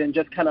like you did, and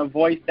just kind of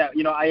voice that,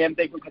 I am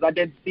thankful, because I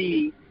did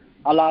see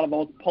a lot of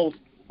those posts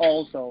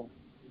also.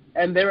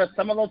 And there are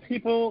some of those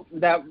people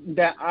that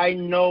I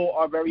know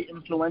are very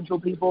influential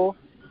people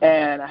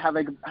and have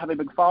a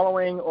big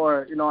following,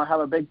 or have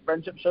a big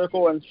friendship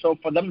circle, and so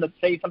for them to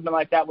say something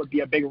like that would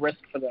be a big risk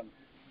for them,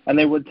 and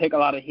they would take a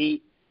lot of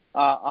heat,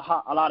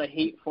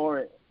 for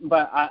it.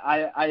 But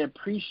I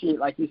appreciate,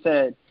 like you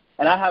said,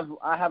 and I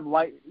have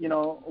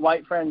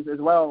white friends as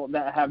well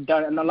that have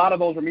done, and a lot of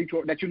those were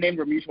mutual, that you named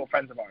were mutual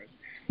friends of ours.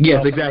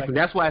 Yes, exactly.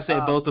 That's why I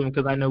said both of them,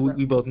 because I know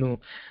we both knew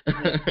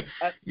them.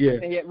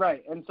 Yeah,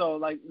 right. And so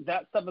like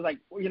that stuff is like,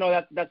 you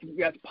know,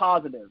 that's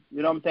positive.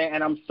 You know what I'm saying?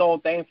 And I'm so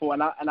thankful.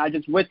 And I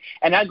just wish,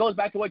 and that goes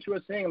back to what you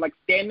were saying, like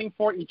standing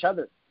for each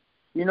other.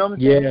 You know what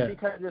I'm saying?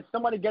 Because if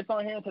somebody gets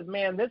on here and says,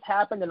 man, this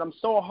happened and I'm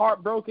so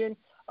heartbroken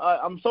by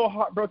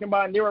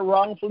it and they were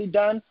wrongfully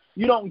done,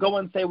 you don't go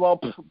and say, well,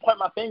 point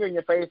my finger in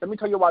your face, let me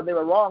tell you why they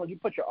were wrong. You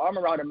put your arm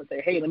around them and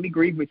say, hey, let me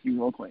grieve with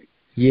you real quick.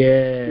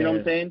 Yeah. You know what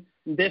I'm saying?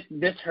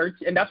 This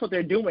hurts, and that's what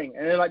they're doing.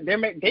 And they're like, they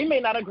may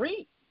not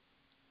agree,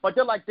 but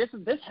they're like, this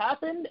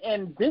happened,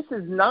 and this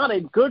is not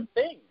a good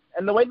thing.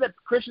 And the way that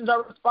Christians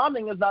are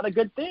responding is not a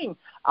good thing.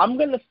 I'm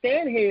going to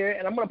stand here,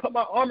 and I'm going to put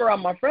my arm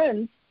around my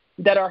friends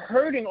that are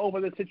hurting over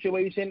the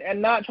situation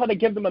and not try to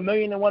give them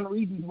 1,000,001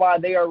 reasons why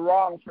they are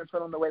wrong for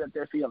feeling the way that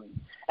they're feeling.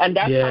 And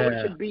that's how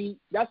it should be.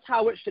 That's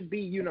how it should be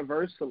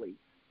universally.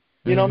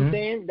 You know what I'm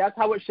saying? That's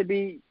how it should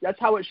be. That's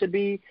how it should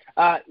be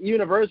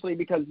universally,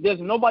 because there's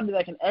nobody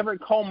that can ever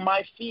comb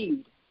my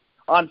feed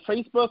on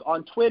Facebook,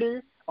 on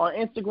Twitter, on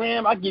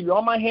Instagram. I give you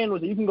all my handles,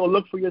 and you can go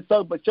look for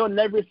yourself. But you'll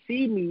never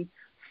see me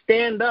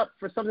stand up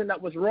for something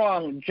that was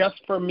wrong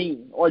just for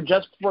me or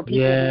just for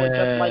people who are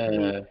just like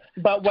me.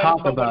 But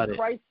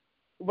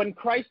when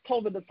Christ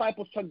told the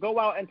disciples to go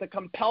out and to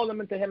compel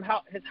them into his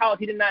house,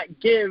 he did not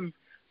give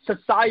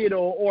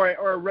societal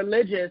or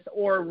religious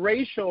or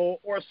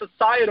racial or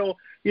societal,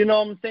 you know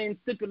what I'm saying,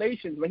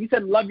 stipulations. When he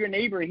said love your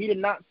neighbor, he did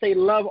not say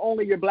love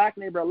only your black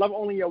neighbor, love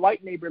only your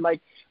white neighbor. Like,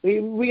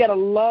 we got to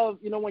love,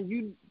 you know, when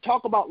you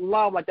talk about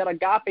love, like that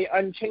agape,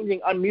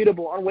 unchanging,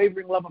 unmutable,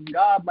 unwavering love of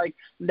God, like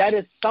that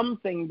is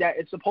something that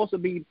is supposed to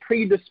be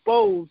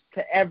predisposed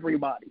to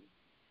everybody.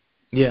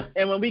 Yeah.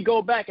 And when we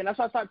go back, and that's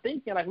why I start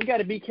thinking, like, we got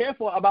to be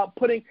careful about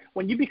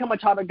when you become a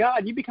child of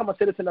God, you become a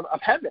citizen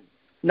of heaven,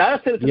 not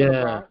a citizen of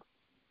the Bronx,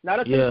 not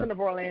a citizen of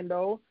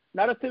Orlando,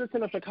 not a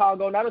citizen of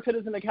Chicago, not a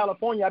citizen of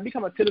California. I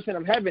become a citizen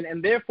of heaven,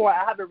 and therefore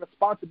I have a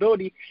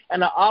responsibility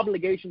and an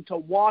obligation to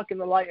walk in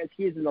the light as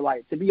he is in the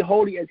light, to be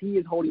holy as he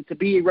is holy, to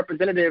be a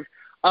representative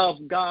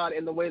of God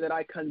in the way that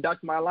I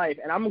conduct my life.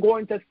 And I'm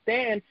going to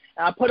stand,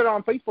 and I put it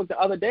on Facebook the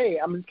other day.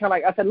 I'm just kind of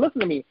like, I said,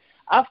 listen to me.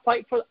 I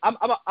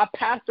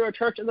pastor a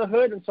church in the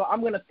hood, and so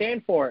I'm going to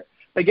stand for it.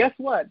 But guess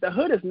what? The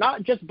hood is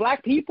not just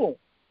black people.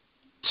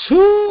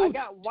 I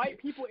got white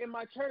people in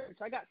my church.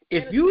 I got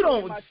Spanish if you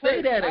don't in my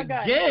say church.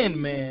 that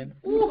again, man.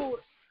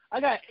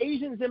 I got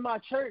Asians in my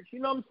church. You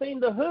know what I'm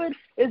saying? The hood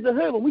is the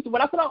hood.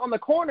 When I sit out on the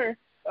corner,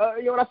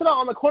 when I sit out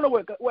on the corner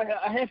with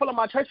a handful of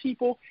my church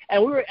people,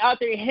 and we were out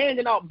there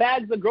handing out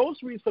bags of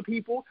groceries for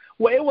people,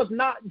 well, it was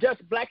not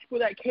just black people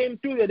that came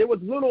through there. There was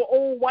little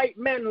old white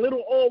men,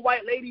 little old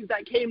white ladies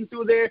that came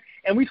through there,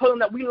 and we told them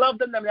that we loved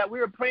them, that we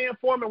were praying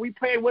for them, and we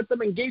prayed with them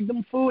and gave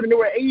them food, and there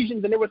were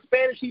Asians and there were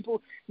Spanish people.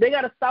 They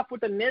got to stop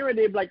with the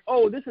narrative like,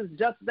 oh, this is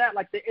just that.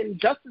 Like, the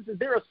injustices,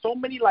 there are so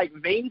many, like,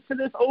 veins to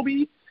this,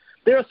 Obi.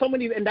 There are so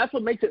many, and that's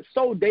what makes it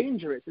so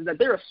dangerous, is that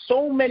there are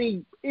so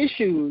many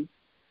issues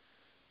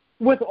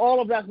with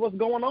all of that, what's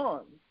going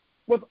on.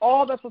 With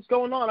all that's what's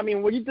going on. I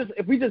mean,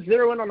 if we just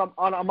zero in on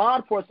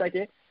Ahmaud for a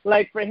second,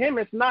 like, for him,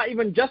 it's not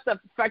even just the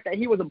fact that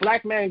he was a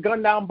black man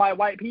gunned down by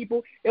white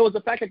people. It was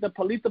the fact that the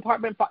police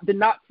department did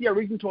not see a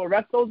reason to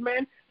arrest those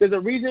men. There's a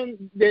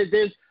reason.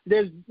 There's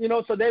you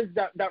know, so there's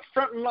that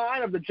front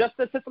line of the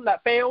justice system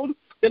that failed.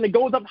 Then it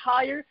goes up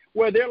higher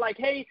where they're like,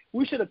 hey,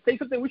 we should have said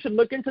something. We should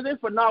look into this,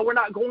 but no, we're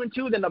not going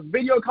to. Then the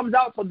video comes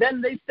out, so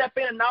then they step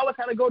in, and now it's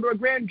got to go to a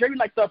grand jury.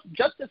 Like, the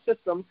justice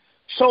system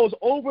shows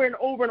over and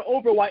over and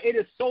over why it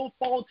is so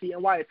faulty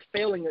and why it's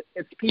failing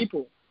its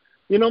people.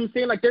 You know what I'm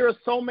saying? Like, there are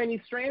so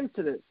many strands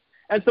to this.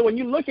 And so when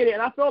you look at it,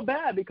 and I feel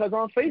bad because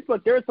on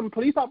Facebook there are some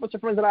police officer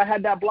friends that I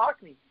had that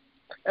blocked me.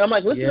 And I'm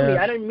like, listen to me,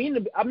 I didn't mean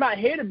to – I'm not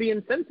here to be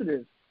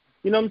insensitive.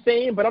 You know what I'm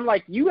saying? But I'm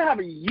like, when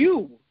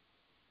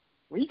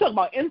you talk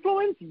about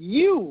influence,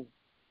 you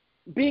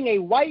being a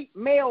white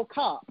male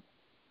cop,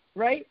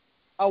 right?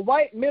 A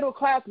white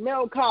middle-class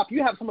male cop,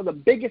 you have some of the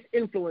biggest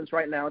influence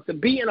right now to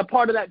be in a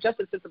part of that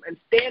justice system and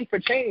stand for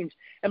change.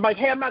 And like,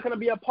 hey, I'm not going to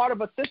be a part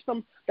of a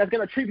system that's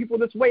going to treat people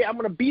this way. I'm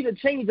going to be the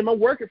change. I'm going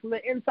to work it from the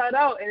inside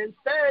out. And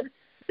instead,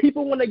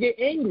 people want to get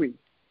angry.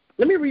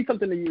 Let me read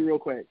something to you real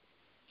quick.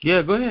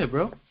 Yeah, go ahead,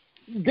 bro.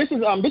 This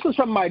is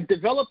from my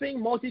Developing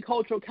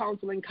Multicultural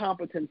Counseling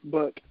Competence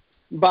book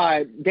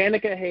by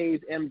Danica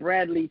Hayes and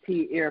Bradley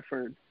T.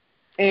 Earford.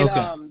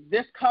 And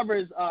this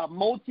covers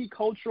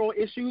multicultural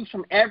issues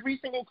from every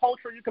single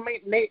culture you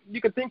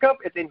can think of.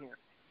 It's in here,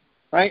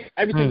 right?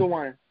 Every single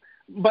one.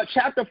 But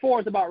chapter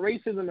 4 is about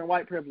racism and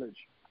white privilege,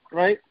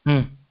 right?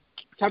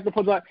 Chapter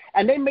 4,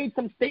 and they made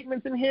some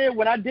statements in here.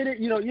 When I did it,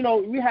 you know,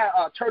 we had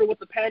Turtle with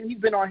the Pen. He's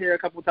been on here a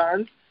couple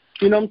times.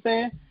 You know what I'm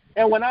saying?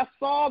 And when I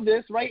saw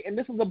this, right, and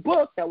this is a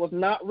book that was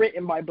not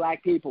written by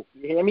black people.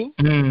 You hear me?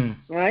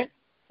 Right?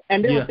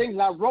 And there were things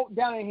that I wrote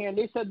down in here, and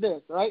they said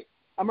this, right?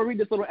 I'm going to read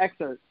this little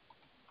excerpt.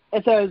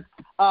 It says,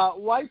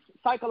 white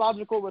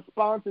psychological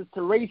responses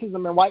to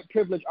racism and white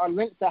privilege are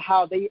linked to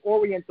how they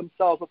orient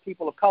themselves with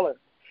people of color.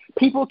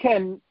 People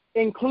can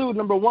include,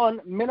 number one,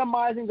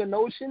 minimizing the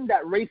notion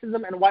that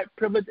racism and white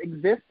privilege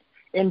exist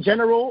in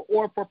general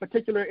or for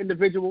particular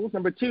individuals.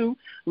 Number 2,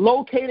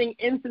 locating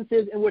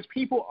instances in which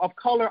people of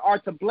color are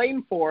to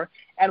blame for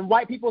and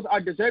white people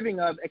are deserving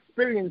of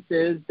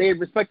experiences they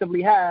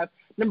respectively have.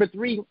 Number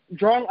 3,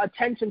 drawing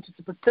attention to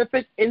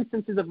specific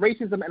instances of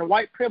racism and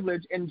white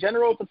privilege in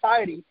general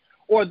society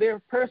or their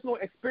personal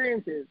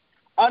experiences.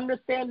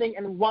 Understanding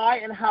and why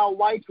and how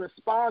whites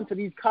respond to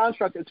these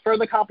constructs is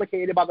further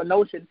complicated by the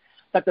notion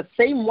that the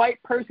same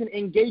white person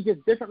engages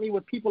differently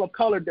with people of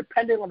color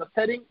depending on the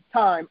setting,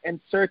 time, and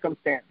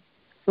circumstance.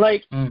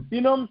 Like,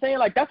 you know what I'm saying?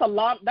 Like, that's a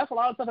lot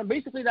of stuff. And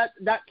basically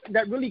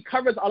that really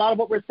covers a lot of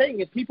what we're saying.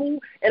 Is people,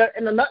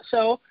 in a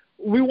nutshell,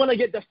 we want to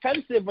get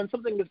defensive when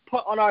something is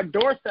put on our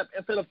doorstep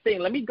instead of saying,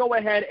 let me go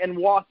ahead and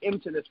walk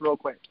into this real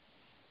quick.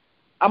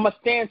 I'm a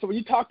stand. So when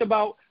you talked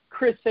about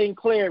Chris St.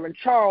 Clair and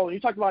Charles, and you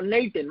talked about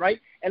Nathan, right?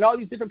 And all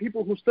these different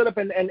people who stood up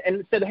and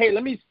said, hey,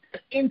 let me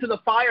step into the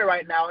fire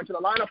right now, into the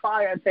line of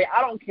fire, and say, I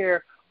don't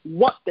care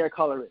what their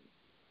color is.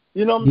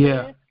 You know what I'm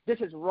saying? This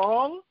is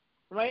wrong,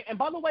 right? And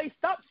by the way,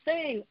 stop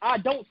saying, I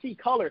don't see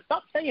color.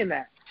 Stop saying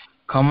that.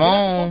 Come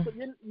on.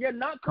 You're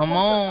not Come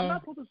on.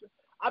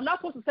 I'm not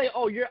supposed to say,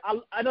 oh, it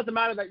doesn't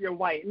matter that you're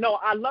white. No,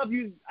 I love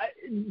you.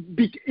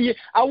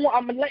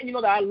 I'm letting you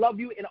know that I love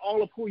you in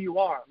all of who you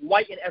are,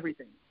 white in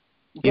everything.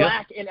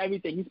 Black and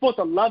everything. You're supposed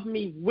to love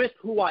me with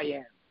who I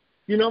am.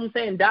 You know what I'm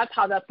saying? That's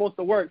how that's supposed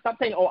to work. Stop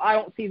saying, oh, I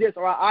don't see this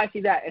or I see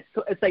that.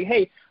 It's like,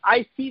 hey,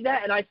 I see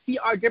that and I see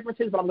our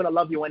differences, but I'm going to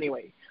love you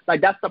anyway. Like,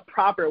 that's the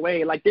proper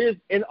way. Like, there's,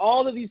 in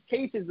all of these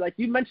cases, like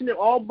you mentioned it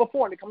all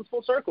before, and it comes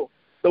full circle.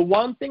 The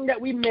one thing that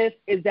we miss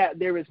is that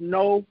there is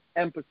no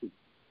empathy.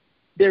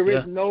 There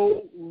is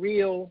no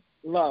real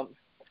love.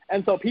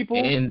 And so people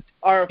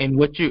are... And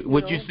what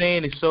you're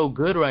saying is so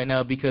good right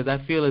now, because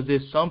I feel as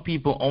if some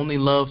people only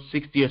love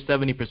 60 or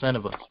 70%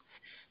 of us.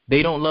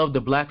 They don't love the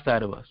black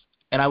side of us.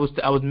 And I was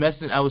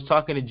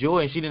talking to Joy,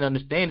 and she didn't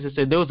understand it. I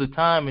said there was a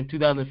time in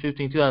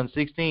 2015,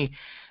 2016,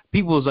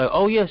 people was like,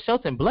 oh, yeah,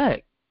 Shelton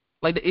black.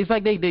 Like, it's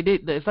like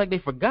they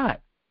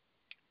forgot.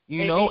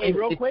 You know? And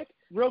real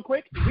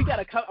quick, we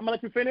gotta come. I'm gonna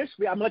let you finish.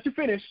 I'm gonna let you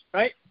finish,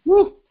 right?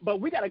 Woo.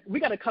 But we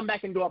gotta come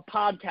back and do a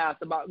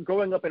podcast about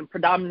growing up in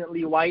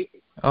predominantly white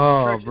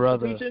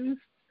institutions.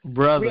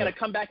 Brother, we gotta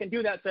come back and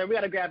do that, sir. We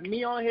gotta grab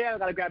me on here. We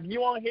gotta grab you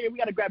on here. We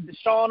gotta grab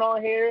Deshaun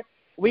on here.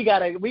 We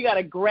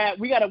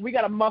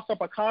gotta muster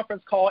up a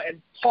conference call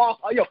and talk.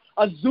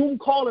 A Zoom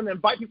call and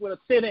invite people to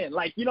sit in.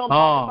 Like, you know what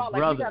I'm talking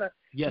about? Like, brother.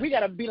 We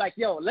gotta be like,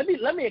 yo, let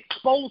me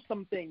expose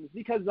some things,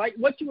 because like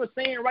what you were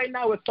saying right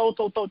now is so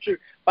true.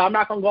 But I'm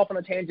not gonna go off on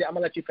a tangent. I'm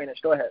gonna let you finish.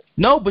 Go ahead.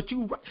 No, but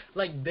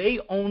they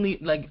only,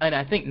 like, and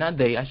I think not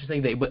they, I should say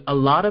they, but a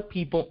lot of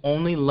people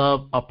only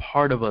love a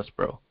part of us,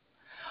 bro.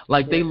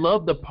 Like, they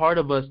love the part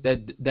of us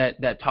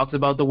that talks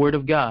about the Word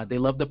of God. They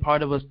love the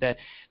part of us that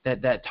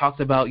talks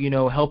about,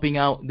 helping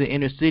out the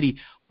inner city.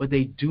 But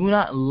they do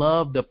not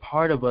love the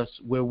part of us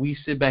where we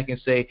sit back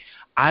and say,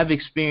 I've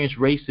experienced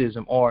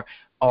racism, or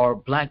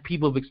black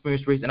people have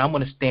experienced racism, and I'm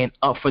going to stand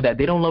up for that.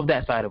 They don't love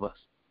that side of us.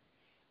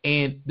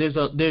 And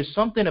there's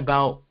something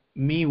about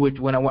me which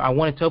when I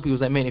want to tell people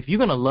is that, man, if you're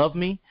going to love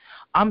me,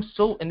 and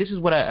this is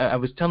what I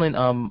was telling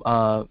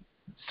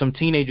some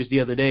teenagers the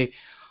other day.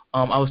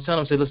 I was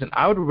telling them, say, listen,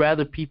 I would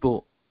rather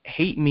people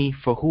hate me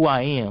for who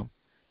I am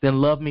than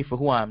love me for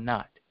who I'm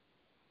not.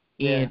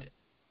 And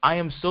I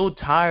am so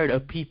tired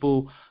of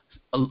people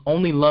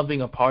only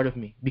loving a part of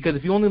me, because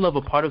if you only love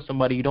a part of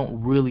somebody, you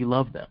don't really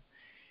love them.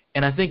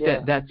 And I think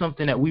that's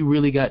something that we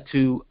really got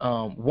to,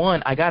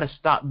 I got to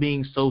stop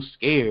being so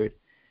scared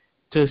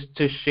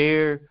to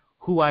share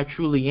who I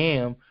truly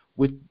am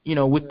with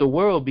the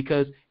world,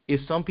 because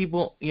if some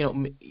people,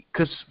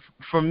 because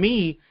for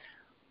me,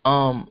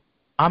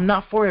 I'm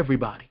not for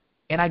everybody,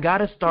 and I got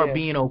to start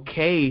being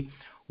okay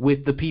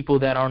with the people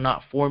that are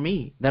not for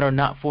me,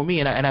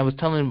 And I was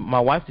telling my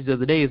wife the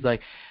other day, is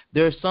like,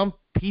 there are some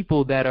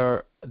people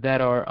that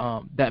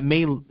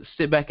may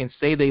sit back and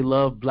say they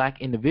love black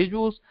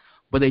individuals,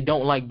 but they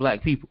don't like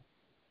black people.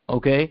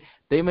 Okay?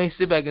 They may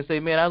sit back and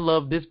say, man, I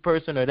love this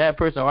person or that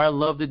person, or I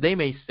love it. They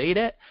may say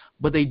that,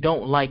 but they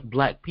don't like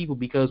black people,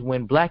 because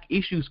when black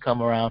issues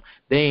come around,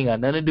 they ain't got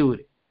nothing to do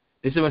with it.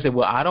 They sit and say,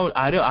 well, I don't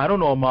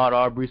know Ahmaud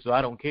Arbery, so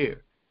I don't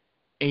care.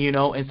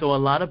 And so a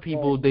lot of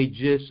people,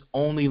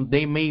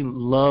 they may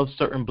love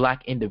certain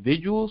black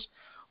individuals,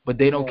 but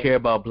they don't care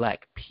about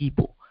black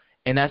people.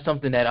 And that's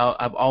something that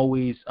I've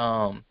always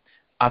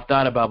I've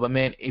thought about. But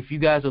man, if you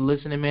guys are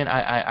listening, man,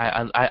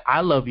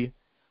 I love you,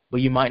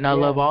 but you might not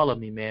love all of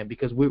me, man,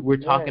 because we're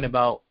talking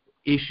about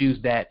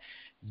issues that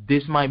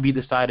this might be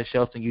the side of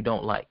Shelton you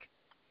don't like.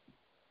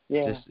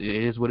 Yeah,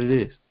 it is what it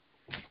is.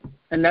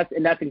 And that's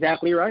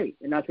exactly right.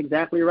 And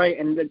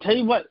to tell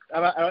you what,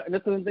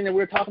 this is the thing that we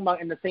were talking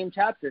about in the same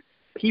chapter.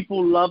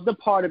 People love the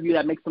part of you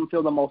that makes them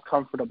feel the most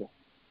comfortable.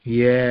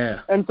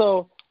 Yeah. And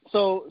so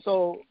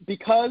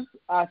because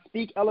I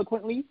speak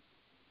eloquently,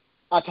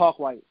 I talk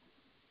white.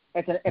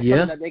 It's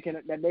something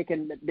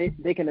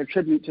that they can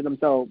attribute to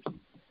themselves.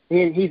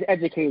 He's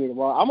educated.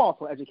 Well, I'm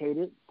also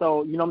educated.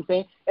 So, you know what I'm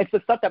saying? It's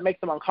the stuff that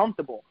makes them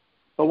uncomfortable.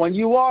 But when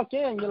you walk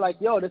in, you're like,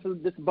 yo, this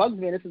bugs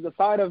me. This is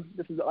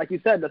like you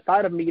said, the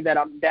side of me that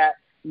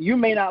you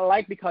may not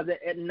like, because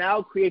it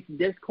now creates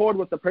discord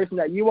with the person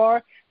that you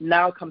are.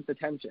 Now comes the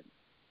tension.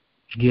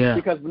 Yeah.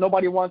 Because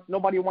nobody wants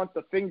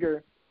the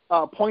finger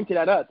pointed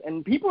at us.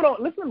 And people don't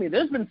listen to me.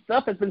 There's been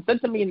stuff that's been said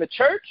to me in the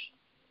church.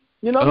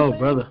 You know what I'm saying?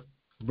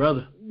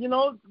 brother. You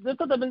know, there's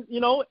stuff that's been,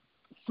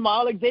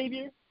 Smile,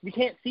 Xavier, we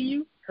can't see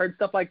you. Heard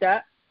stuff like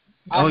that.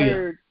 I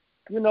heard,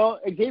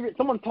 Xavier,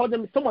 someone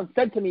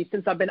said to me,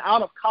 since I've been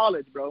out of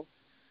college, bro,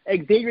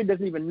 Xavier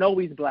doesn't even know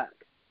he's black.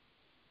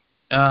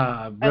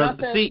 Brother. And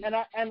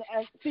I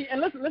said,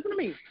 and listen to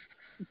me.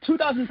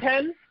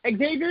 2010,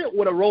 Xavier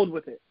would have rolled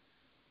with it.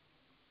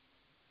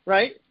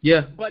 Right?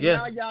 Yeah. But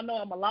now y'all know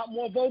I'm a lot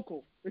more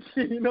vocal.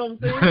 You know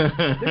what I'm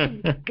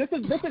saying? This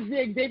is the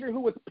Xavier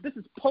this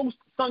is post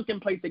sunken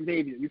place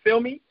Xavier. You feel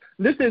me?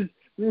 This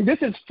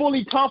is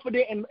fully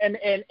confident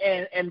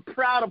and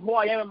proud of who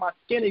I am in my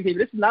skin Xavier.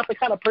 This is not the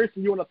kind of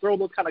person you want to throw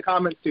those kind of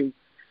comments to.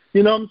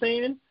 You know what I'm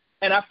saying?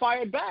 And I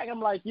fired back.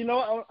 I'm like,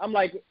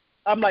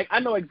 I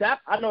know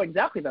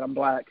exactly that I'm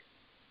black.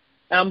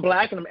 And I'm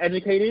black and I'm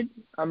educated.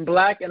 I'm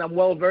black and I'm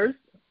well versed.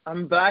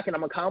 I'm black and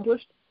I'm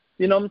accomplished.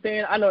 You know what I'm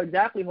saying? I know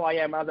exactly who I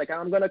am. I was like,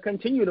 I'm going to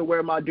continue to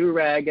wear my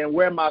do-rag and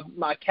wear my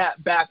cap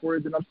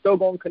backwards, and I'm still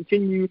going to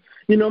continue,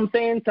 you know what I'm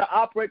saying, to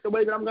operate the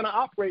way that I'm going to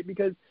operate,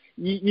 because,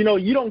 you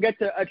don't get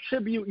to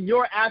attribute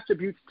your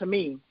attributes to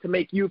me to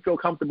make you feel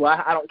comfortable.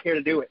 I don't care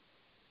to do it.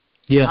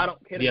 Yeah. I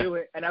don't care to do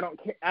it, and I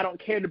don't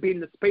care to be in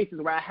the spaces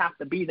where I have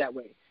to be that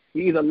way.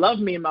 You either love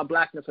me in my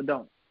blackness or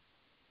don't.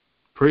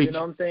 Preach. You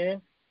know what I'm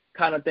saying?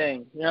 Kind of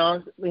thing.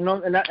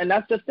 And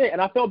that's just it. And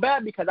I feel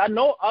bad because I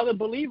know other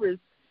believers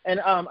and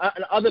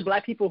other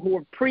black people who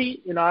are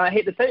I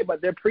hate to say it,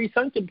 but they're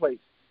pre-sunken place.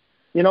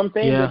 You know what I'm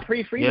saying? Yeah. They're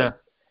pre-freedom. Yeah.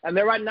 And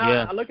they're right now,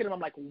 Yeah. I look at them, I'm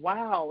like,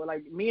 wow.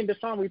 Like, me and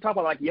Deshaun, we talk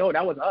about, like, yo,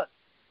 that was us.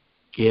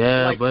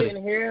 Yeah, like, buddy.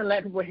 sitting here and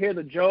letting people hear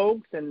the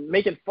jokes and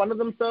making fun of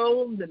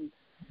themselves and,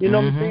 you know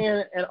what I'm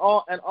saying, and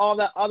all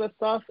that other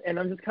stuff. And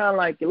I'm just kind of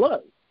like,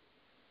 look,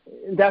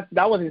 that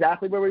was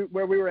exactly where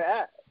we were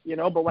at,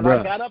 But when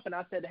I got up and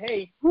I said,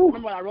 hey,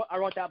 remember when I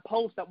wrote that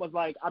post that was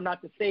like, I'm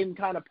not the same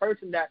kind of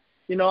person that,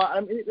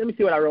 let me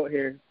see what I wrote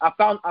here. I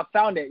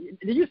found it.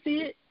 Did you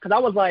see it? Because I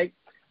was like,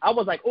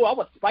 oh, I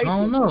was spicy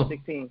in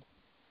 2016.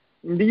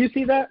 Do you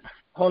see that?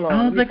 Hold on.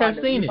 I don't think I've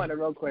seen it. Let me find it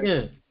real quick.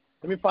 Yeah.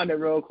 Let me find it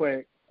real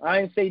quick. I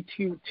ain't say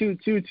too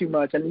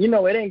much, and it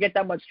didn't get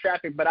that much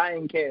traffic, but I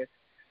ain't care.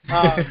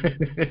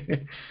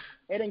 It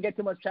didn't get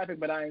too much traffic,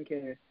 but I ain't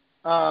care.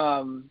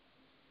 All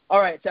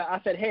right, so I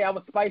said, hey, I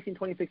was spicy in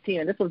 2016,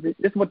 and this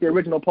is what the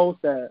original post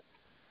said.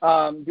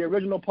 The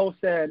original post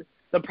said,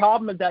 the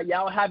problem is that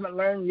y'all haven't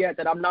learned yet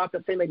that I'm not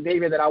the same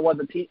Xavier that I was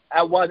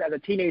as a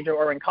teenager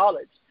or in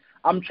college.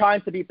 I'm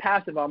trying to be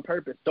passive on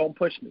purpose. Don't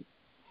push me.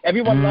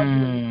 Everyone loves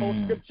you when you post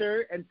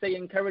scripture and say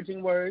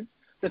encouraging words.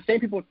 The same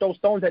people throw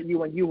stones at you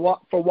when you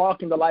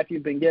walking the life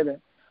you've been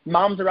given.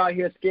 Moms are out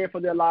here scared for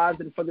their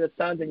lives and for their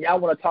sons, and y'all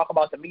want to talk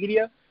about the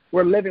media.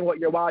 We're living what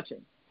you're watching.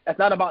 It's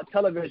not about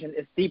television.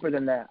 It's deeper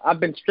than that.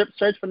 I've been strip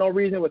searched for no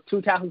reason with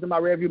 2 tassels in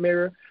my rearview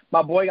mirror.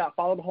 My boy got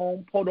followed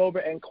home, pulled over,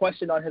 and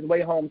questioned on his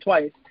way home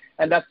twice,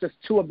 and that's just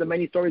 2 of the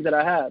many stories that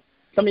I have.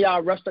 Some of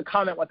y'all rush to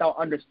comment without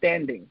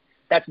understanding.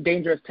 That's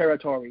dangerous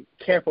territory.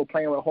 Careful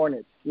playing with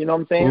hornets. You know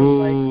what I'm saying?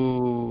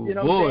 Ooh,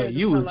 boy,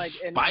 you was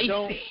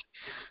spicy.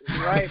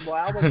 Right, boy.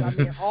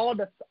 All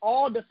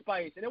the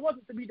spice. And it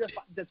wasn't to be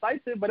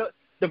decisive, but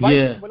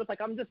divisive. But it's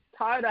like I'm just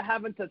tired of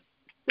having to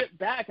sit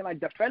back and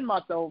defend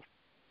myself.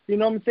 You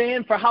know what I'm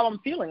saying? For how I'm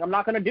feeling, I'm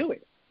not gonna do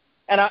it.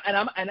 And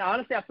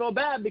honestly, I feel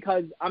bad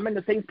because I'm in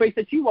the same space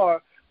that you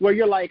are, where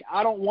you're like,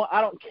 I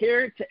don't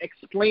care to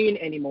explain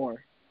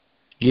anymore.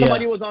 Yeah.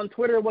 Somebody was on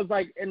Twitter was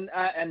like, and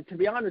to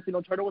be honest,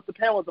 Twitter was the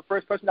panel was the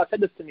first person that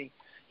said this to me.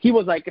 He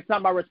was like, it's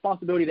not my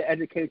responsibility to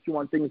educate you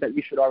on things that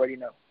you should already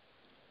know.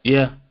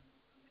 Yeah.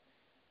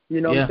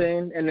 You know what I'm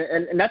saying?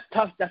 And that's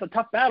tough. That's a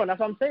tough battle. And that's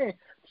what I'm saying.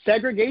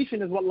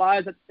 Segregation is what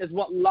lies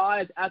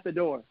at the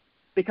door.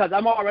 Because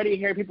I'm already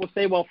hearing people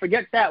say, well,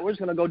 forget that. We're just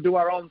gonna go do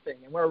our own thing,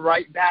 and we're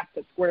right back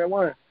to square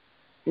one.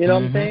 You know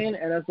what I'm saying?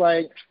 And it's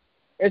like,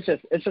 it's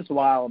just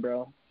wild,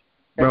 bro.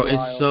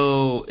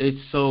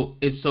 It's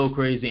so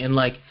crazy. And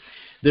like,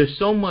 there's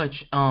so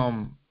much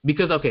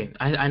because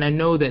I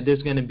know that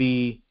there's gonna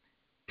be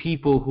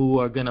people who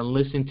are gonna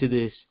listen to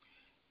this,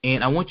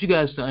 and I want you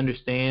guys to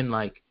understand,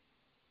 like,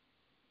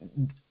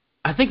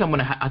 I think we're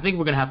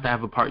gonna have to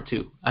have a part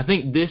 2. I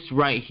think this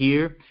right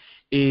here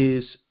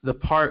is the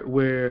part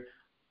where,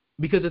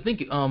 because I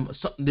think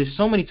there's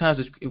so many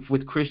times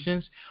with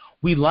Christians,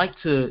 we like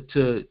to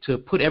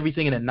put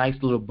everything in a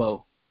nice little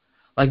bow.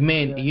 Like,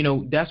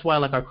 man, that's why,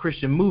 like, our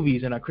Christian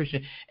movies and our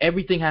Christian,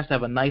 everything has to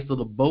have a nice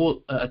little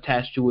bow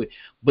attached to it.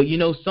 But,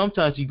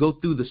 sometimes you go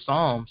through the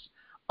Psalms,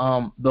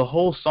 the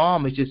whole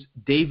psalm is just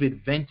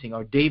David venting,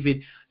 or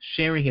David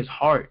sharing his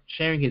heart,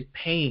 sharing his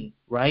pain,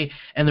 right?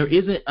 And there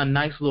isn't a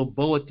nice little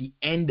bow at the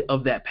end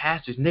of that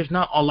passage. And there's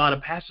not a lot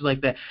of passages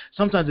like that.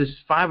 Sometimes it's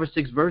 5 or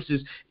 6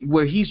 verses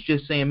where he's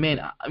just saying,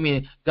 man, I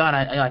mean, God,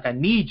 I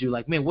need you.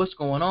 Like, man, what's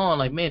going on?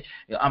 Like, man,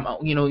 I'm,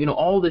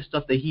 all this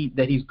stuff that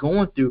he's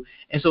going through.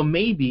 And so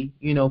maybe,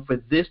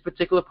 for this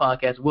particular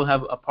podcast, we'll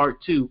have a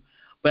part 2.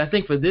 But I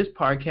think for this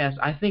podcast,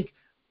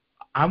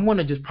 I want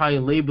to just probably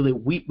label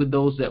it weep with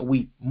those that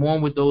weep,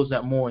 mourn with those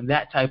that mourn,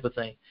 that type of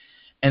thing.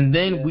 And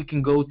then we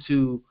can go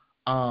to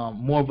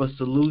more of a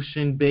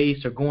solution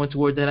base, or going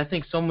toward that. I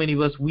think so many of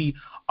us, we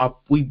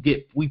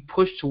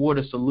push toward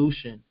a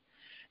solution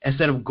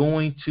instead of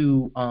going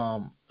to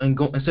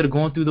instead of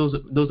going through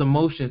those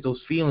emotions,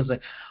 those feelings,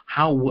 like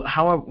how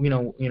are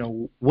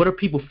what are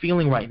people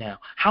feeling right now?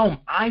 How am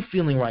I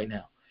feeling right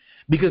now?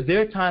 Because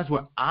there are times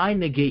where I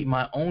negate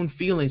my own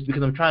feelings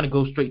because I'm trying to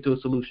go straight to a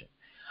solution.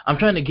 I'm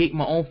trying to negate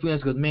my own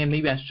feelings because, man,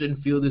 maybe I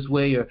shouldn't feel this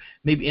way, or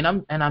maybe, and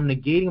I'm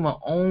negating my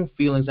own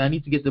feelings. I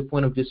need to get to the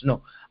point of just,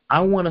 no,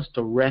 I want us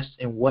to rest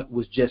in what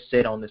was just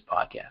said on this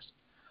podcast.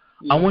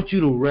 Yeah. I want you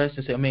to rest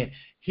and say, man,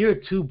 here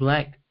are 2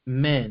 black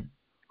men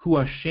who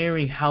are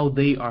sharing how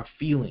they are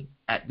feeling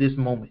at this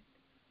moment.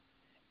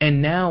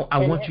 And now I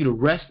want you to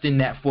rest in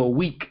that for a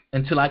week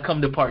until I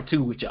come to part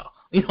 2 with y'all.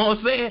 You know what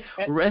I'm saying?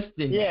 Rest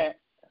in that.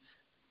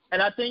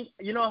 And I think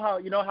you know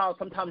how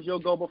sometimes you'll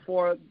go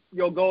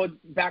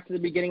back to the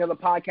beginning of the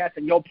podcast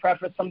and you'll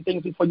preface some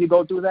things before you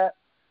go through that.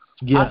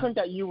 Yeah. I think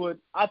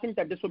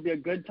that this would be a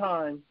good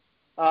time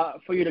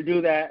for you to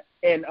do that.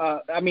 And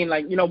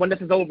when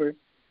this is over,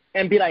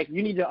 and be like,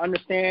 you need to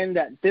understand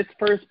that this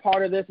first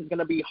part of this is going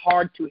to be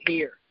hard to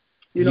hear.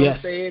 You know what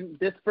I'm saying?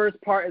 This first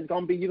part is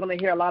going to be, you're going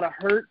to hear a lot of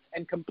hurt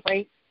and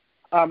complaints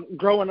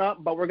growing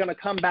up, but we're going to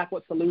come back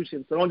with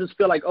solutions. So don't just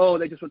feel like,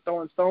 they just were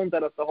throwing stones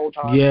at us the whole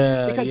time.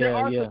 Because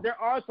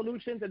there are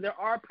solutions and there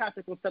are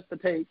practical steps to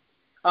take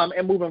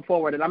and moving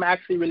forward. And I'm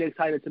actually really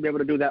excited to be able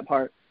to do that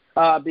part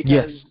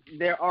because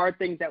there are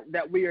things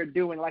that we are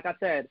doing. Like I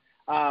said,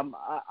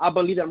 I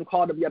believe that I'm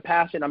called to be a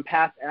pastor, and I'm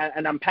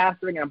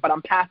pastoring, but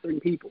I'm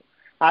pastoring people.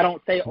 I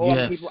don't say,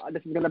 people,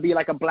 this is going to be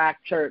like a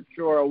black church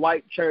or a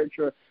white church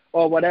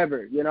or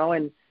whatever,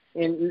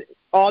 and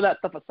all that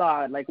stuff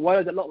aside, like, what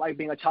does it look like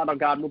being a child of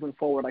God moving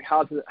forward? Like,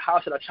 how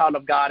should a child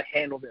of God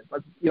handle this?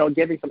 Let's,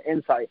 giving some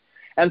insight.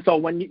 And so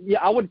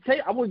I would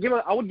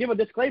give a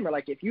disclaimer.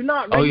 Like, if you're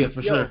not ready,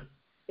 sure.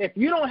 If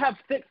you don't have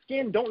thick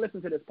skin, don't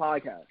listen to this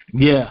podcast.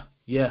 Yeah.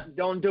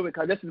 Don't do it,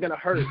 because this is gonna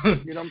hurt.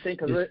 You know what I'm saying?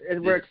 Because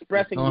we're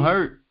expressing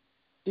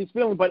these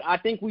feelings. But I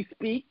think we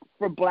speak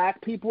for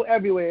black people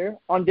everywhere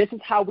on this is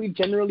how we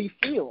generally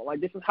feel. Like,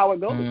 this is how it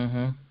goes.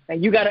 Mm-hmm.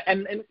 And you gotta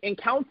and in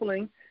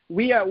counseling,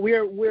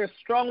 we're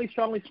strongly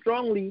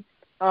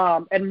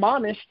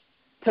admonished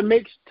to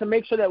make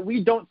sure that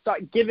we don't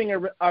start giving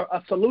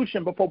a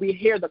solution before we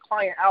hear the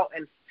client out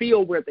and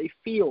feel where they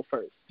feel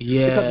first.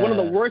 Yeah. Because one of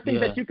the worst things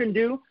that you can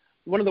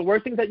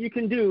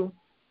do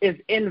is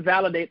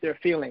invalidate their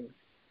feelings.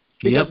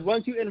 Because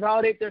once you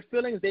invalidate their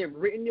feelings, they've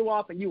written you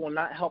off, and you will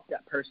not help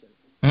that person.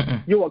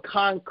 Mm-mm. You will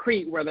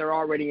concrete where they're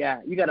already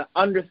at. You gotta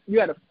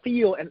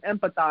feel and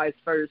empathize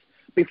first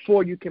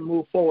before you can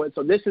move forward.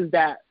 So this is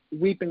that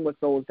weeping with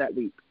those that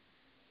weep.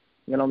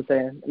 You know what I'm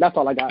saying? And that's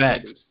all I got.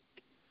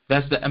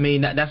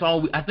 That's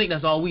all. I think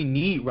that's all we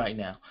need right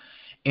now.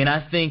 And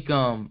I think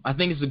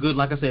it's a good,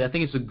 like I said, I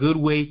think it's a good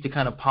way to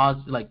kind of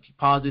pause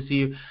this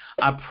here.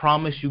 I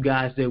promise you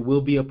guys there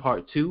will be a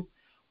part 2.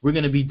 We're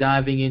going to be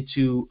diving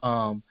into.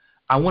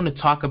 I want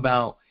to talk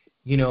about,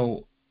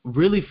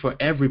 really for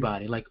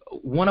everybody. Like,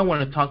 one, I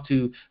want to talk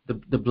to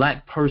the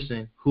black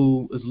person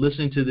who is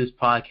listening to this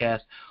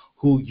podcast,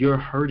 who you're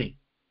hurting.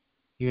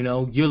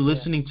 You're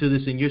listening to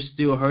this and you're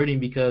still hurting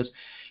because,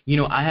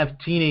 I have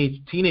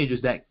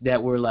teenagers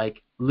that were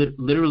like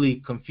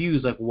literally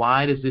confused. Like,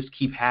 why does this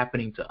keep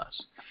happening to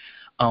us?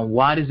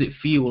 Why does it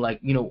feel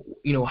like,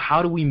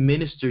 how do we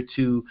minister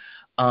to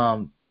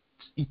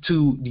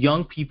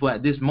young people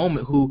at this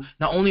moment who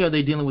not only are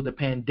they dealing with a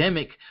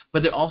pandemic,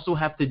 but they also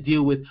have to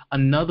deal with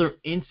another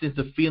instance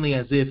of feeling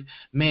as if,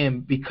 man,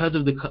 because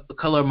of the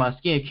color of my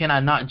skin, can I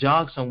not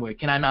jog somewhere?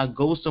 Can I not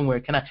go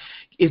somewhere?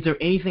 Is there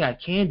anything I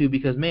can do?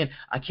 Because, man,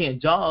 I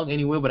can't jog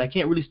anywhere, but I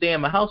can't really stay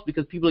in my house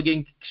because people are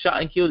getting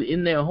shot and killed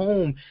in their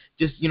home,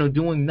 just,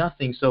 doing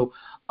nothing. So,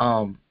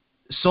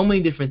 so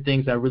many different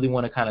things I really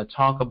want to kind of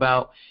talk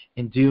about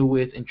and deal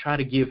with and try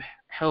to give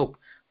help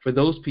for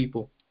those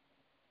people.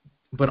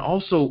 But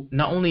also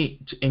not only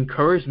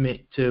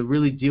encouragement to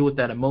really deal with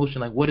that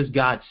emotion, like what does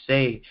God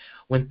say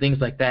when things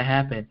like that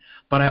happen,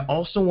 but I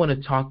also want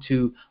to talk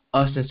to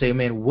us and say,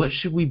 man, what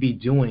should we be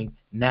doing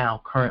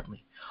now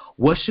currently?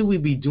 What should we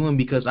be doing?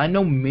 Because I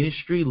know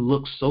ministry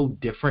looks so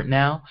different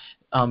now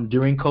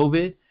during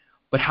COVID,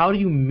 but how do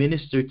you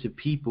minister to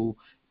people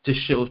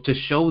to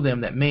show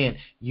them that, man,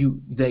 you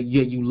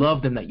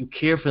love them, that you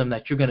care for them,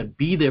 that you're going to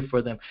be there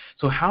for them.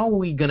 So how are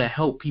we going to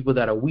help people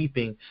that are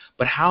weeping,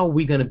 but how are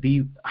we going to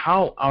be,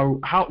 not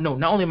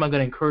only am I going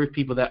to encourage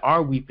people that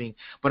are weeping,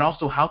 but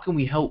also how can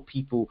we help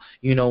people,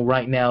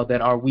 right now that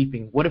are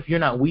weeping? What if you're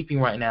not weeping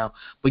right now,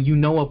 but you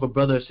know of a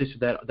brother or sister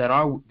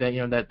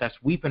that's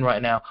weeping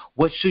right now?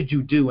 What should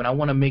you do? And I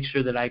want to make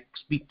sure that I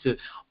speak to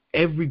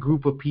every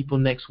group of people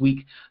next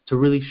week to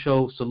really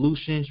show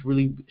solutions,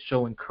 really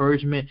show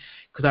encouragement,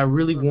 because I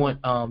really want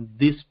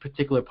this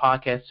particular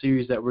podcast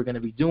series that we're going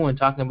to be doing,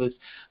 talking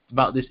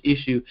about this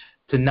issue,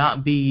 to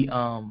not be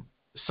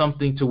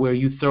something to where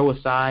you throw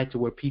aside, to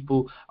where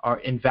people are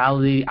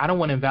invalidated. I don't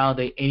want to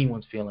invalidate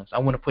anyone's feelings. I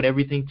want to put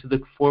everything to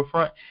the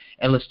forefront,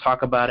 and let's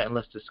talk about it and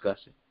let's discuss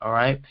it. All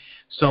right?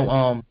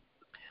 So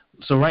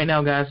right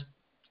now, guys,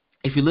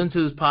 if you listen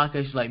to this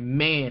podcast, you're like,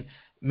 man,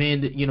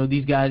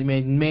 these guys,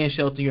 man,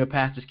 Shelton, you're a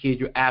pastor's kid.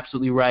 You're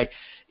absolutely right.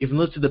 If you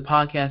listen to the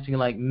podcast and you're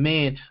like,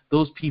 man,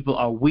 those people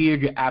are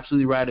weird, you're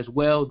absolutely right as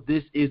well.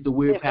 This is the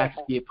Weird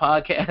Pastor's Kid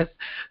podcast.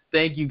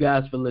 Thank you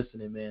guys for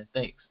listening, man.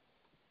 Thanks.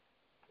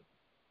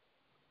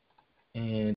 And